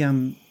at the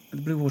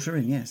Blue Water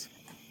Inn. Yes.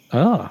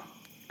 Ah.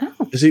 Oh,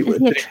 Is he, is he a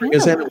did he bring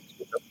his traveler? animals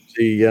with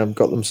him? He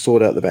got them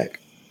stored out the back.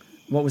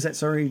 What was that?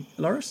 Sorry,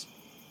 Loris.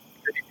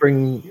 Did he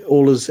bring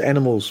all his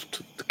animals,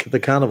 the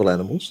carnival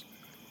animals?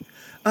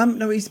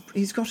 No,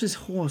 he's got his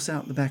horse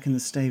out the back in the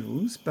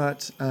stables,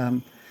 but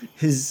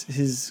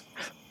his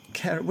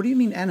carrot. What do you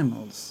mean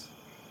animals?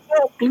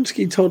 Well,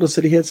 Blinsky told us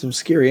that he had some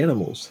scary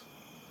animals.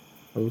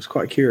 I was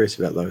quite curious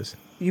about those.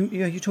 Are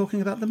you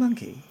talking about the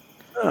monkey?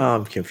 Oh,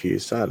 I'm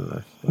confused. I don't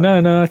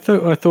know. No, I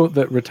thought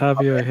that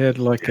Rotavio had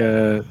like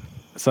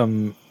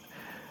some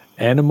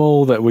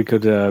animal that we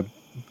could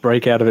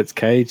break out of its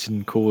cage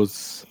and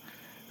cause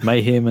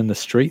mayhem in the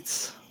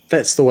streets.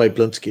 That's the way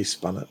Blinsky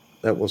spun it.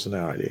 That wasn't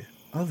our idea.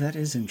 Oh, that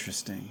is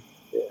interesting.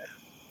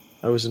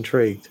 I was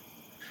intrigued.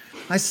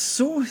 I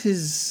saw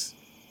his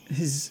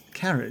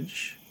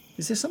carriage.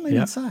 Is there something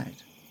Yeah. inside?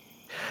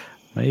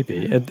 Maybe.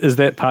 Is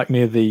that park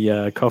near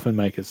the coffin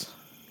makers?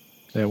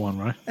 That one,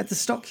 right? At the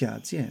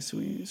stockyards, yes.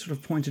 We sort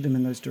of pointed him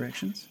in those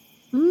directions.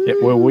 Yeah,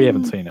 well, we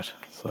haven't seen it,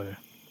 so...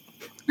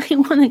 I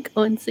want to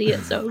go and see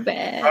it so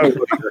bad.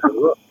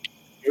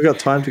 We got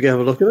time to go have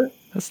a look at it?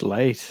 That's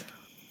late.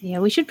 Yeah,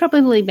 we should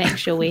probably make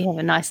sure we have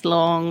a nice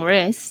long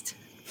rest.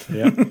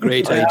 Yeah.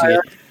 Great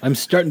idea. I'm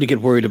starting to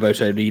get worried about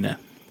Irina.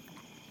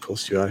 Of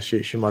course you are.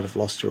 She might have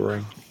lost your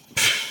ring.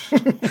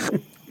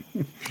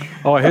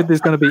 Oh, I heard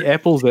there's going to be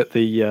apples at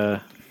the...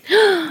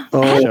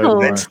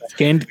 Apples. that's,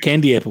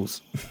 Candy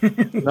apples.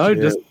 No,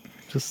 Yeah.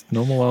 just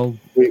normal old...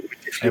 we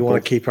definitely want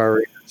Apples. to keep our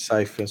ring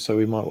safe, and so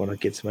we might want to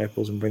get some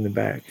apples and bring them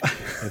back.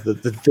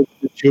 The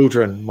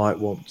children might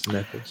want some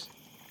apples.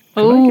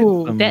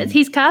 Oh, some-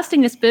 he's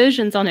casting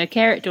aspersions on her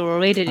character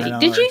already. I know.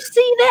 Did you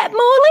see that,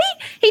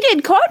 Morley? He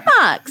did quote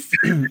marks.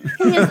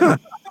 He is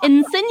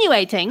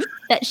insinuating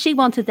that she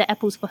wanted the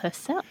apples for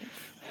herself.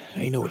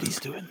 I know what he's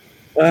doing.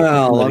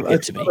 Well, Let it get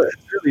it's to me.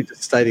 really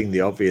just stating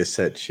the obvious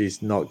that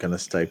she's not going to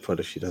stay put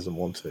if she doesn't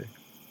want to.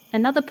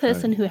 Another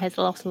person who has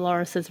lost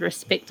Loris's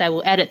respect, I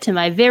will add it to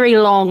my very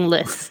long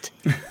list.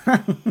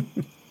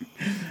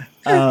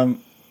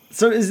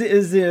 So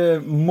is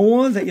there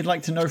more that you'd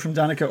like to know from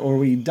Danica, or are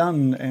we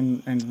done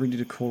and ready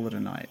to call it a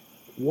night?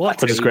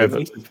 What? I'll just grab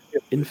it.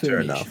 Fair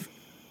Information. enough.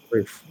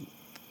 Yes.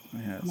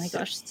 Oh my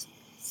gosh,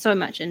 so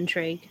much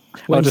intrigue.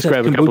 I'll When's just that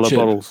grab a couple of kombucha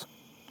bottles.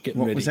 Getting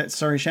What ready. was that?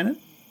 Sorry, Shannon?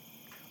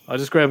 I'll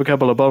just grab a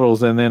couple of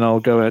bottles and then I'll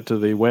go out to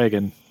the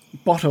wagon.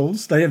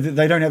 Bottles? They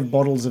don't have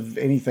bottles of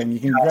anything. You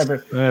can grab a.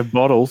 They have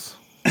bottles.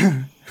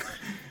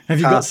 Have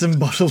you got some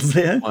bottles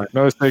there?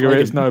 No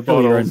cigarettes, no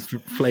Fill your own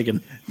bottles.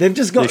 flagon. They've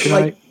just got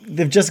Yeah, can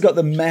they've just got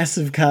the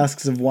massive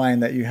casks of wine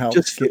that you helped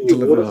Just get get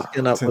delivered up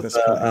to this with,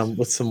 place.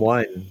 with some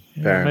wine,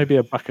 Yeah, Baron. maybe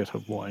a bucket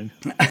of wine.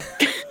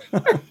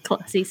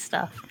 Classy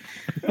stuff.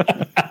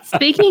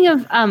 Speaking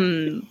of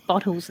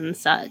bottles and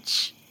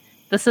such,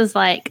 this is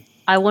like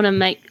I want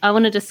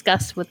to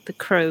discuss with the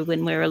crew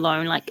when we're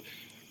alone. Like,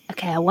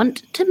 okay, I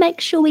want to make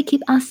sure we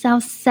keep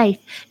ourselves safe.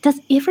 Does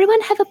everyone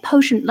have a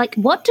potion? Like,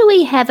 what do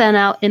we have in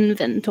our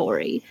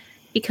inventory?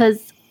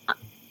 Because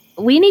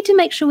we need to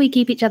make sure we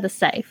keep each other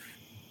safe.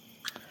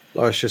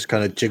 Loris just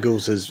kind of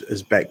jiggles his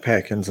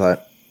backpack and's like,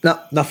 no,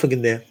 nothing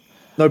in there.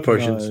 No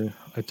potions. No,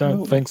 I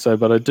don't think so,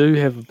 but I do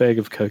have a bag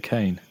of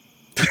cocaine.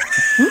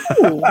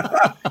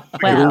 Wow.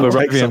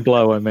 Baravian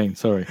blow, I mean,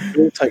 sorry.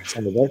 We'll take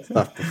some of that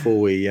stuff before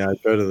we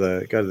go to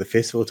the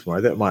festival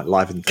tomorrow. That might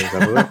liven things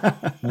up a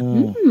bit.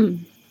 Hmm.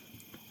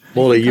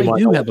 Morley, you I might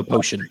do not- have a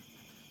potion.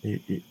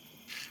 you-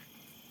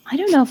 I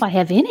don't know if I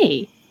have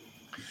any.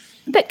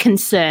 A bit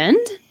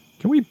concerned.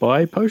 Can we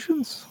buy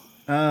potions?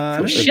 I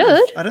don't think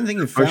should. I don't think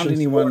you've found potions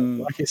anyone.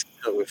 like you said,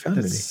 we found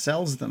that any.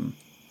 sells them.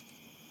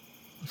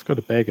 I've got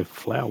a bag of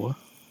flour.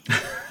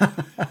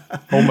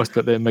 Almost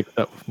got that mixed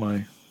up with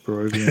my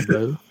Barovian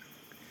bladder.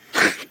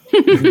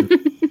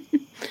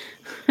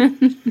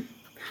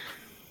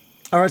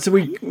 All right, so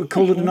we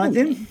call it a night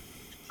then?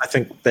 I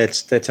think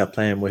that's our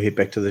plan. We'll head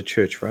back to the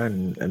church, right,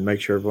 and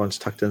make sure everyone's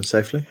tucked in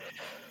safely.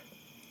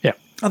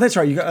 Oh, that's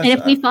right. You got. And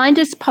if we find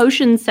a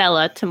potion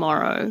seller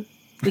tomorrow,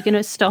 we're going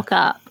to stock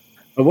up.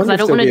 Because I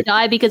don't want to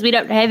die because we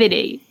don't have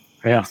any.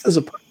 Yeah. There's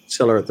a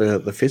seller at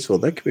the festival.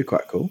 That could be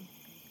quite cool.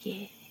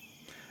 Yeah.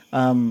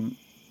 and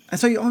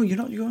so you're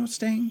not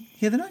staying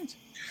here the night?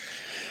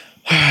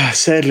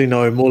 Sadly,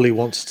 no. Morley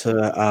wants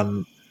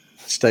to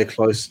stay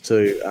close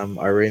to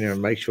Irina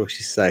and make sure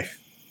she's safe.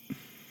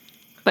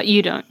 But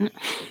you don't.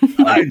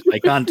 I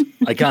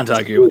can't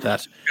argue with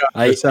that.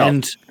 I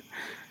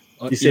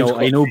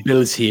know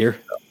Bill's here.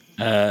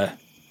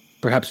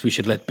 Perhaps we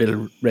should let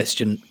Bill rest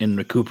in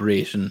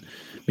recuperation.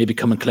 Maybe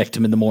come and collect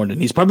him in the morning.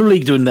 He's probably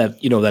doing that,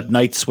 that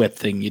night sweat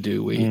thing you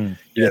do.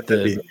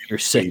 You're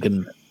sick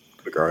and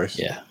gross.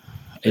 yeah.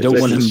 I don't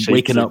want him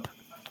waking up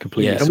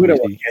completely. Yeah, And we don't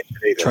want to catch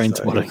it either, train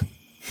so- spotting.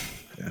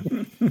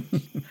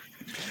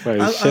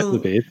 Wait, he's shit in the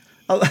bed.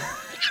 I'll,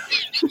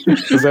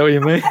 Is that what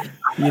you mean?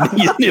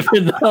 You never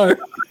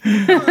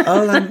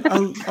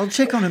know. I'll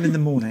check on him in the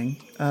morning,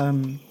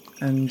 and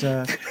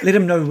let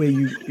him know where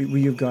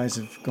you guys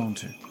have gone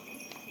to.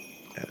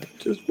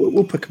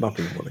 We'll pick him up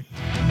in the morning.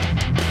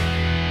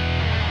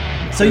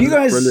 So you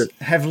guys Brilliant.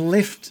 have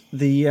left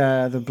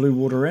the Blue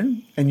Water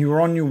Inn, and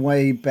you're on your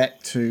way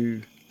back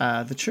to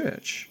the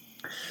church.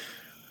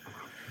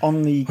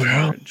 On the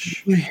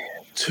carriage.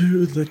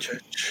 To the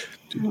church.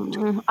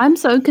 I'm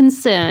so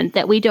concerned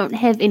that we don't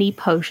have any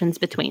potions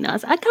between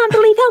us. I can't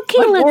believe how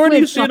careless I've already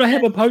we've said I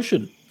have a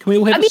potion. Can we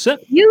all have I a mean,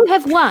 sip? you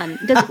have one.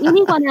 Does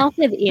anyone else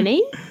have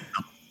any?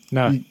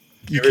 No.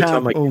 You Every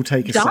time can't I all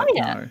take a sip. Dire.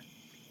 No.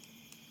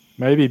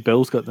 Maybe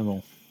Bill's got them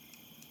all.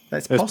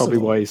 That's That's possible. probably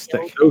why he's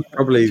stuck. Bill's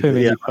probably Too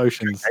many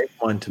potions.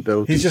 Mine to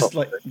build. He's to just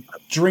stop- like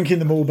drinking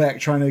them all back,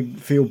 trying to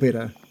feel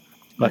better.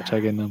 Like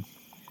chugging them.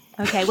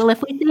 Okay, well,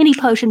 if we see any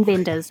potion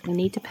vendors, we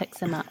need to pick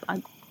some up.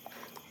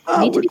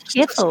 I need to be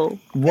careful.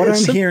 What Yeah, I'm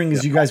so- hearing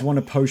is you guys want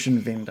a potion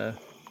vendor.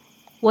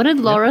 What did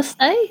Laura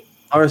say?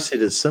 Laura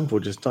said it's simple.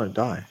 Just don't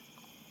die.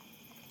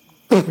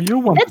 Well, you're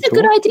one That's a to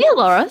good talk. idea,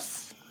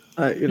 Loris.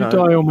 You You know,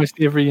 die almost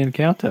every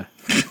encounter.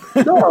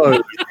 no,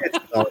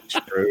 that's not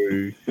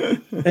true.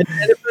 And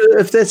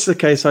if that's the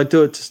case, I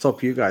do it to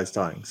stop you guys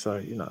dying. So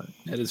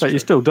That is But true. you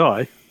still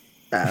die.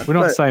 We're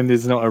not but, saying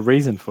there's not a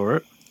reason for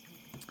it.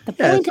 The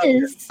Yeah, point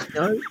is,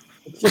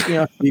 it's looking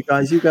after you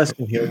guys. You guys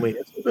can heal me.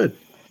 It's all good.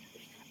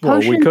 Well,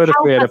 we potions could if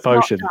we had a help us not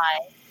potion. die.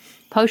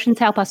 Potions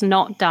help us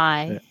not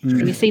die.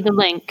 Mm. You see the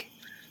link?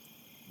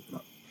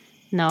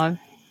 No.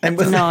 And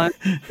with, No.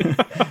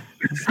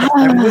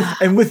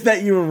 and with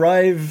that, you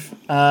arrive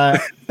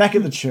back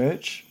at the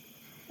church.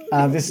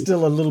 There's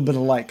still a little bit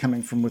of light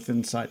coming from within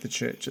inside the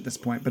church at this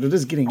point, but it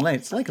is getting late.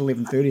 It's like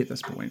 11:30 at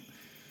this point.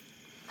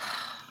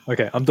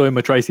 Okay, I'm doing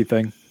my Tracy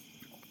thing.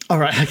 All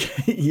right.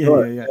 Okay. Yeah.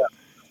 Right, Yeah.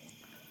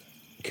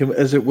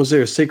 Was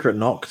there a secret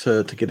knock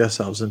to get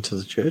ourselves into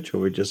the church, or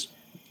we just?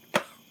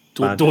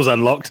 Doors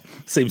unlocked.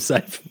 Seems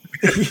safe.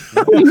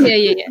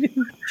 yeah.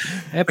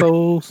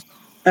 Apples.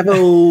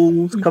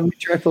 Apples, come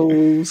get your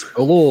apples.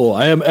 Hello,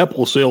 I am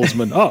apple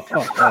salesman. Yeah,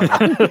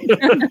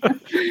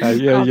 Oh,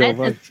 you're that's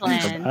right. a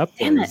plan. Apples.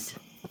 Damn it.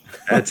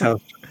 That's how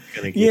it's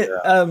gonna Yeah.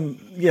 get.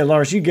 Yeah.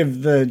 Loris, you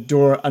give the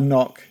door a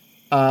knock,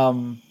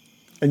 and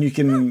you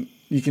can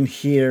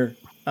hear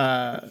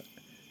the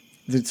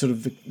sort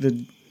of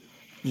the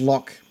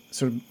lock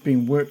sort of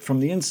being worked from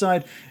the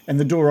inside, and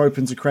the door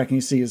opens a crack, and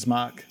you see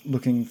Ismark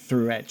looking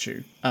through at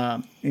you.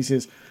 He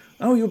says,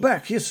 "Oh, you're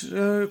back. Yes,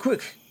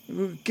 quick.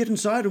 Get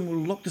inside and we'll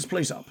lock this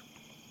place up."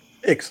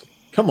 Excellent.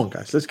 Come on,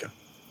 guys, let's go.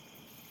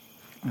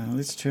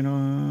 Let's turn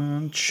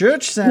on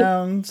church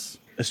sounds.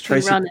 Is We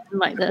Tracy run in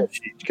like this.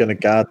 she's going to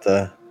guard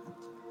the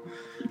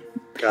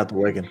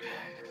wagon?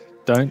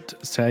 Don't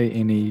say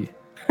any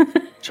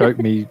choke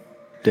me,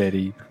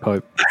 daddy,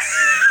 Pope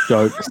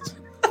jokes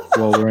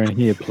while we're in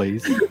here,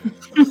 please.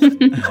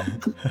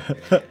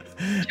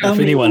 If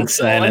anyone's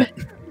saying it.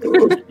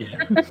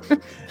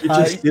 You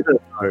just did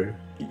it, though.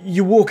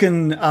 You walk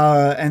in,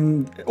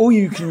 and all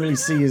you can really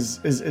see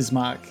is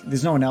Mark.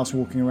 There's no one else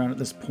walking around at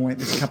this point.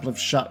 There's a couple of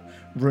shut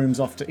rooms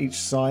off to each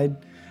side.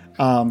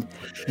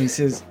 He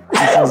says,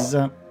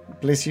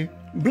 "Bless you,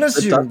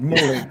 bless you,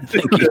 Morley."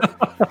 Thank you.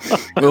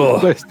 Oh,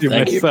 Bless you, my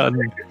thank you.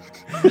 son.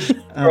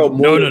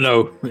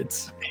 No.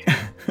 It's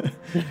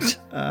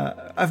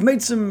I've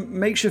made some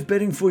makeshift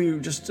bedding for you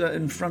just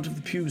in front of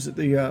the pews at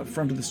the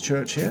front of this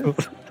church here.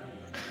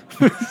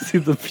 See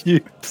the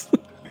pubes.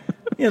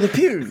 Yeah, the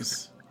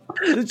pews,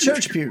 the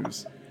church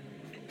pews.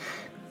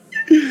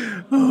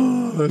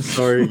 Oh,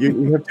 sorry.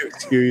 You have to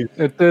excuse.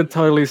 It did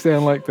totally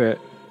sound like that.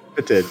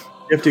 It did.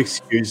 You have to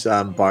excuse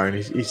Byron.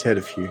 He's had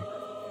a few.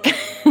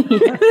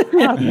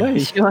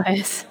 Sure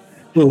is.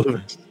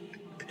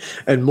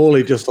 And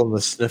Morley, just on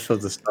the sniff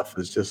of the stuff,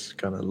 is just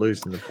kind of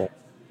losing the plot.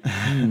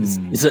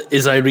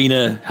 Is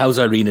Irina? How's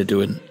Irina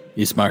doing?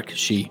 Ismark, is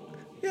she?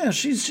 Yeah,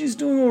 she's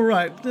doing all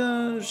right.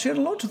 She had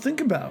a lot to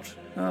think about,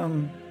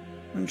 and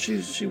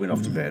she went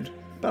off to bed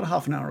about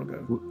half an hour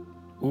ago.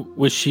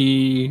 Was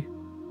she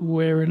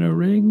wearing a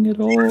ring at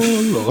all?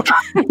 Or?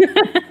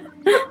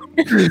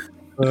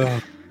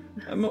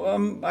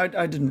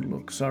 I didn't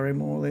look. Sorry,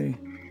 Morley.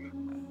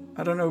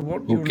 I don't know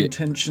what your Okay.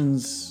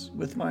 intentions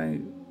with my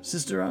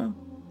sister are.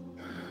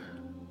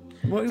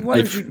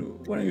 Why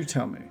don't you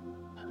tell me?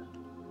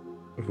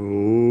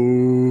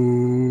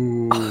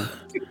 Ooh.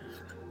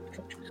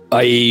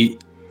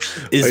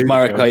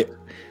 Ismark,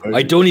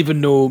 I don't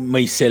even know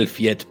myself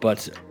yet,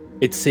 but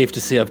it's safe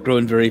to say I've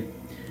grown very,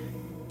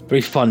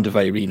 very fond of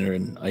Irina,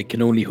 and I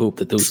can only hope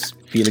that those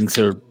feelings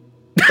are.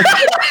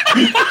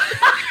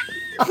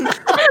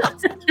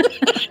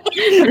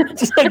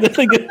 Just like to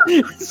think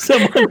of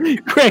someone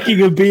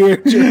cracking a beer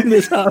during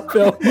this half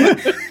hour.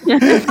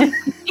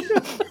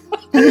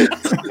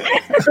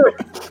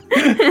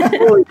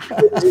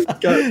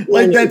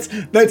 Like that's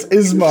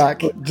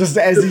Ismark, just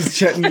as he's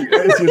chatting.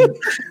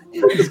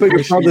 His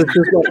big brother's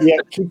just like, yeah,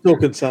 keep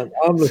talking, son.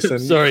 I'm listening.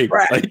 Sorry,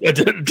 I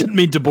didn't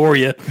mean to bore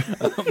you.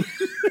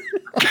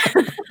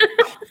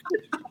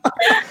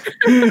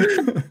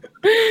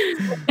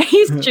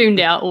 He's tuned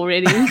out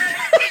already.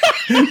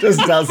 Just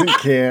doesn't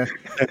care.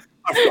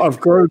 I've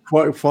grown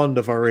quite fond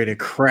of Irina.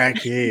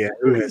 Crack, yeah.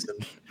 Who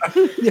hasn't?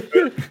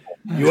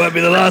 You won't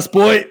be the last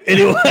boy,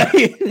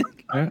 anyway.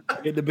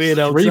 Get the beard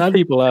out, 3 son.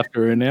 people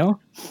after her now.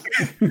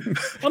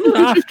 I'm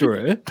not after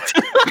her.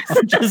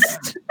 I'm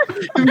just.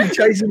 You've been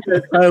chasing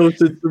that tail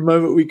since the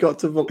moment we got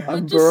to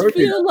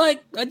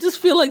I just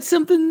feel like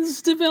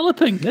something's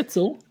developing. That's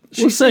all.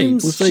 We'll see.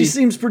 She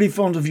seems pretty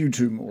fond of you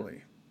too,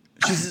 Morley.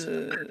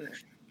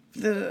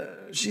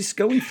 She's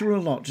going through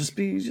a lot. Just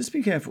be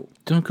careful.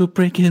 Don't go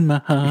breaking my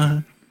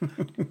heart.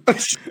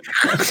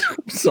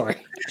 Sorry.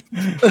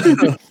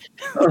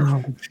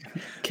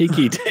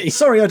 Kiki Day.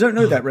 Sorry, I don't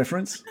know that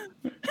reference.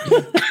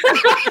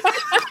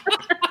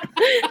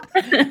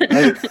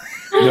 I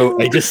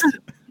just,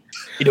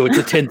 it's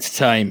a tense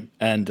time,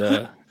 and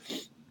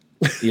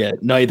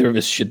neither of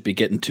us should be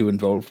getting too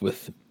involved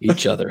with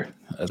each other.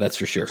 That's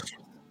for sure.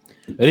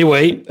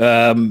 Anyway,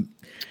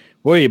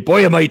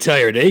 boy, am I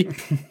tired, eh?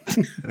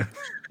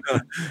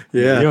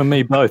 Yeah. You and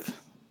me both.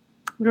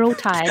 We're all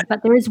tired,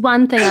 but there is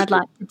one thing I'd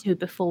like to do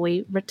before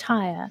we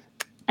retire.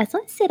 As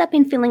I said, I've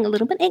been feeling a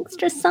little bit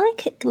extra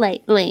psychic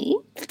lately,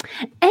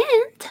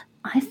 and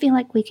I feel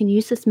like we can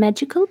use this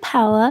magical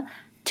power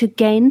to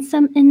gain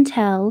some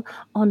intel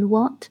on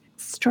what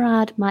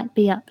Strahd might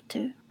be up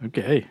to.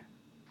 Okay.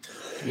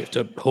 You have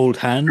to hold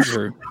hands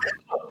or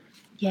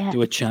Yeah.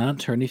 do a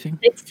chant or anything.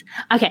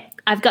 Okay,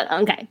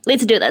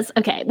 let's do this.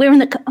 Okay, we're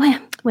in a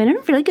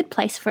really good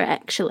place for it,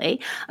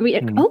 actually. I'm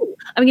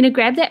going to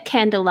grab that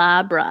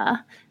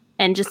candelabra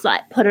and just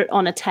like put it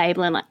on a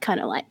table and like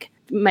kind of like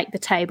make the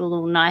table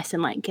all nice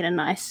and like get a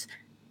nice.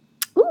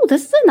 Ooh,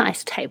 this is a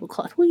nice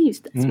tablecloth. We'll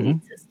use this. We'll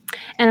use this.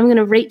 And I'm going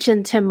to reach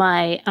into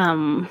my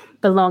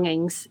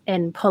belongings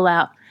and pull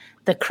out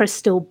the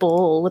crystal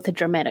ball with a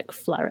dramatic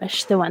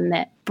flourish, the one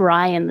that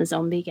Brian the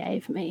zombie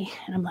gave me.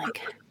 And I'm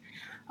like,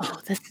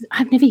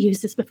 I've never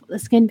used this before.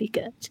 This is going to be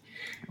good.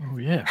 Oh,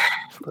 yeah.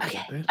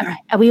 Okay. All right.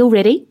 Are we all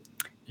ready?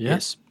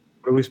 Yes.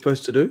 What are we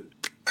supposed to do?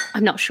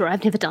 I'm not sure.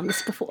 I've never done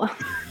this before.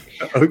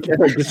 Okay,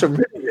 I guess I'm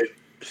ready.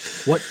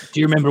 What do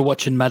you remember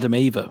watching Madame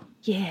Eva?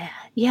 Yeah.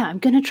 I'm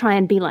going to try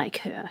and be like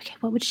her. Okay.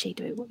 What would she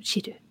do?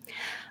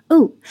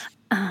 Oh,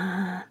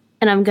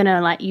 and I'm going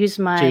to like use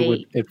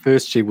my. At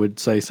first, she would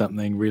say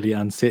something really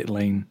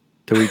unsettling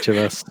to each of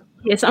us.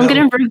 Yes, I'm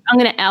going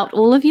to out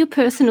all of your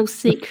personal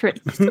secrets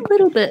just a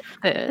little bit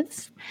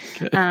first,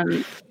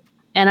 and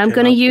I'm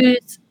going to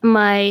use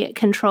my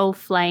control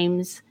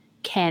flames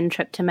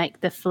cantrip to make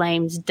the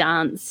flames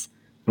dance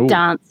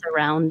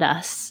around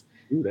us,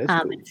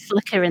 and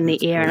flicker in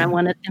the air. And I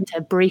wanted them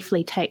to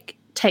briefly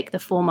take the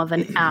form of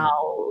an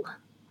owl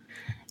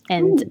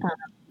and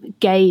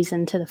gaze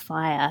into the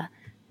fire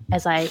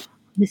as I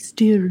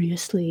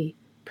mysteriously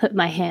put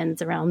my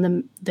hands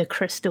around the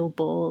crystal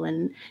ball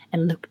and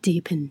look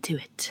deep into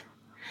it.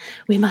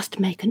 We must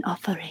make an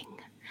offering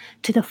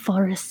to the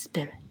forest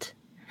spirit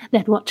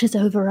that watches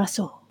over us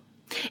all.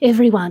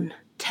 Everyone,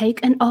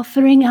 take an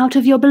offering out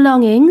of your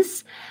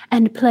belongings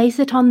and place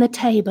it on the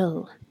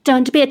table.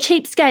 Don't be a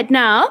cheapskate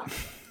now.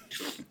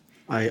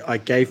 I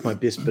gave my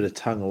best bit of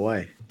tongue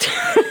away.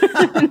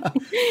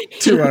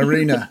 To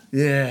Irina.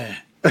 Yeah.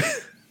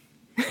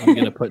 I'm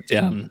going to put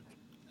down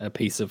a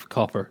piece of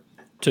copper.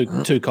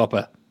 Two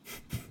copper.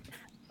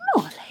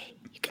 Molly,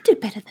 you could do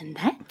better than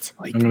that.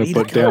 I'm going to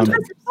put down. As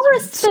a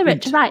forest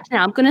spirit right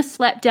now, I'm going to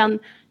slap down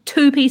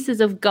 2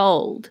 pieces of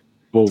gold.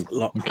 Well, This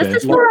okay.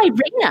 is for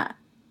Irina.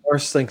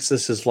 Boris thinks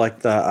this is like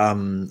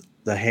the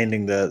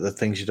handing the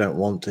things you don't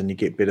want and you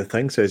get better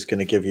things, so he's going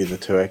to give you the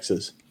 2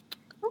 axes.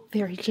 Oh,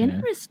 very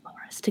generous,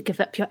 Morris, to give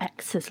up your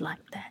axes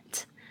like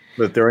that.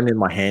 But they're only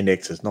my hand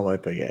axes, not my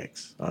big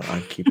axe.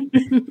 I keep.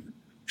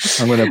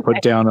 I'm going to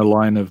put down a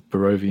line of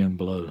Barovian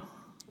blow.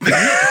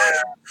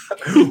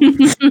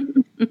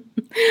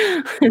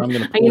 I'm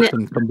going to pour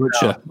some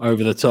kombucha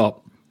over the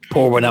top.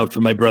 Pour one out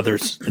for my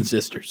brothers and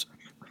sisters.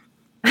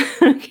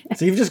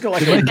 So you've just got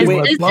like a Is-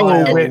 wet is-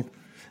 pile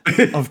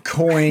of He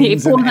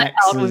coins poured and it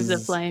out of the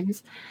axes.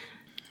 flames.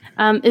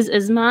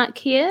 Is Mark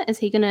here? Is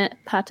he going to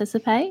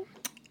participate?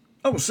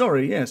 Oh,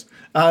 sorry, yes.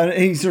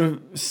 He sort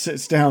of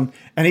sits down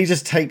and he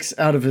just takes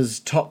out of his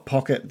top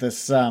pocket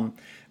this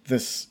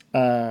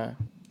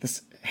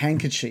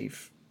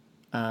handkerchief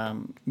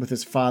with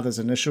his father's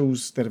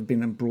initials that have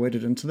been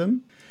embroidered into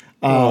them.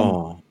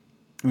 And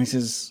he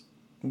says,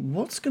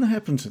 "What's going to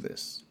happen to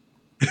this?"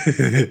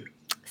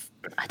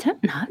 I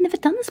don't know. I've never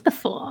done this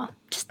before.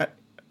 Just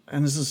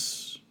And this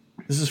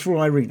is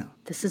for Irina.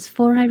 this is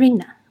for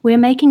Irina. We're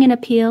making an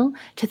appeal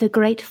to the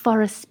great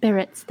forest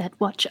spirits that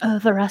watch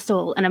over us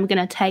all. And I'm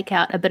going to take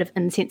out a bit of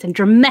incense and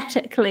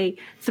dramatically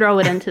throw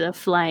it into the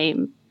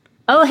flame.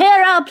 Oh,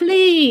 hear our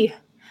plea!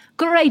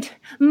 Great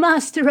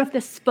master of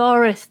the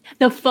forest,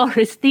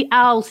 the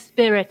owl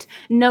spirit,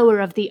 knower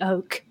of the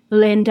oak,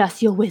 lend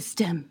us your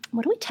wisdom.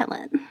 What do we tell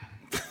him?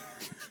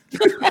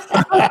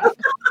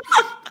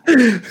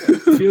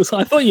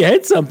 I thought you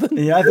had something.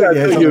 Yeah, I think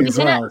yeah, We're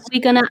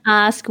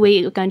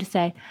going to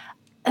say,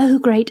 "O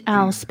great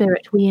owl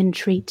spirit, we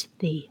entreat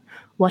thee.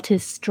 What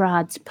is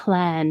Strahd's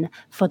plan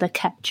for the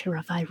capture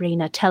of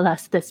Irina? Tell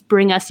us this.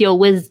 Bring us your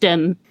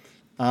wisdom."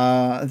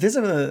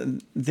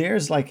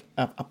 There's like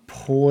a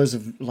pause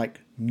of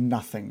like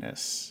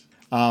nothingness,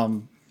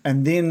 and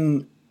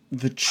then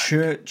the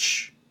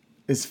church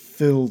is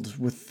filled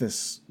with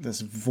this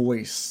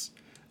voice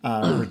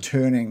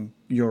returning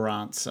your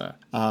answer,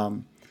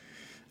 and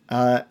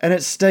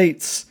it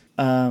states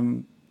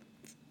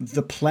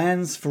the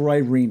plans for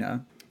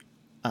Irina,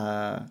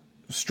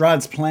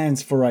 Strahd's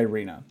plans for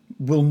Irina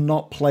will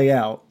not play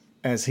out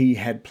as he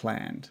had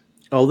planned.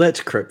 Oh,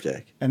 that's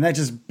cryptic. And that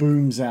just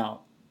booms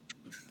out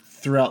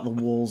throughout the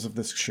walls of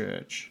this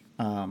church.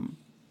 And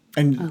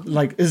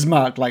like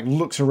Ismark like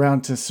looks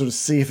around to sort of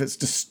see if it's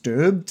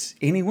disturbed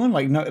anyone,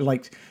 like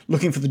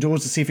looking for the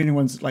doors to see if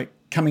anyone's like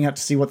coming out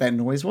to see what that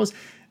noise was.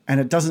 And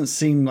it doesn't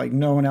seem like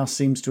no one else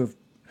seems to have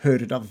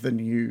heard it other than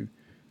you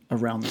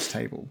around this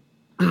table.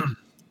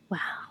 Wow.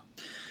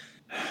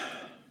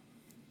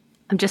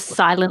 I'm just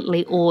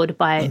silently awed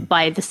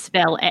by the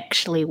spell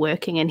actually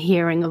working and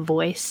hearing a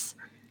voice.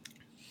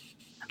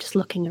 I'm just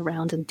looking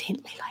around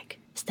intently like,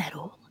 is that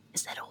all?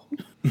 Is that all?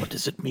 What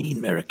does it mean,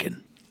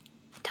 American?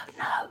 I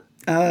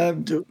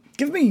don't know.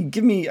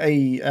 Give me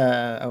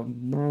a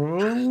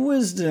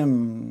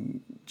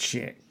wisdom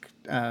check,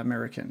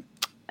 American.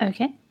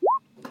 Okay.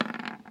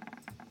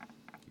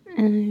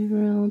 I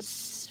rolled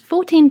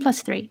 14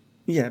 plus 3.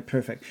 Yeah,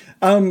 perfect.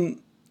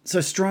 So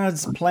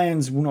Strahd's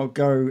plans will not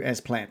go as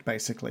planned,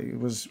 basically,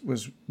 was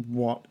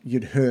what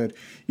you'd heard.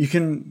 You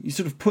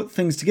sort of put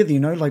things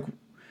together, like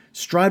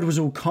Strahd was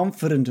all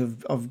confident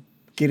of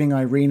getting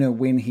Irina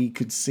when he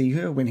could see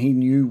her, when he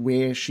knew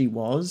where she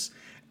was,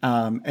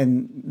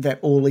 and that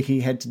all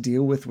he had to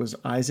deal with was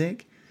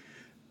Isaac.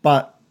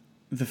 But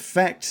the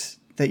fact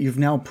that you've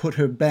now put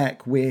her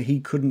back where he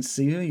couldn't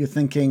see her, you're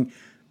thinking,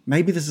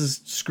 maybe this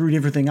has screwed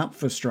everything up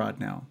for Strahd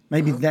now.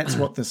 Maybe that's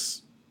what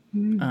this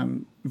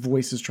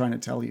voice is trying to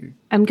tell you.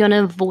 I'm going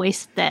to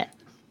voice that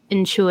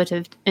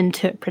intuitive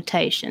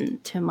interpretation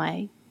to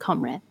my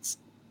comrades.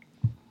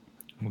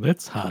 Well,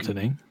 that's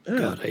heartening.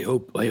 God, I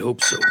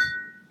hope so.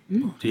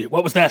 Oh, dear.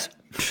 What was that?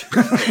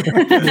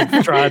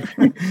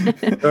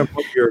 Don't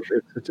put your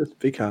just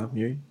be calm,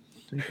 you.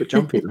 Don't put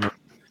jumpy.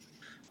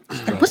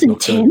 That was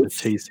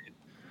intense.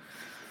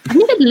 I've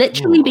never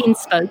literally been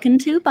spoken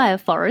to by a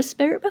forest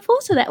spirit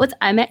before, so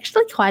I'm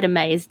actually quite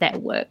amazed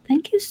that worked.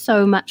 Thank you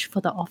so much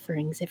for the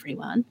offerings,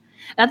 everyone.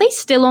 Are they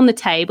still on the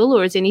table,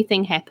 or has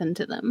anything happened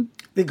to them?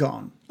 They're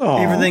gone. Aw.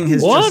 Everything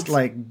has What? just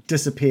like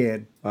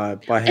disappeared. By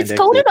hand It's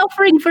called an acting.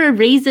 offering for a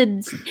reason,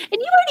 and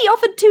you only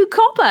offered 2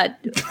 copper.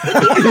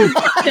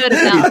 Turn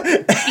it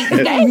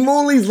up. And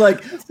Morley's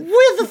like,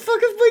 where the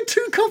fuck has my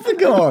 2 copper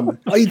gone?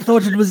 I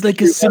thought it was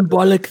like a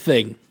symbolic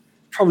thing.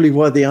 Probably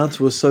why the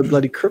answer was so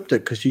bloody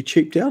cryptic, because you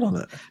cheaped out on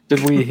it.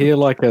 Did we hear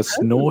like a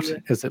snort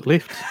as it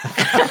left?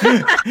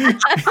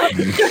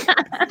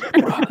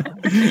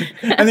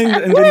 And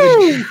then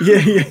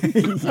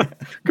yeah.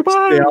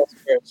 Goodbye. The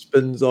outskirts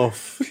spins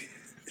off.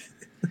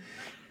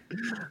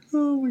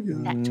 Oh my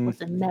god. That was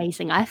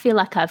amazing. I feel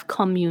like I've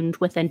communed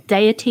with a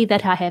deity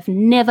that I have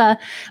never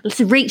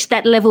reached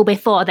that level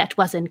before. That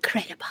was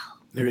incredible.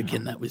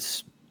 American, that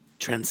was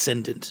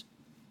transcendent.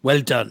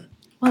 Well done.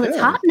 Well, it's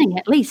heartening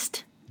at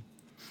least.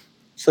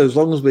 So as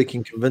long as we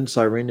can convince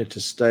Irina to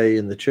stay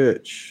in the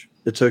church,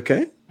 it's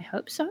okay? I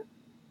hope so.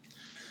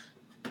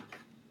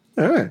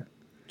 All right.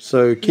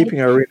 So keeping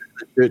Irina in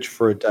the church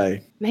for a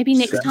day. Maybe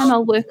next time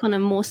I'll work on a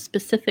more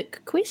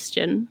specific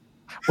question.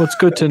 Well, it's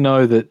good to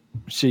know that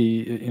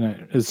she,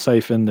 is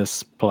safe in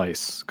this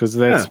place because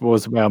that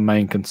was our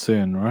main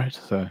concern, right?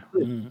 So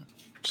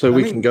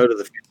We can go to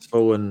the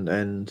festival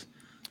and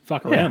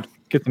Fuck around.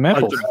 get the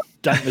apples.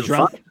 Dunk the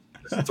drunk.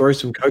 throw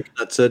some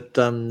coconuts at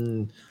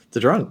the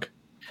drunk.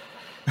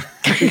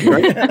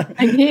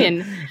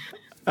 Again.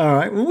 All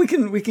right. Well, we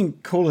can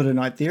call it a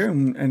night there,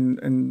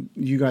 and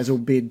you guys all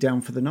bed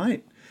down for the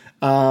night.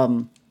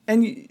 And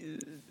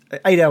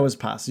 8 hours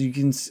pass. You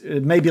can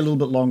maybe a little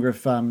bit longer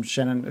if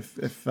Shannon,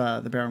 if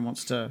the Baron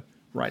wants to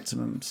write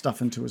some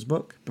stuff into his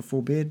book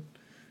before bed.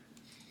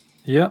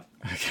 Yeah.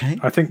 Okay.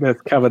 I think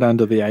that's covered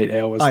under the 8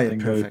 hours Oh, yeah,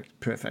 thing.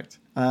 perfect.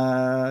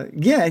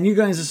 Yeah, and you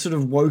guys are sort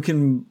of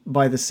woken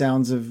by the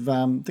sounds of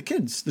the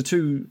kids. The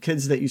two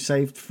kids that you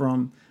saved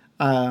from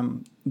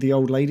the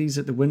old ladies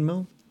at the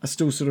windmill are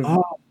still sort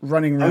of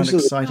running around those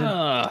are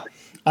the- excited.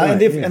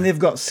 And they've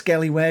got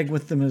Scallywag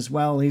with them as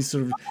well. He's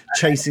sort of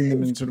chasing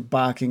them and sort of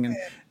barking. And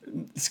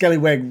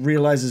Scallywag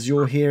realizes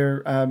you're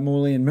here,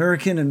 Morley and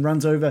American, and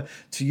runs over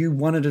to you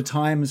one at a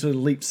time and sort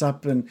of leaps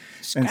up and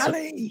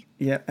Scully!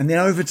 and then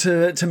over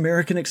to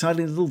American,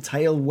 excitedly, little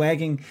tail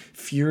wagging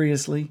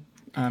furiously.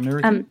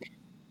 American.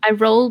 I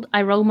rolled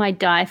my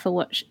die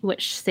for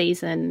which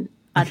season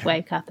I'd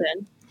wake up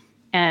in,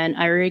 and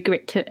I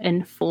regret to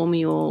inform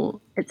you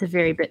all it's a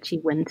very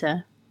bitchy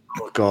winter.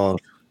 Oh God,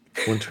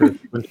 winter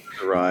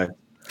arrived.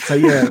 So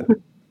yeah,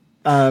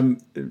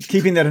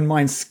 keeping that in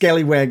mind,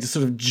 Scallywag just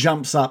sort of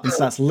jumps up and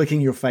starts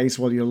licking your face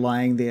while you're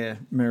lying there,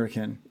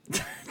 American,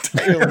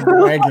 tail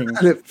wagging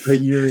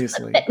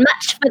furiously. Bit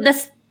much for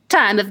this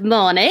time of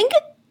morning.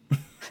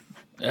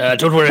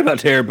 Don't worry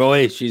about her,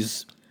 boy.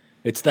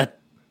 It's that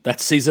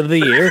season of the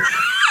year.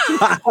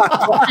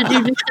 What did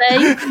you just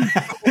say?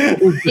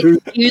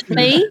 Excuse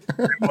me?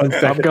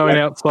 I'm going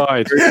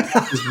outside.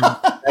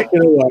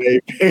 Backing away.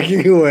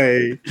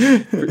 Pretending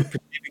to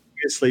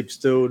be asleep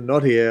still,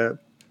 not here.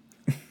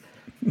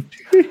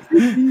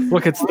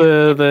 Look, it's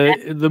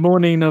the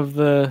morning of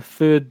the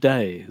third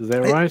day. Is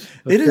that right?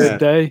 The it is. third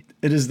day.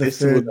 It is the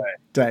Festival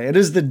third day. It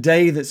is the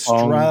day that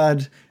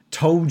Strahd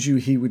told you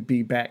he would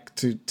be back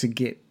to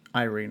get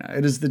Irina.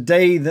 It is the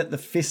day that the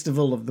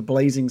festival of the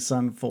blazing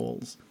sun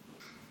falls.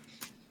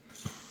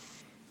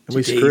 And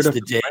we Today's screwed up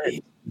the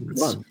day.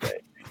 one day.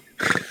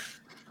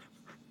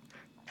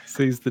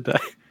 Seize the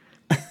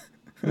day.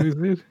 Who's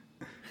it?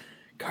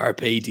 Carpe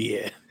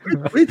diem.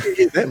 Where did you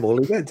get that,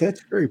 Morley?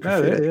 That's very Oh,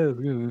 pathetic.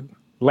 yeah.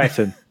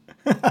 Latin.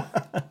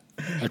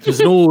 It was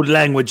an old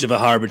language of a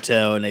harbour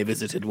town I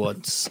visited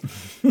once.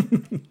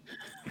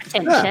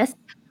 Pretentious.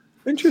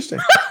 Interesting.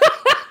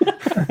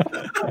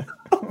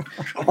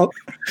 Well,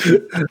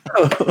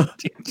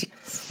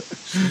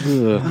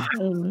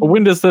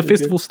 when does the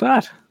festival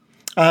start?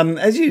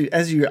 As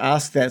you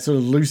ask that, sort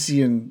of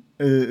Lucian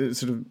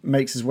sort of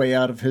makes his way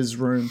out of his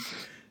room.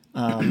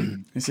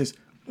 He says,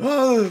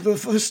 "Oh, the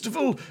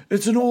festival!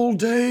 It's an all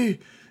day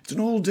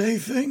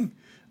thing,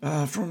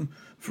 from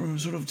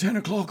sort of 10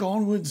 o'clock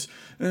onwards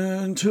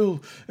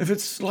until, if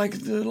it's like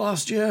the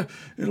last year,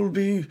 it'll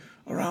be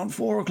around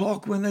 4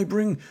 o'clock when they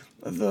bring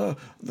the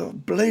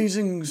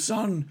blazing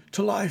sun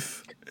to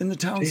life in the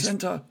town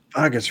centre."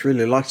 Vargas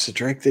really likes to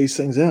drag these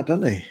things out,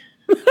 doesn't he?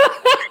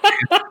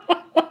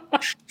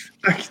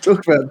 I can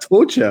talk about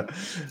torture.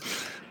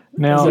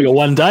 Now, It's like a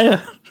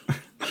one-dayer.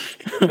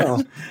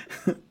 Oh,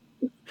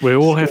 we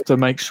all have to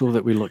make sure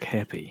that we look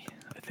happy.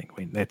 I think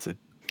that's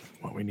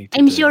what we need to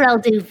I'm do. sure I'll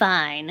do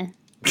fine.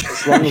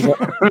 as long as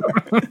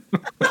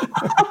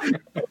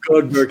oh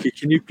God, Murky,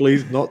 can you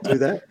please not do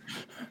that?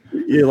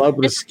 You're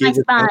liable to It's scare my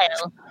the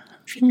style.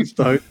 Please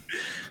don't.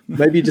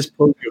 Maybe just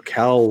pull your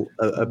cowl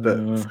a bit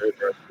further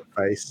over the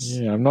face.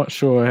 Yeah, I'm not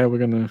sure how we're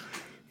going to...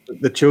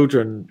 The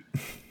children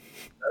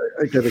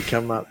are going to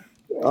come up.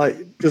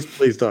 Just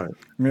please don't.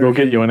 We'll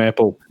get you an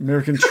apple.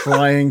 American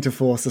trying to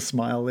force a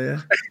smile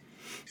there.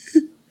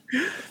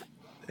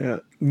 Yeah,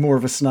 More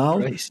of a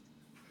snarl.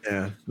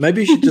 yeah.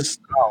 Maybe you should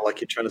just snarl like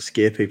you're trying to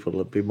scare people.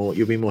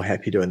 You'll be more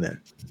happy doing that.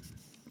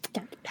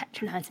 Don't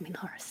patronise me,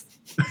 Horace.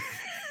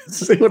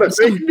 See what I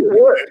mean?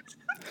 It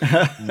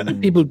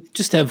worked. People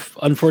just have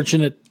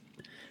unfortunate.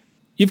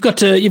 You've got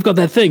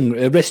that thing,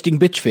 resting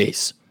bitch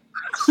face,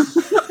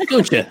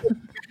 don't you?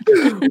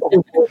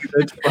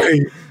 That's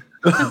funny.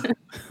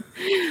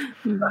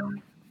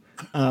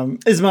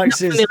 Ismark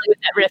says, Familiar with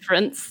that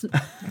reference.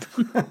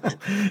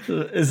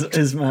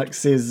 Ismark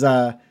says,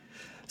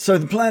 so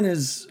the plan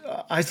is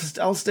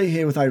I'll stay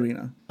here with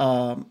Irina,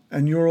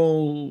 and you're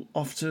all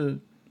off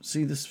to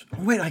see this.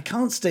 Oh, wait, I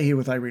can't stay here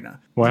with Irina.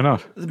 Why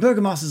not? The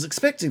Burgomaster's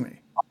expecting me.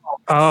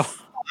 Oh,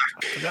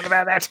 Forgot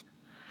about that.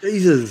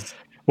 Jesus.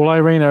 well,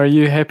 Irina, are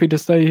you happy to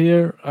stay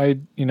here? I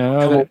Come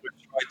on, we've tried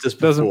this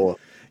Doesn't- before.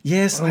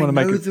 Yes, I I, don't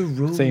wanna know make it the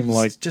rules. seem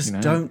like, Just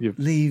you've- don't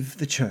leave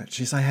the church.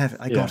 Yes, I have it.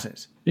 I got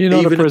it. You're not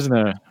Even a if-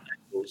 prisoner.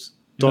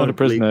 You're not a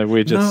prisoner.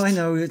 We're just... No, I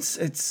know.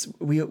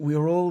 We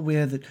are all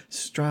aware that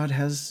Strahd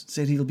has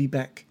said he'll be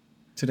back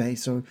today.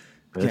 So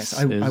This yes,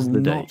 I is will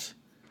the day. not.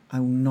 I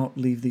will not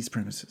leave these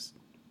premises.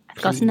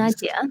 I've got an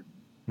idea.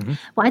 Mm-hmm.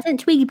 Why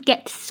don't we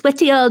get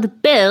sweaty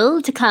old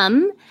Bill to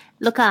come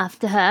look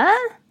after her?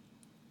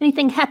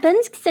 Anything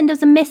happens, send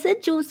us a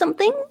message or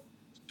something.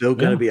 Still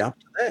going to Yeah. be up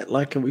to that.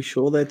 Like, are we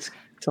sure that's If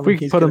something we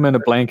he's put him gonna in a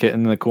do? blanket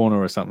in the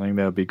corner or something,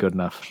 that would be good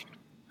enough.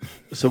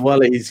 So while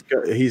he's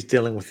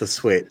dealing with the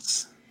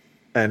sweats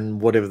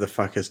and whatever the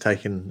fuck is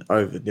taking him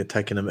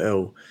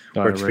ill,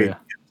 we're expecting Diarrhea. him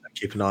to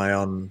keep an eye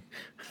on.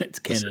 It's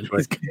Cannon.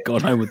 He's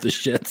gone home with the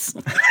shits.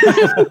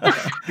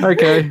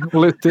 Okay,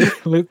 well, let's do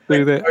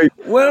that.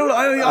 Well,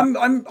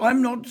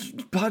 I'm not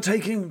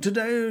partaking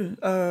today.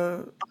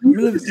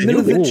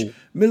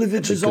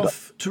 Milovich is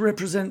off to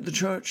represent the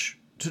church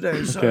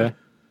today. So Okay.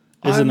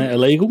 Isn't that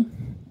illegal?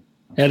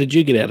 How did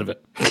you get out of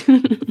it?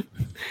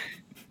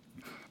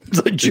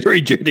 It's like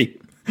jury duty.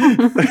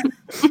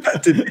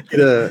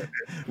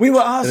 we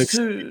were asked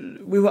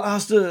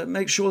to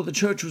make sure the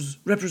church was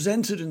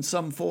represented in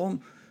some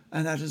form,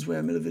 and that is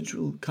where Milovich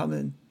will come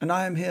in. And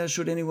I am here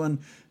should anyone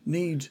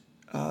need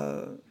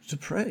to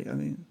pray. I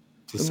mean,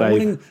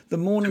 the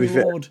morning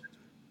fair, Lord.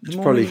 It's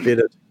probably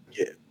better to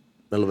get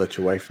Milovich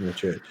away from the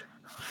church.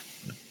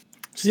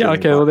 Yeah,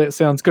 okay, well, that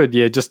sounds good.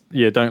 Yeah,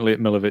 don't let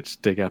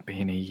Milovich dig up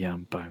any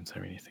bones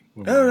or anything.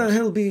 No,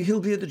 he'll be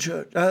at the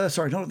church.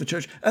 Sorry, not at the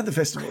church, at the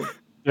festival.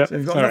 Yep. So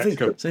you've got All nothing. right,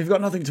 cool. So you've got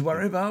nothing to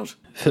worry about.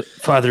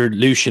 Father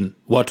Lucian,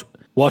 what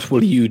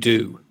will you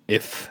do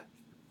if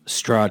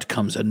Strahd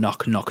comes a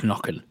knocking?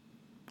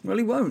 Well,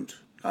 he won't.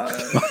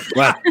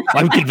 Wow,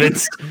 I'm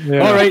convinced. Yeah.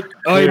 All right,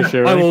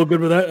 Reassuring. I'm all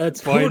good with that.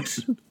 That's fine.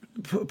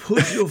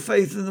 Put your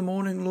faith in the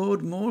morning,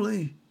 Lord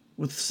Morley.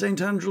 With St.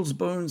 Andrew's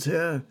bones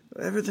here,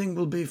 everything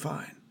will be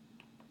fine.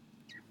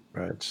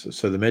 Right.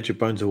 So the magic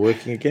bones are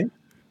working again?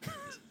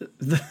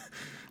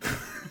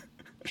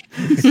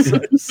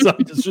 so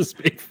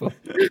disrespectful.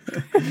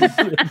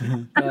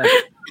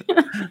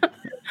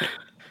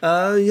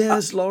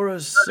 Yes,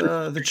 Loris.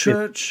 The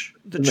church.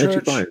 The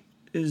magic church bone.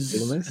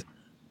 is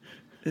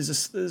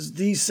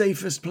the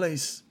safest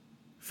place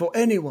for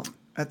anyone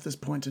at this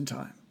point in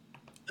time.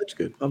 That's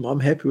good. I'm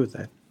happy with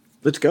that.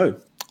 Let's go.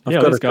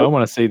 Let's go. I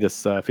want to see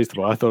this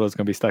festival. I thought I was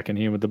going to be stuck in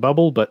here with the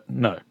bubble, but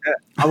no.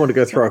 I want to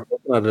go throw a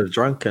coconut at a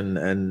drunk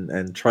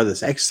and try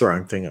this axe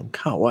throwing thing. I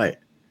can't wait.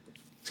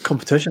 It's a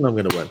competition I'm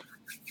going to win.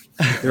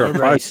 You're a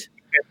prize.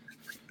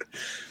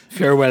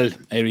 Farewell,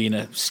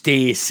 Irina.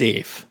 Stay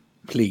safe,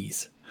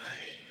 please.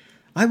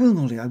 I will,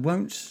 Molly. I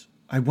won't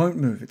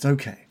move. It's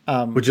okay.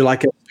 Would you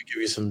like us to give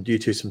you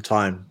two some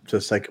time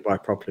to say goodbye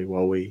properly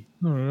while we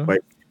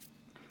wait?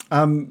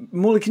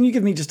 Molly, can you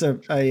give me just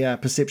a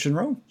perception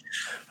roll?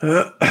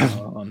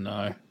 Oh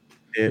no.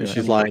 Yeah,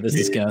 she's like, this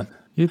is going.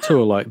 You two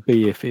are like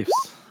BFFs.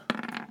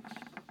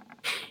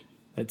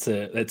 That's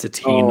a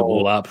 10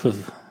 all up. A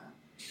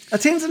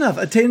 10's enough.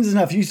 A 10's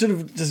enough. You sort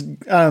of just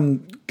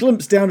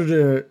glimpse down at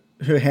her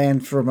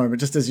hand for a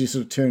moment, just as you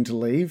sort of turn to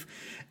leave,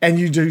 and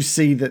you do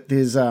see that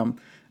there's the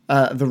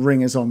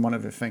ring is on one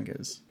of her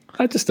fingers.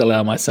 I just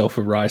allow myself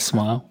a wry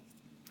smile.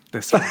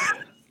 That's fine.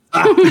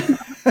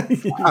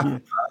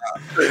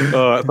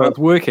 Oh, it's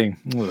working.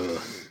 Ugh.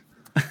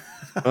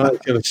 oh,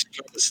 he's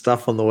got the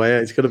stuff on the way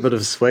out. He's got a bit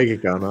of a swagger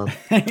going on.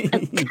 Come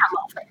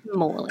off it,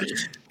 Morley.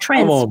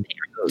 Come on,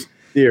 Transparent.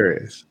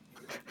 serious.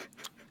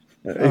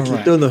 He's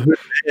right. doing the hood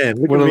hand.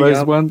 Look One at of me those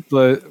up. ones,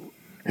 one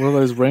of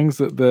those rings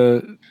that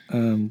the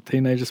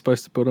teenager's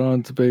supposed to put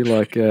on to be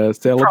like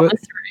celibate.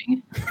 Promise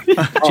ring.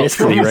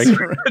 Chastity ring.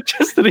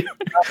 Chastity.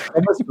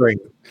 Promise ring.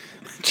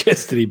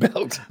 Chastity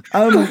belt.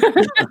 That's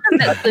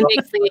the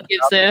next thing it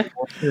gives her.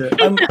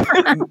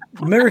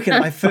 American,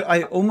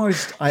 I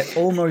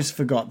almost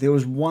forgot. There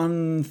was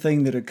one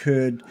thing that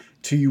occurred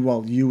to you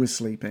while you were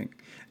sleeping.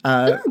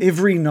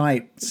 Every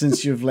night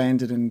since you've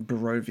landed in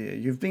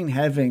Barovia, you've been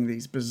having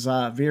these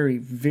bizarre, very,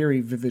 very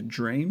vivid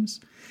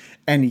dreams.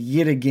 And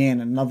yet again,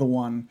 another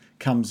one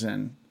comes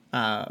in,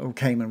 or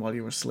came in while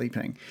you were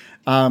sleeping.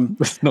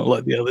 It's not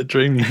like the other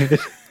dream you had.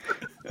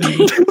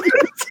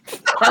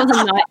 That was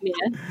a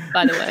nightmare,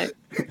 by the way.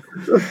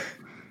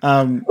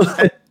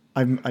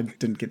 I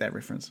didn't get that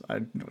reference.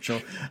 I'm not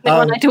sure. The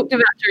one I talked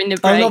about during the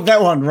break. Oh, not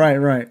that one.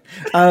 Right.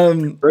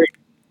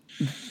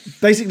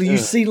 Basically, you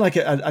see like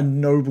a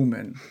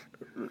nobleman,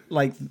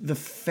 like the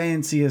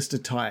fanciest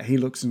attire. He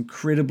looks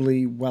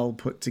incredibly well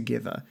put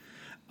together.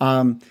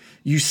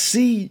 You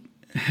see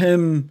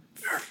him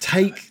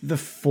take the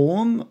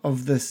form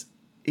of this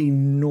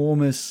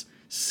enormous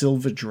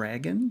silver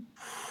dragon,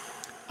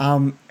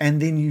 and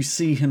then you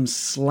see him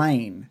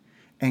slain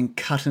and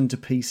cut into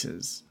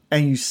pieces,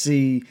 and you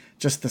see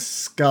just the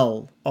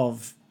skull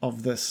of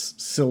this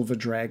silver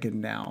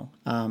dragon now,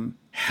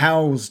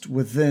 housed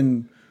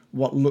within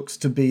what looks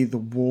to be the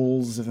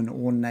walls of an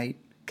ornate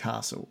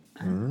castle.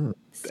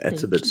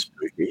 That's a bit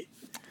spooky.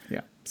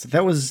 Yeah. So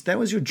that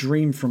was your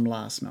dream from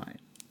last night.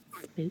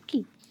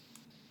 Spooky.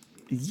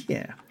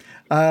 Yeah.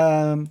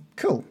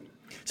 Cool.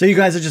 So you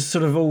guys are just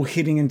sort of all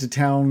heading into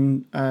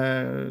town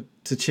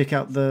to check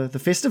out the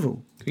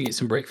festival. Can we get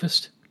some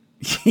breakfast?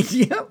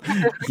 Yep.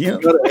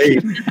 Gotta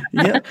eat.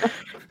 Yep.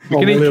 We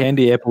can eat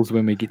candy apples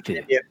when we get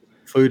there. Yeah,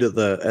 food at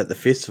the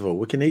festival.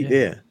 We can eat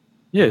there.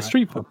 Yeah,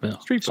 street food.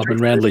 Street I've food. been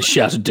roundly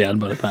shouted down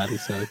by the party,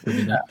 so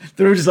maybe not.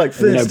 They're all just like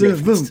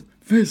festival, breakfast.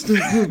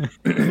 festival.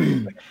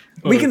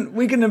 we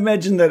can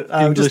imagine that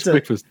English just to,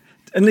 breakfast.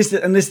 unless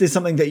there's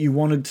something that you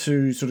wanted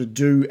to sort of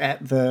do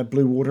at the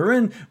Blue Water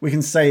Inn, we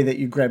can say that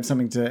you grab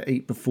something to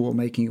eat before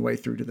making your way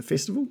through to the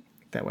festival.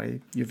 that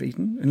way you've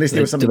eaten. Unless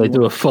there was Do something. they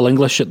do a full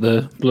English at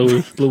the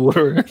Blue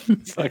Water?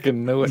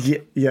 Fucking know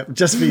it. Yeah,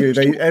 just for you.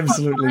 They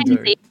absolutely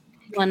do.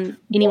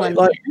 Anyone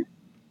Like,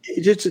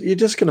 you're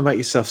just going to make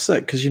yourself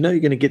sick because you're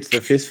going to get to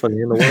the festival and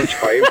you're going to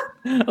watch wave.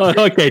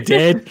 Oh, okay,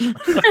 Dad.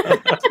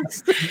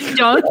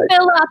 don't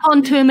fill up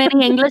on too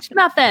many English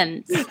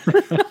muffins.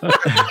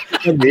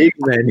 Man, you're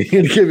going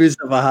to give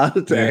yourself a heart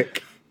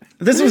attack.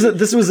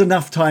 This was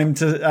enough time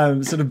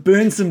to sort of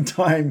burn some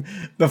time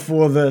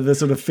before the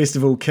sort of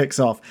festival kicks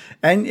off,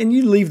 and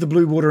you leave the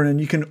Blue Water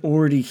and you can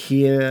already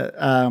hear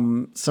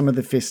some of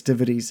the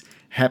festivities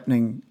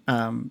happening.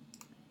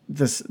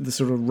 The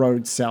sort of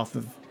road south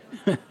of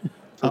the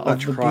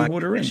Blue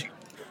Water Inn.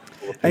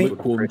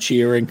 Lukewarm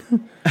cheering.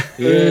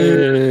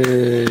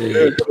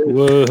 Yay.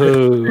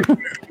 Whoa.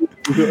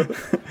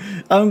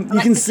 You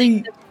can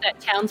see that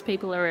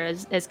townspeople are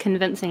as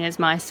convincing as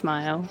my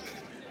smile.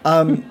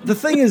 the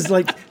thing is,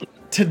 like,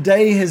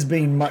 today has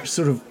been much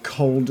sort of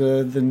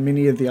colder than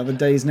many of the other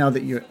days now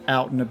that you're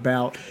out and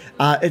about.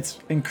 It's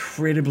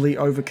incredibly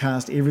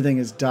overcast. Everything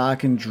is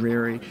dark and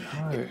dreary.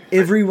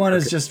 Everyone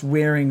is just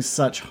wearing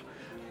such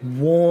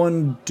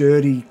worn,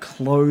 dirty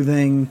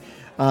clothing.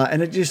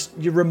 And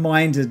you're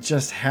reminded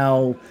just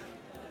how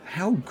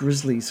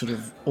grisly sort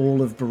of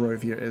all of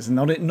Barovia is. And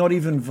not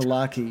even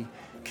Vallaki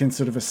can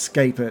sort of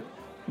escape it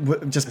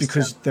just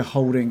because they're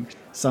holding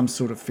some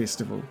sort of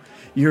festival.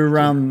 You're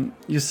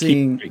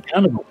seeing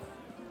Carnival.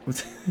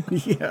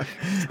 yeah.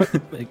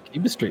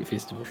 Cuba Street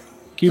Festival.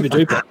 Cuba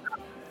Duper.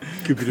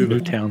 Cuba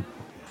Duper town.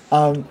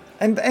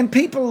 And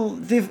people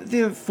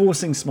they're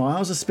forcing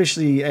smiles,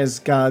 especially as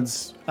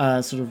guards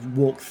sort of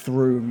walk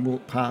through and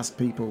walk past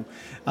people.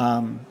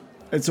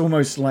 It's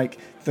almost like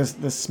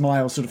the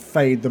smiles sort of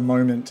fade the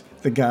moment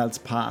the guards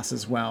pass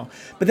as well.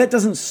 But that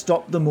doesn't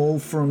stop them all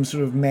from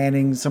sort of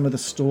manning some of the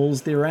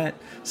stalls they're at,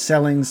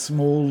 selling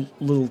small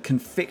little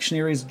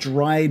confectionaries,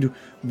 dried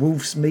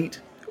wolf's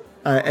meat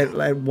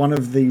at one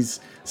of these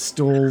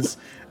stalls.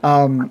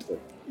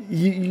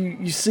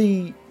 You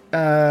see,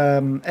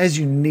 as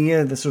you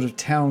near the sort of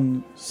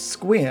town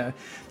square,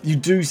 you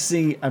do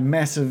see a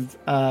massive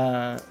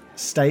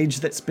stage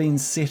that's been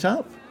set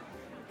up.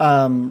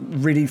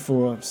 Ready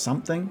for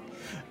something.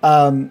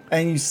 And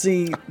you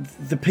see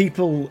the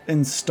people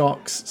in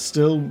stocks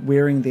still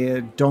wearing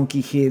their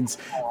donkey heads.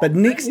 But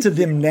next to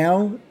them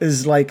now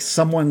is like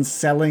someone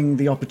selling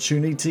the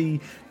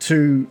opportunity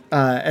to,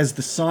 as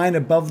the sign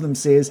above them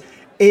says,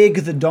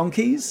 egg the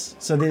donkeys.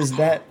 So there's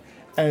that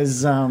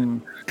as...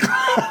 Lauren's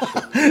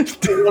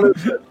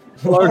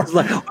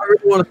like, I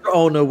really want to...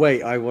 Oh, no,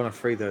 wait. I want to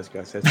free those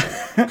guys.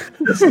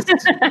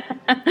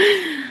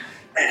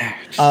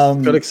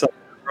 Got excited.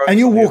 And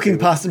you're walking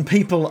past, and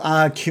people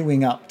are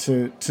queuing up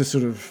to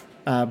sort of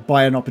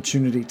buy an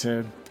opportunity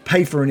to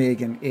pay for an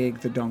egg and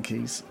egg the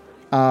donkeys.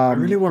 I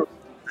really want to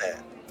do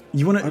that.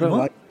 You want to?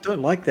 I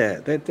don't like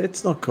that.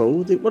 That's not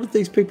cool. What did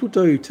these people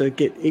do to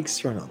get eggs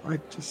thrown up? I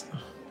just...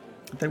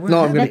 They weren't.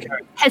 No, I'm going That to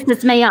carry.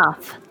 pisses me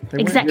off.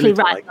 Exactly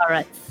really right, like-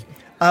 Lawrence.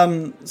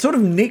 Sort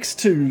of next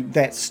to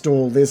that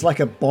stall, there's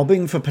like a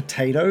bobbing for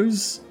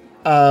potatoes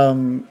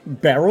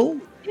barrel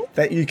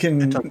that you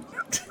can...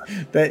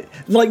 that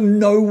like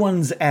no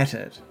one's at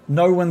it.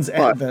 No one's at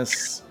Right.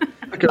 this.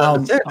 I can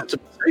understand. It's a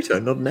potato,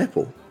 not an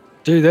apple.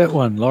 Do that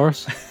one,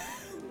 Loris.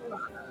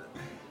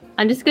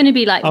 I'm just going to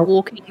be like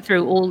walking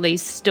through all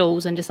these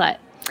stalls and just like,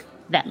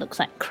 that looks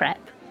like crap.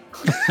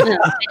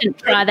 I didn't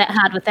try that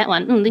hard with that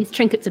one. These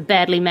trinkets are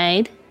badly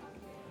made.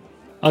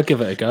 I'll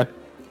give it a go.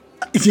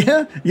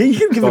 Yeah, you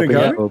can give it a Bobbing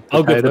go. apple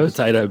I'll give the potatoes.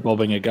 potato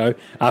bobbing a go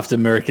after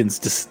Americans'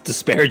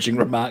 disparaging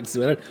remarks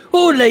about it.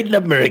 Oh, late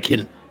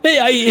American.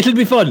 Hey, it'll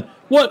be fun.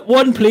 What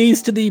one,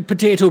 please, to the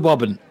potato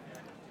bobbing?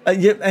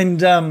 Yep,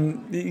 and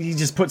he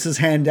just puts his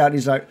hand out.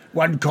 He's like,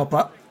 1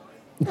 copper.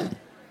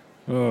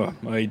 Oh,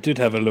 I did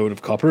have a load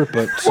of copper,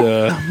 but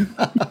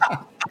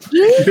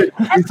You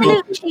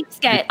absolute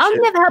cheapskate. I'll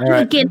never help you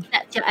Right. against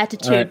that your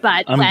attitude, Alright,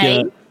 by the I'm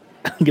way.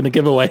 gonna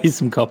give away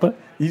some copper.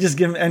 You just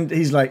give him, and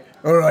he's like,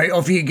 all right,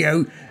 off you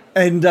go.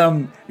 And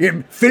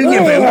fill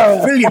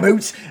your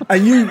boots.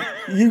 And you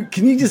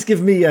can you just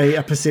give me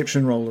a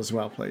perception roll as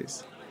well,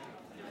 please?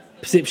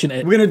 Perception.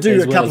 We're going to do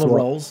as a well couple as of what?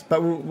 rolls,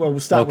 but we'll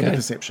start with Okay.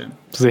 perception.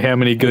 See how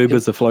many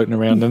goobers are floating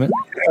around in it.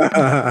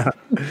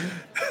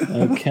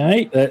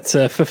 Okay, that's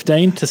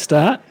 15 to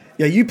start.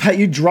 Yeah,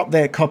 you drop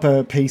that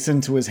copper piece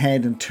into his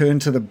hand and turn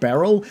to the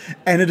barrel,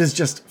 and it is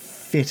just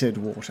fetid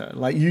water.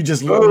 Like you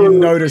just you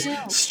notice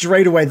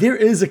straight away there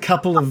is a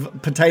couple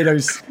of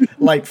potatoes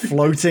like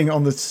floating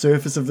on the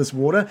surface of this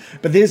water,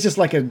 but there's just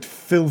like a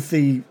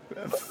filthy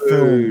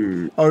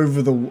film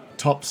over the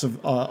tops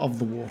of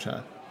the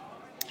water.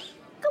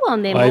 Go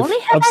on then, I've Morley.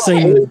 Have I've at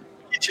seen. it.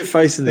 Get your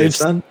face in there,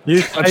 son.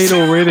 You paid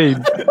already.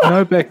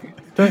 No back.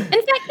 Don't In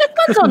fact,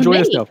 this one's on enjoy me.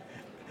 yourself.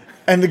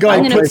 And the guy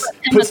I'm gonna puts put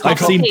him the across I've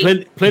copper,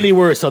 seen plenty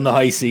worse on the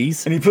high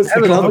seas. and he puts the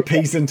Have another copper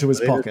piece into his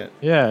pocket.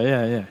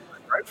 Yeah.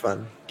 Great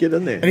fun. Get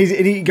in there. And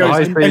he goes,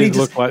 High and he seas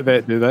just look like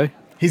that, do they?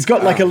 he's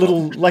got like a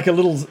little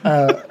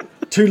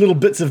 2 little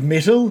bits of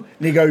metal,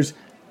 and he goes,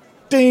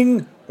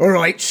 ding. All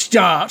right,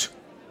 start.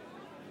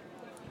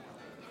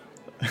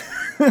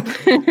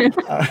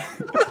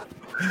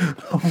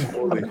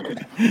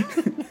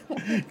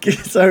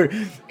 So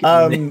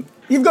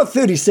you've got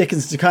 30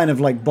 seconds to kind of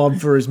like bob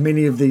for as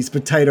many of these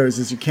potatoes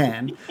as you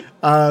can.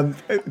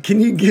 Can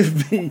you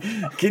give me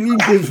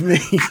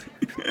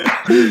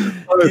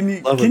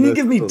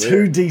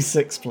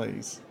 2d6,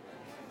 please?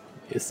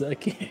 Yes, I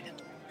can.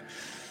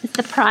 Is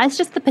the prize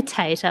just the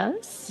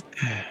potatoes?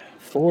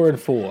 4 and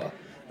 4.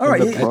 All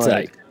right, The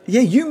potato.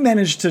 Yeah, you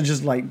managed to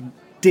just like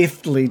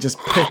deftly just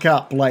pick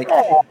up like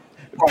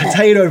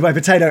potato by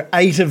potato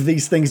 8 of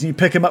these things, and you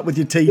pick them up with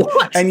your teeth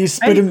and you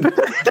spit them.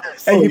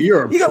 And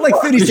you got like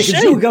 30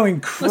 seconds. You're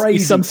going crazy. Must be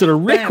some sort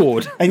of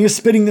record. And you're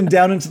spitting them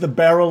down into the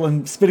barrel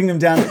and spitting them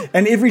down.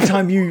 And every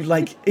time you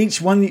like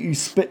each one that you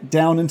spit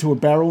down into a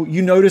barrel,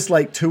 you notice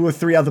like 2 or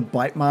 3 other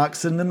bite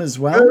marks in them as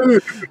well.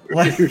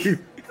 Like,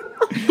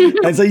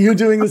 and so you're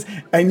doing this,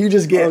 and you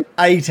just get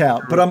 8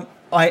 out. But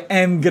I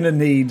am gonna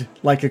need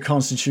like a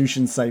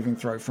Constitution saving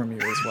throw from you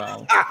as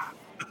well.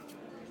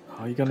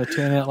 Oh, you're going to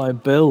turn out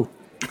like Bill.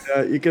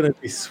 You're going to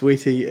be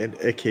sweaty and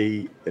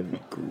icky and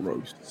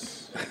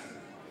gross.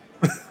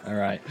 All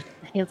right.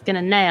 He was going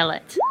to nail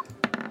it.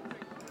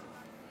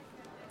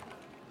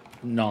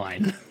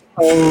 9.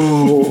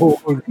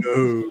 Oh,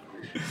 no.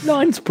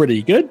 9's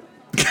pretty good.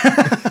 Try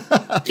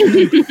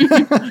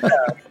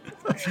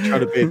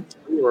to be a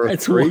 2 or a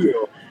That's 3.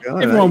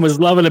 Everyone was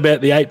loving about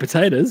the 8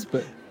 potatoes,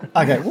 but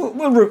Okay,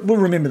 we'll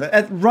remember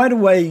that. Right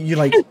away, you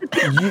like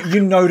you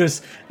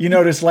notice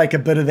like a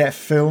bit of that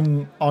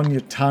film on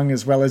your tongue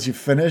as well as you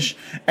finish,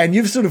 and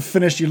you've sort of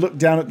finished. You look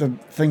down at the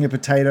thing of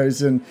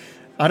potatoes, and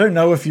I don't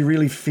know if you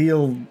really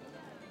feel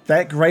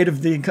that great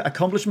of the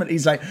accomplishment.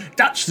 He's like,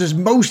 "That's the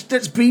most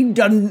that's been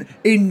done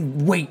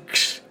in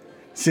weeks."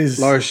 Says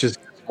Loris just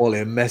gives Wally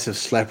a massive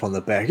slap on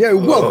the back. Yeah,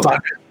 well done.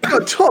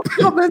 Good top,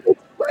 man.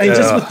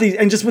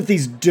 And just with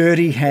these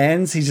dirty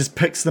hands, he just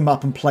picks them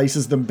up and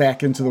places them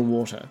back into the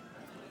water.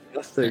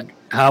 Nothing.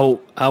 how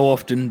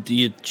often do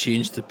you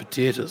change the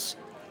potatoes?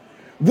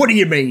 What do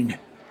you mean?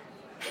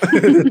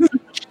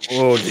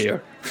 Oh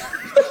dear.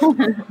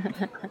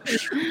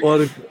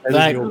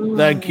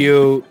 Thank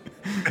you.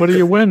 What do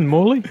you win,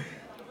 Morley?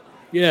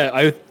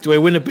 Yeah, do I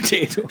win a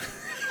potato?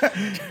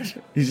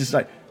 He's just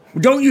like,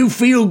 don't you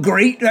feel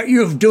great that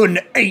you've done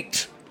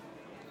 8?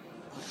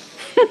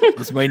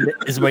 Is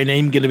my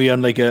name going to be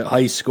on like a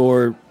high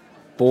score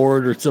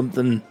board or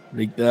something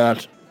like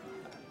that?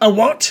 A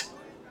what?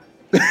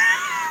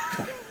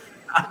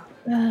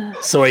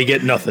 So I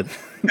get nothing.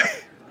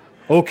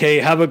 Okay,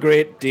 have a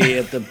great day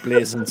at the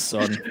blazing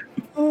sun.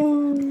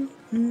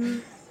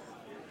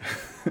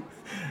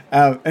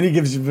 And he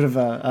gives you a bit of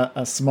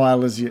a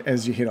smile as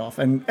you head off,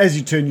 and as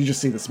you turn, you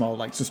just see the smile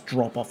like just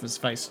drop off his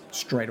face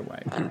straight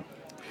away.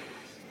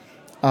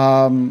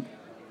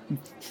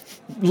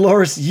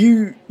 Loris,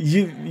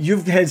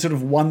 you've had sort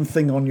of one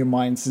thing on your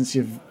mind since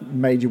you've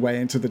made your way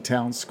into the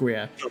town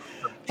square,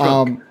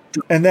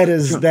 and that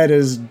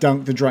is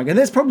Dunk the Drunk, and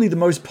that's probably the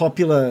most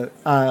popular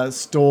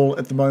stall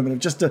at the moment. Of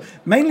just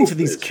mainly for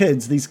these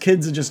kids. These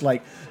kids are just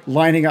like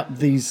lining up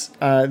these.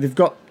 They've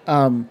got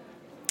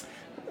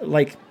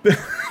like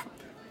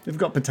they've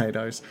got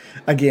potatoes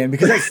again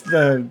because that's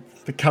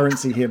the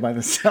currency here by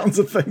the sounds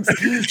of things.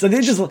 So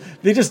they're just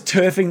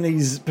turfing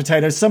these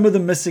potatoes. Some of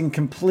them missing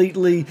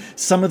completely.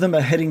 Some of them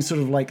are hitting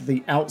sort of like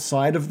the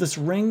outside of this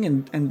ring,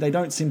 and they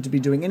don't seem to be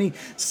doing any.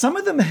 Some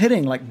of them are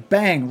hitting like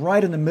bang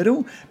right in the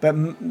middle, but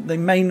they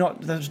may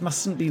not. They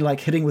mustn't be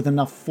like hitting with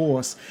enough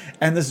force.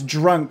 And this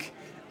drunk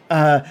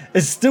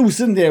is still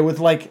sitting there with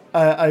like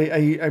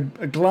a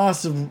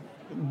glass of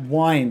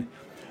wine.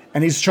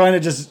 And he's trying to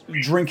just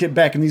drink it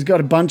back, and he's got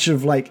a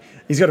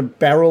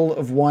barrel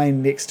of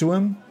wine next to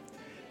him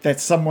that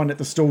someone at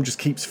the stall just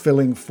keeps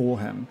filling for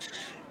him.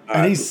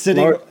 And he's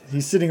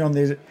sitting on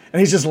there, and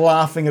he's just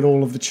laughing at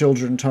all of the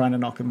children trying to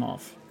knock him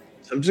off.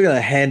 So I'm just going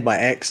to hand my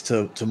axe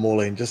to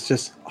Morley and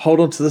just hold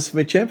on to this for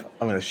me, champ.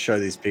 I'm going to show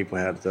these people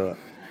how to do it.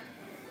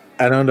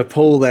 And I'm going to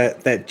pull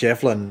that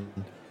javelin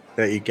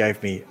that you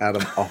gave me out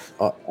of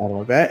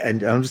my back,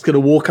 and I'm just going to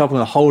walk up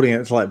and holding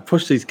it. It's like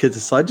push these kids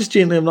aside, just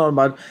gently. I'm not in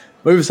mud.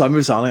 Move aside. I'm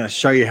going to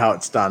show you how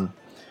it's done.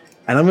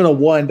 And I'm going to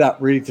wind up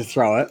ready to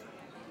throw it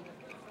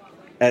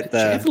at the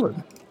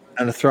javelin.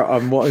 And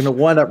I'm going to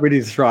wind up ready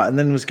to throw it, and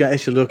then I'm just going to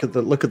actually look at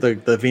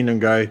the vendor and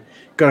go,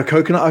 "Got a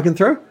coconut I can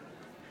throw?"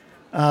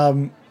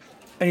 And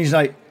he's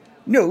like,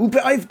 "No,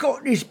 but I've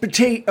got this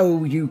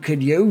potato you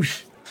could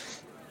use.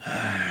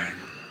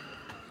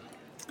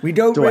 We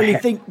don't really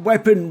think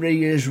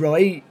weaponry is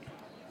right."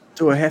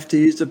 Do I have to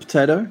use the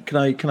potato?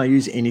 Can I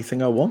use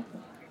anything I want?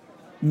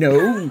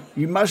 No,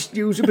 you must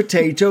use a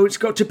potato. It's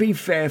got to be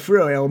fair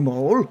for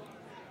Elmore.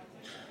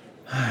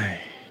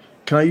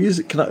 Can I use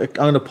it? I'm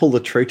going to pull the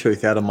tree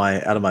tooth out of my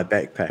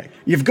backpack.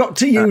 You've got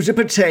to use a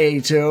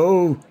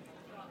potato.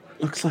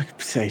 Looks like a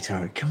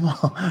potato. Come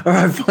on. All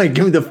right, fine.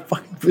 Give me the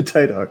fucking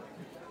potato.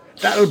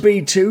 That'll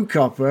be 2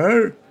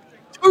 copper.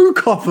 2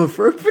 copper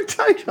for a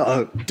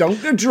potato.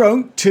 Dunk the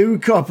Drunk, 2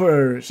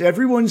 coppers.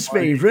 Everyone's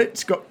favourite.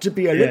 It's got to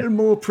be a little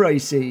more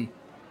pricey.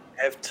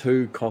 Have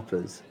 2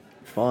 coppers.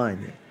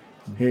 Fine.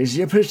 Here's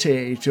your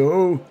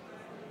potato.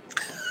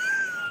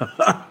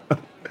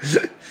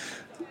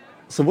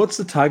 So what's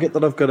the target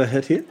that I've got to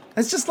hit here?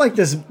 It's just like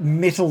this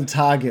metal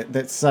target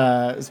that's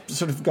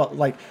sort of got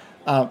like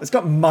it's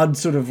got mud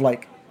sort of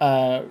like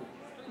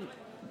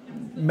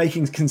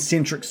making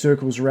concentric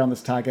circles around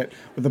this target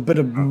with a bit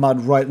of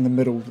mud right in the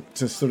middle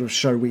to sort of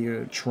show where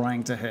you're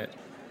trying to hit.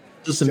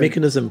 Does the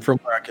mechanism, from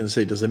where I can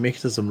see, does the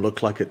mechanism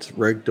look like it's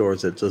rigged, or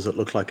does it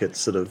look like it's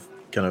sort of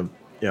kind of,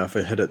 if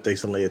I hit it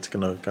decently, it's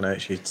gonna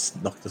actually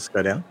knock this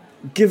guy down?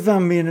 Give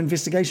me an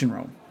investigation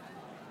roll.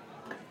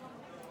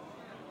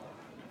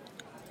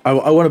 I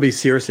want to be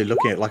seriously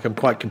looking at, like, I'm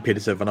quite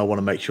competitive and I want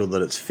to make sure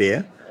that it's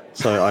fair.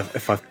 So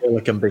if I feel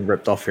like I'm being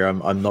ripped off here,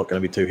 I'm not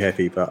going to be too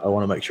happy, but I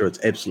want to make sure it's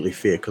absolutely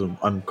fair because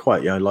I'm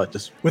quite, like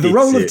just... With a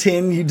roll of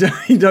 10, you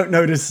don't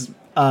notice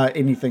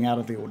anything out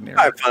of the ordinary.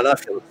 I'm fine, I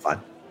feel it's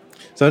fine.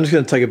 So I'm just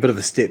going to take a bit of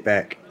a step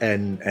back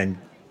and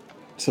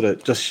sort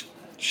of just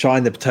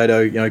shine the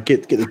potato,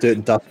 get the dirt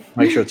and dust,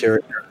 make sure it's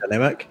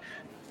aerodynamic.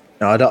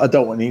 No, I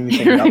don't want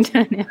anything else.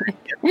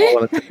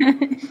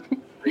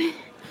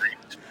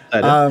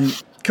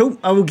 Cool.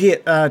 I will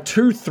get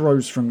two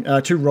rolls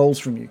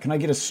from you. Can I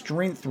get a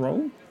strength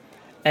roll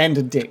and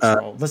a dex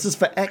roll? This is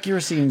for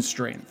accuracy and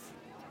strength.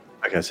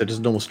 Okay, so just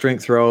a normal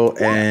strength roll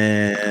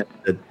and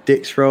a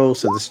dex roll.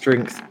 So the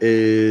strength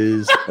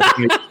is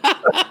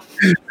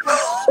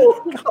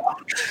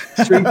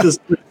strength is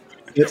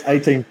it's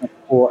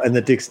 18+4, and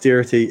the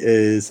dexterity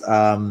is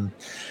a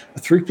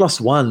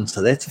 3+1.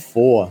 So that's a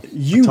 4.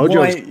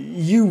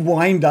 You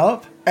wind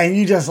up. And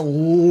you just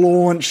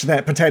launch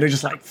that potato,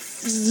 just like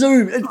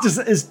zoom. It just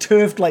is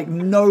turfed like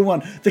no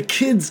one. The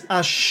kids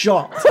are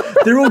shocked.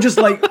 They're all just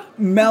like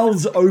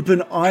mouths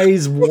open,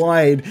 eyes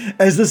wide,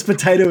 as this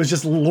potato is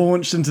just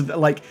launched into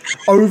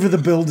over the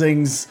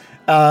buildings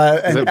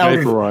and out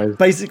of,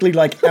 basically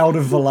like out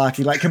of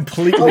Vallaki, like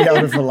completely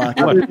out of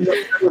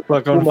Vallaki.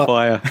 Like on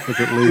fire as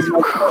it leaves.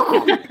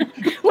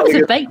 What's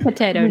a baked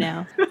potato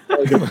now?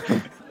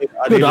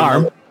 Good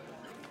arm.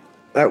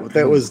 That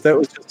was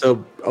just a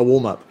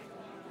warm up.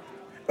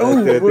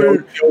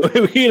 We're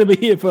going to be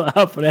here for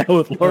half an hour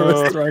with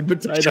Loris throwing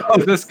potatoes.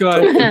 Is this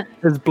guy,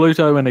 is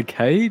Bluto in a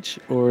cage,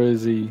 or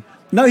is he...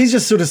 No, he's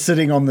just sort of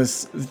sitting on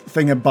this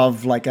thing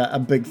above, like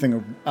a big thing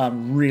of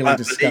really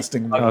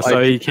disgusting wood.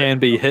 so he can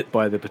be hit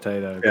by the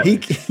potato.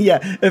 Yeah.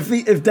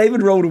 If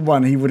David rolled a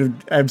 1, he would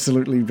have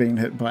absolutely been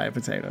hit by a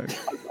potato.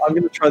 I'm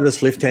going to try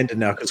this left-handed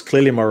now, because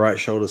clearly my right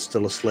shoulder's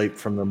still asleep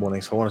from the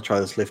morning, so I want to try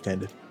this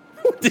left-handed.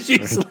 Did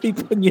you sleep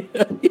on your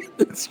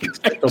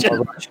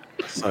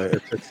So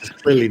it's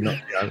clearly not.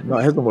 It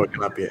hasn't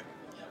woken up yet.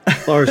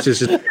 Loris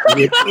just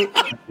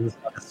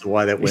that's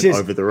why that went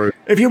over the roof.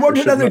 If you want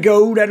another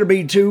go, that'll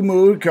be 2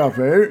 more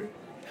copper.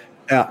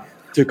 Yeah,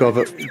 took off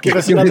it. Give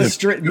us another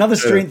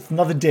strength,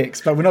 another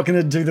dex, but we're not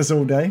going to do this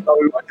all day. Oh,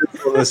 we might just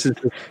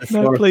do this.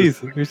 No, please.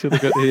 We should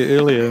have got here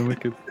earlier and we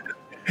could.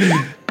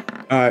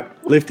 All right,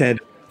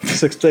 left-handed.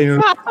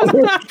 16.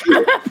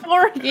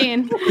 4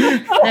 again.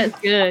 That's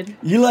good.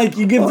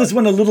 You give this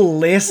one a little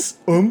less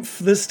oomph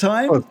this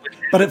time,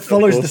 but it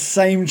follows the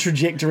same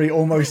trajectory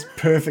almost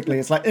perfectly.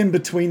 It's like in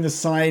between the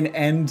sign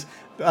and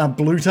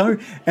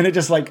Bluto, and it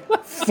just like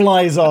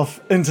flies off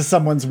into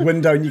someone's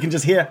window, and you can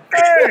just hear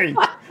 "hey!"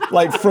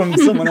 like from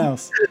someone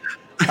else.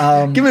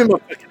 Give me my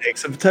fucking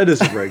eggs. The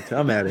potatoes are rigged.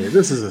 I'm out of here.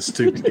 This is a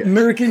stupid game.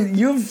 American,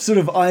 you've sort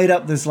of eyed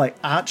up this like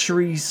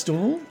archery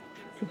stall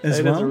as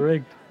well.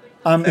 Rigged.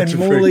 And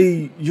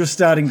Morley, you're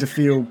starting to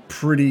feel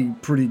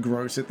pretty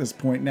gross at this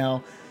point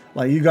now.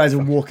 Like you guys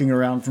are walking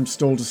around from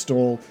stall to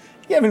stall.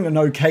 You're having an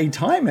okay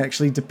time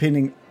actually,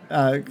 considering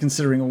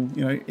all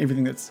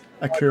everything that's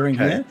occurring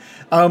here.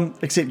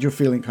 Except you're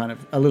feeling kind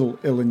of a little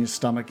ill in your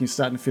stomach. You're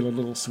starting to feel a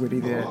little sweaty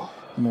there,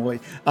 Morley.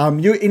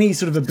 Any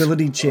sort of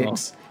ability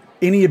checks?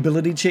 Any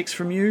ability checks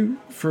from you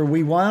for a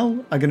wee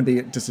while are going to be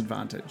at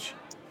disadvantage.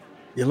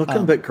 You're looking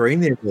a bit green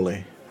there,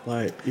 Morley.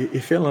 Like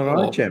you're feeling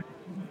alright, champ.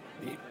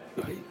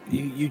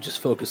 You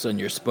just focus on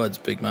your spuds,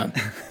 big man.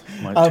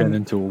 Might turn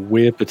into a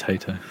weird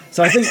potato.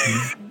 So I think,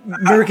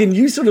 American,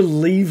 you sort of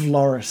leave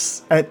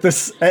Loris at the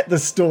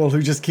stall,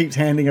 who just keeps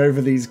handing over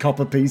these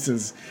copper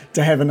pieces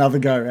to have another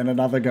go and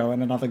another go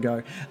and another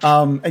go.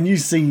 And you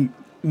see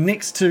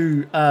next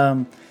to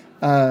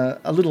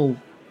a little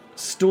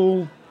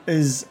stall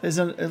is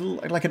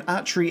like an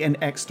archery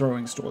and axe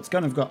throwing stall. It's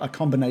kind of got a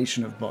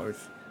combination of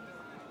both.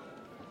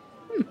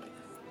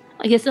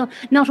 I guess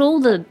not all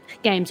the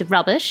games are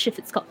rubbish if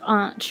it's got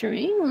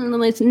archery, one of the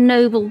most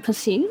noble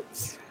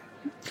pursuits.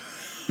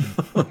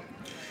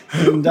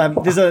 And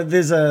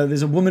there's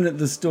a woman at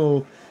the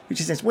store who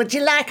just says, "Would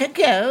you like a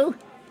go?"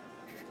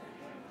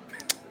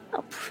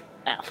 Oh,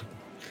 well,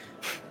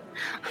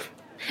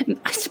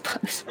 I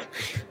suppose.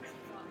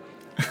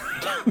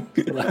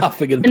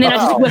 Laughing And then I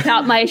just whip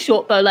out my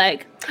short bow,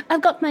 like,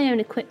 I've got my own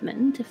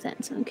equipment, if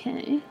that's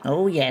okay.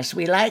 Oh, yes,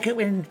 we like it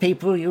when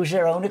people use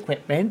their own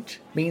equipment.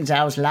 Means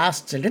ours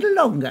lasts a little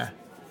longer.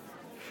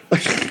 All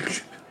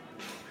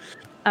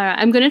right,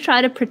 I'm going to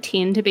try to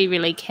pretend to be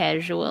really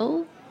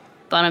casual,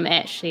 but I'm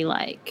actually,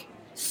 like,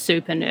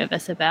 super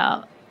nervous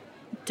about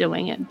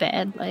doing it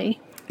badly.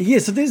 Yeah,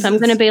 so there's. So I'm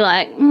going to be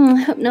like, I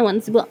hope no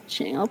one's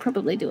watching. I'll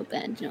probably do a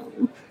bad job.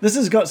 This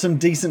has got some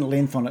decent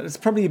length on it. It's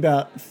probably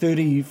about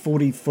 30,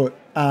 40 foot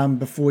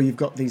before you've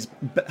got these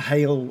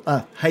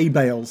hay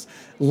bales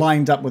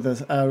lined up with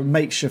a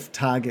makeshift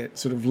target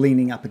sort of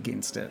leaning up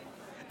against it.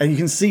 And you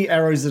can see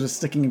arrows that are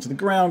sticking into the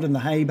ground in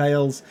the hay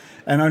bales,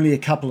 and only a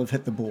couple have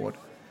hit the board.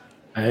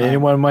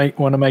 Anyone want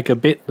to make a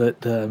bet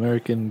that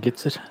American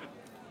gets it?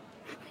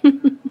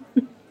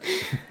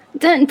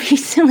 Don't be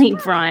silly,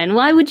 Brian.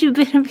 Why would you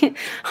bet?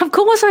 Of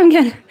course I'm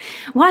going to.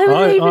 Why would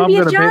there even be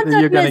a chance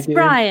of this,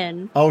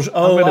 Brian? I'm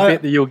going to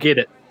bet that you'll get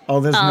it.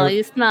 There's no.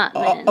 You're smart,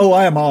 man.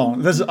 I am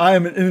on. I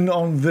am in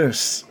on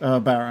this,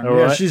 Baron. All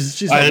yeah, right.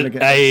 she's not going to get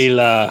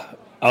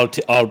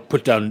this. I'll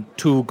put down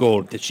 2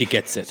 gold that she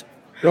gets it.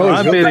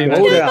 I'm betting that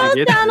You you goes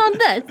get down it. on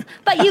this,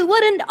 but you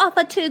wouldn't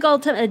offer 2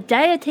 gold to a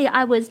deity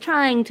I was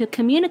trying to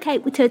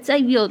communicate with to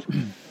save your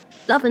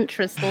love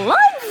interest life.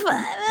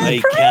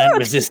 I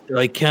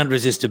can't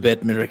resist a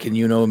bet, American.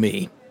 You know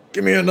me.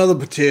 Give me another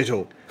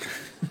potato.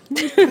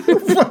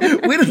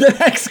 Where did that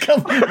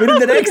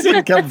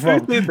accent come from?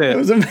 Who did that? It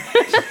was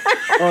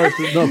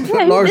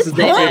Lawrence is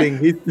not betting.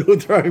 He's still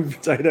throwing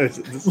potatoes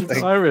at this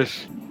thing.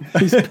 Irish.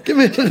 Give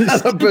me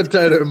another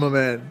potato, my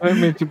man. Don't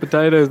mention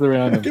potatoes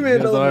around him. Give me He's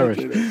another Irish.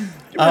 potato.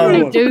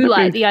 I do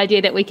like the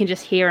idea that we can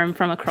just hear him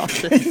from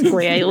across the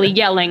square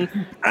yelling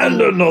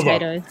And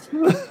another.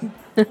 potatoes.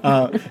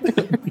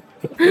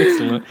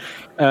 Excellent.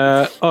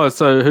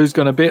 So who's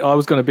going to bet? I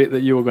was going to bet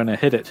that you were going to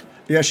hit it.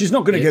 Yeah, she's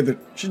not going to get it.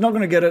 She's not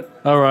going to get it.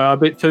 All right, I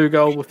bet 2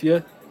 gold with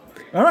you.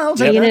 All right, I'll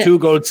take Yep. that. 2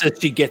 gold says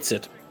she gets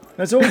it.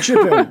 That's all chip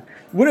in.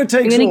 Winner I'm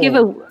takes going all.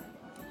 to give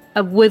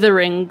a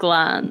withering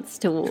glance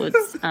towards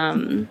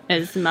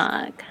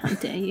Ismark. How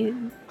dare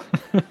you?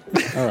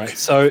 All right.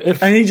 So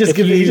if And he just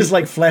if you-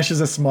 like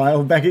flashes a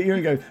smile back at you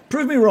and goes,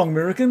 "Prove me wrong,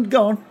 American.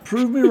 Go on,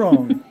 prove me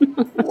wrong."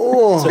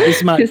 so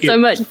Ismark There's so gets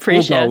much 4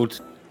 pressure.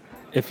 gold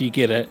if you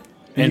get it,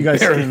 and you guys-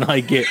 Baron and I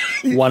get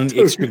 1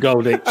 extra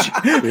gold each.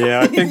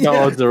 Yeah, I think the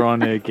odds are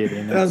on her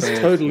getting it. That's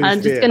totally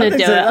I'm just fair. going to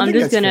think do so. it. I I'm think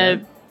just that's going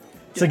to.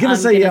 So give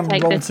us I'm a gonna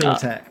take roll this to up.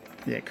 attack.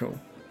 Yeah, cool.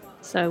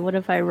 So what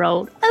have I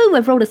rolled? Oh,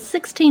 I've rolled a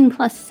 16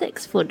 plus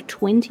 6 for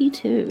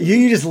 22.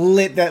 You just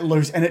let that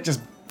loose, and it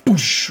just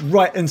boosh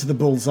right into the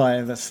bullseye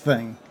of this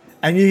thing.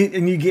 And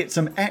you get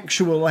some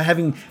actual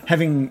having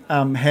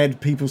had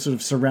people sort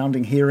of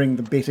surrounding, hearing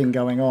the betting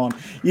going on.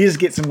 You just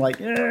get some like,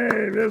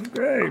 "Yay, that's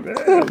great!"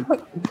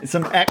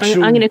 Some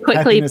actual I'm gonna quickly,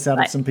 happiness out of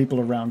like- some people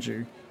around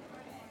you.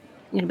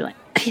 I'm going to be like,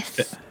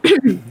 yes,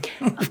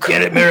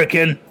 Get it,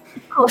 American.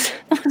 of course.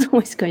 I was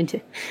always going to.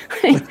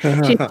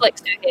 She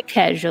flicks her hair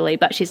casually,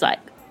 but she's like,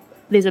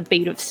 there's a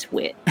bead of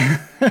sweat.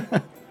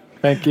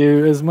 Thank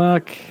you,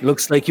 Ismark.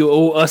 Looks like you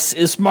owe us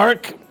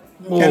Ismark.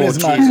 Oh, And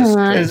Ismark- Jesus Uh,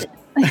 Christ.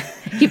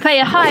 You pay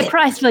a high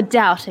price for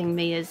doubting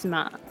me,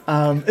 Ismark.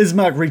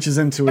 Ismark reaches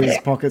into his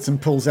pockets and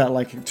pulls out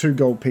like 2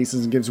 gold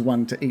pieces and gives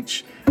 1 to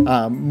each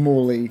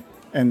Morley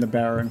and the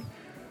Baron.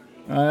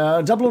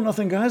 Double or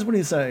nothing, guys. What do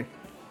you say?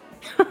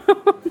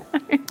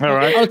 All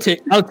right.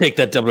 I'll take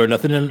that double or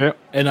nothing, and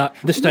Yep.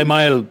 this time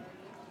I'm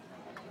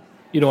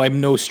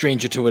no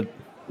stranger to it.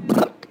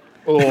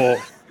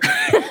 Oh,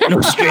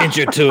 no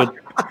stranger to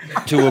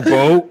a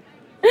bow.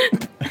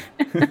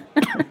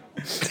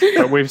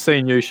 But we've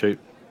seen you shoot.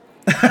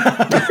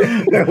 That's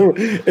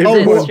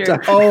true.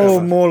 Oh,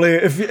 Morley,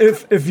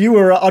 if you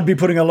were, I'd be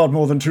putting a lot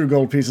more than 2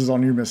 gold pieces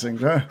on you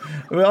missing. I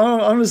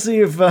want to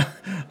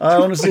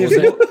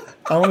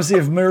see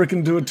if Mirror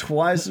can do it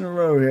twice in a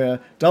row here.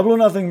 Double or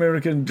nothing,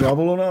 American.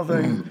 Double or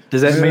nothing.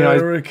 Does that mean I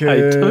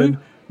pay 2?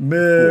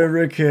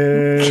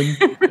 American.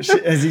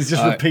 As he's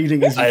just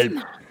repeating his.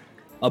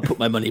 I'll put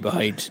my money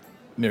behind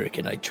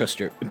American. I trust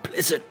her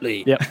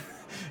implicitly. Yep.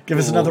 Give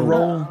us another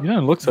roll. You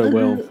don't look so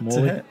well, to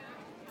Morley. hit.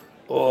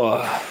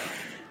 Oh,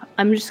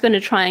 I'm just going to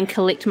try and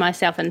collect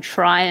myself and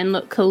try and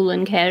look cool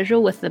and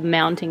casual with the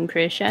mounting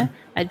pressure.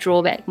 I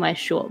draw back my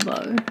short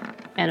bow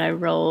and I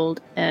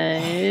rolled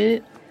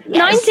a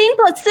 19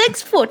 plus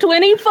 6 for With a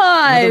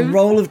 25.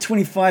 roll of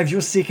 25,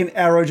 your second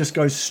arrow just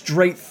goes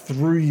straight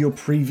through your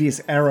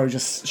previous arrow,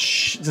 just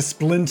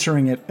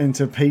splintering it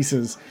into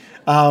pieces.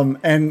 And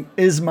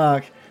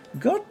Ismark,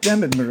 God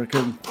damn it,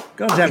 Miracle,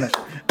 God damn it,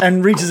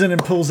 and reaches in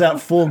and pulls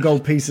out 4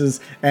 gold pieces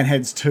and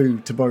heads 2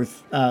 to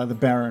both the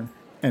Baron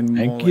and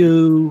Thank Morley.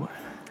 you.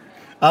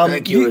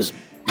 thank you.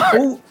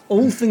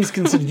 All things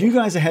considered, you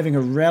guys are having a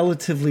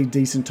relatively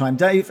decent time.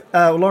 Dave,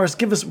 Loris,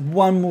 give us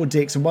 1 more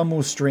dex and 1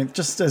 more strength,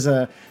 just just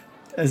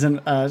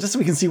so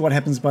we can see what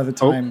happens by the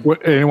time.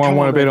 Anyone Come want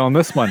on, to bet then. on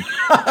this one?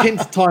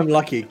 10th time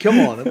lucky. Come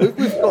on, we've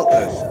got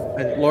this.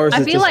 And Loris I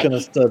is feel just like- going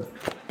to start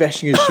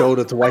bashing his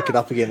shoulder to wake it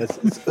up again.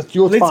 It's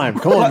your time.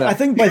 Come on now. I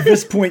think by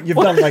this point you've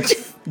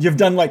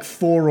done like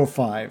 4 or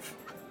 5.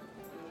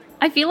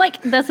 I feel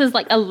like this is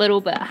like a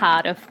little bit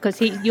harder because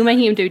you're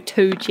making him do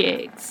 2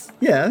 checks.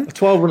 Yeah. A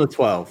 12 and a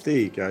 12. There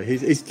you go.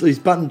 He's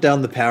buttoned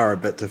down the power a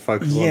bit to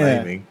focus on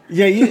aiming.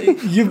 Yeah,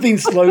 you've been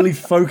slowly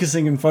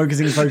focusing,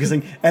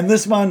 and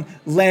this one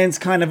lands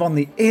kind of on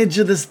the edge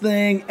of this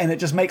thing, and it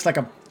just makes like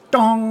a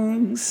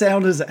dong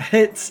sound as it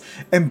hits,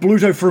 and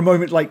Bluto for a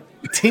moment like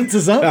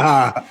tenses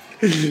up.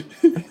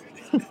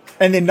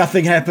 And then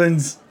nothing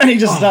happens, and he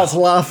just starts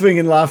laughing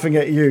and laughing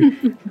at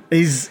you.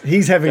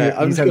 He's having it.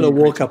 I'm just going to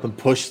walk up and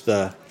push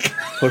the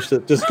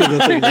just because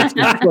I think that's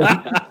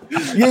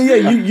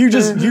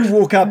You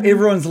walk up.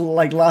 Everyone's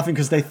like laughing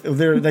because they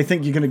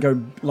think you're going to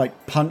go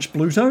like punch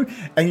Bluto,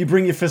 and you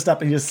bring your fist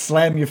up and you just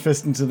slam your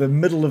fist into the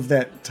middle of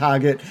that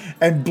target,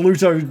 and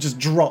Bluto just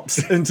drops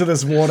into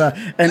this water,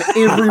 and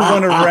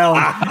everyone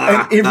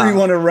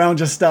around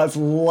just starts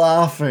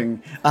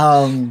laughing.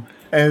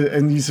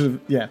 And you sort of,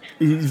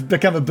 you've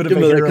become a bit of a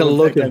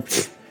hero.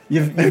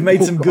 You've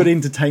made some good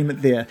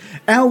entertainment there.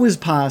 Hours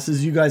pass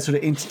as you guys sort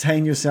of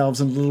entertain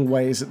yourselves in little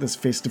ways at this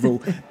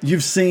festival.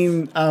 You've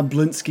seen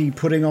Blinsky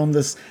putting on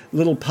this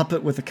little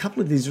puppet with a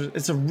couple of these.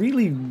 It's a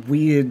really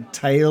weird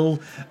tale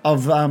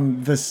of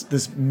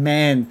this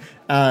man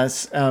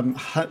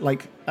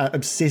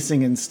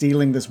obsessing and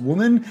stealing this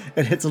woman.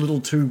 It hits a little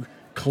too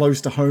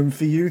close to home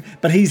for you,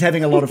 but he's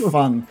having a lot of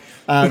fun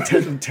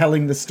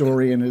telling the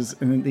story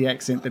in the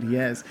accent that he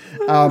has.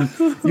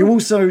 You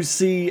also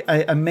see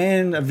a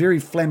man, a very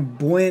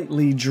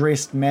flamboyantly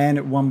dressed man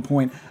at one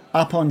point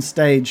up on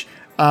stage,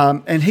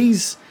 and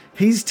he's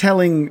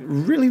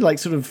telling really like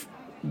sort of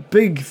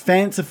big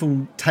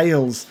fanciful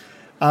tales,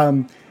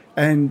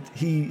 and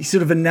he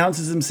sort of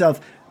announces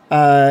himself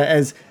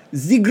as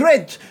the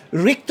great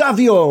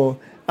Rictavio.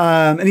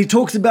 And he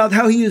talks about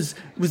how he was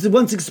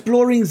once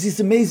exploring this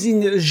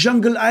amazing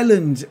jungle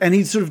island, and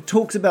he sort of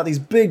talks about these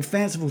big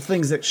fanciful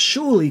things that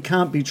surely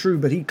can't be true,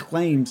 but he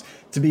claims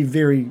to be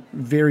very,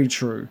 very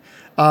true.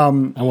 I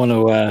want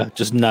to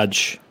just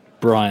nudge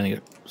Brian.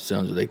 It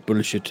sounds like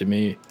bullshit to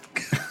me.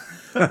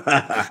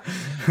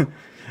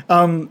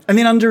 And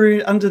then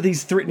under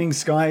these threatening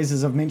skies,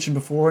 as I've mentioned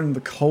before, and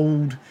the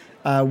cold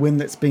wind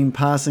that's been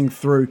passing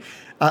through,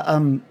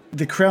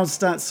 the crowd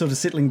starts sort of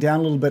settling down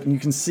a little bit, and you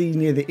can see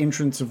near the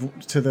entrance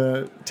to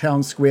the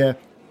town square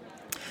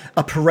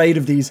a parade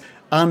of these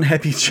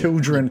unhappy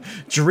children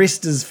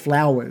dressed as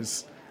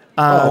flowers.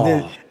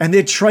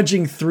 They're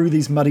trudging through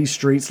these muddy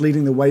streets,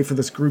 leading the way for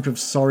this group of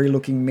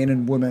sorry-looking men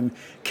and women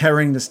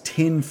carrying this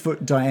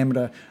 10-foot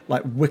diameter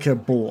like wicker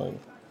ball.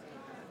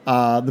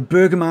 The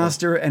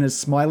burgomaster and his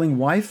smiling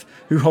wife,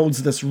 who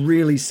holds this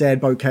really sad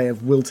bouquet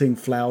of wilting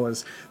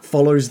flowers,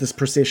 follows this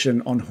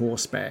procession on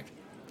horseback.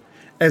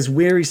 As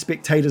wary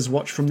spectators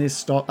watch from their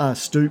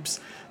stoops,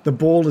 the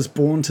ball is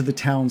borne to the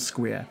town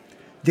square.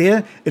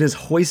 There, it is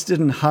hoisted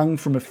and hung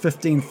from a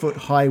 15-foot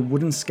high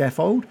wooden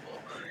scaffold,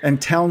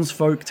 and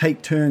townsfolk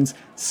take turns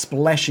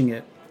splashing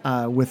it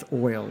with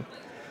oil.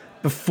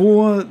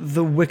 Before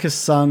the wicker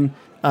sun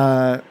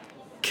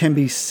can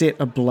be set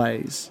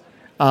ablaze,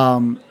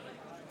 the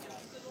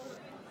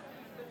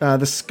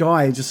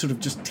sky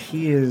just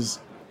tears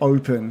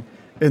open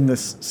in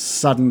this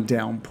sudden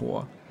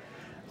downpour.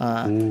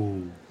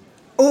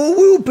 All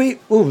will be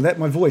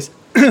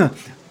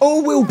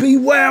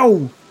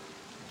well,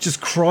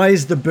 just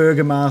cries the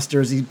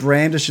burgomaster as he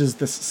brandishes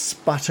this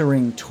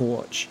sputtering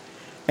torch,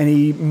 and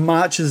he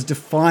marches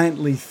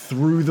defiantly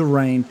through the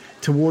rain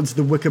towards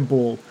the wicker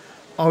ball,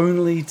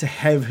 only to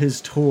have his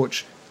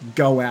torch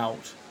go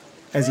out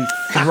as he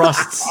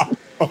thrusts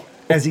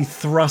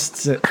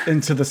it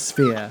into the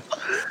sphere.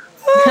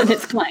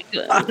 It's quite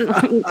good.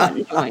 I'm quite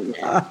enjoying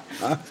that.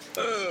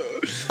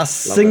 A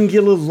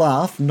singular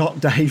laugh, not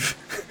Dave.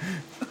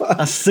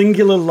 A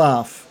singular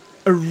laugh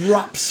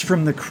erupts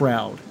from the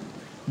crowd,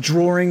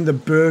 drawing the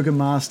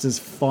burgomaster's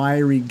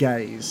fiery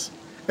gaze,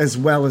 as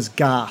well as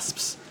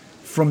gasps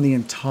from the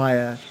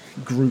entire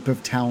group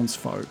of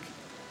townsfolk.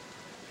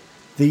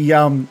 The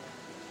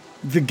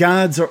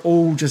guards are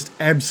all just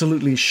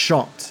absolutely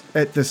shocked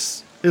at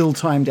this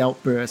ill-timed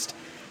outburst,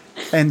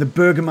 and the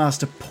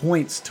burgomaster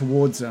points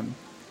towards him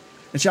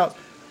and shouts,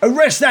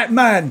 "Arrest that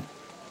man!"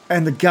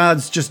 And the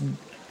guards just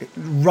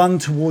run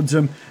towards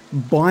him,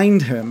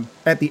 bind him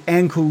at the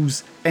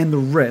ankles and the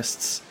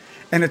wrists,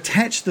 and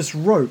attach this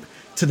rope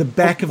to the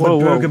back of the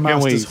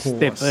burgomaster's horse. Can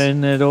we step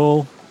in at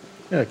all?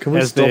 Yeah, can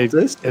we stop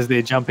this? As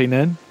they're jumping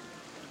in?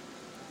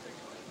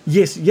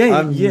 Yes,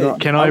 yeah.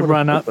 Can I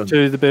run up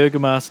to the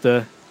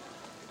burgomaster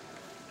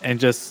and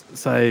just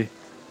say,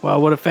 "Wow,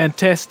 what a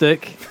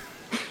fantastic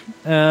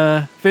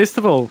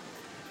festival.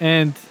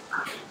 And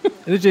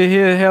did you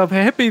hear how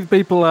happy the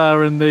people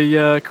are in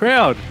the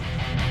crowd?"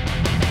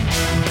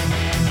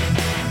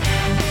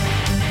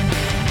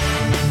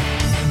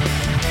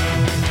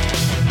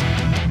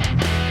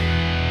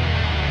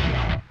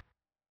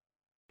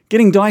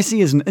 Getting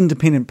Dicey is an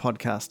independent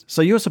podcast,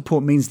 so your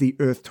support means the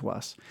earth to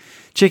us.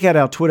 Check out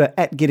our Twitter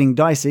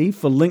 @GettingDicey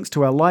for links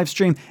to our live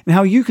stream and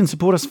how you can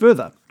support us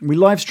further. We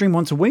live stream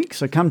once a week,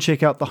 so come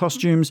check out the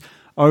costumes,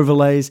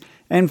 overlays,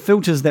 and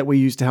filters that we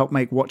use to help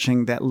make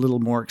watching that little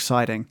more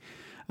exciting.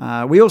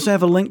 We also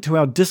have a link to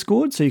our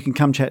Discord, so you can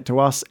come chat to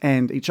us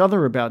and each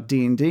other about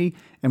D&D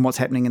and what's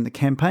happening in the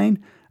campaign.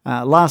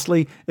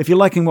 Lastly, if you're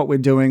liking what we're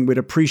doing, we'd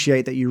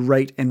appreciate that you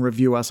rate and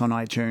review us on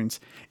iTunes.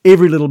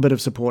 Every little bit of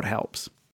support helps.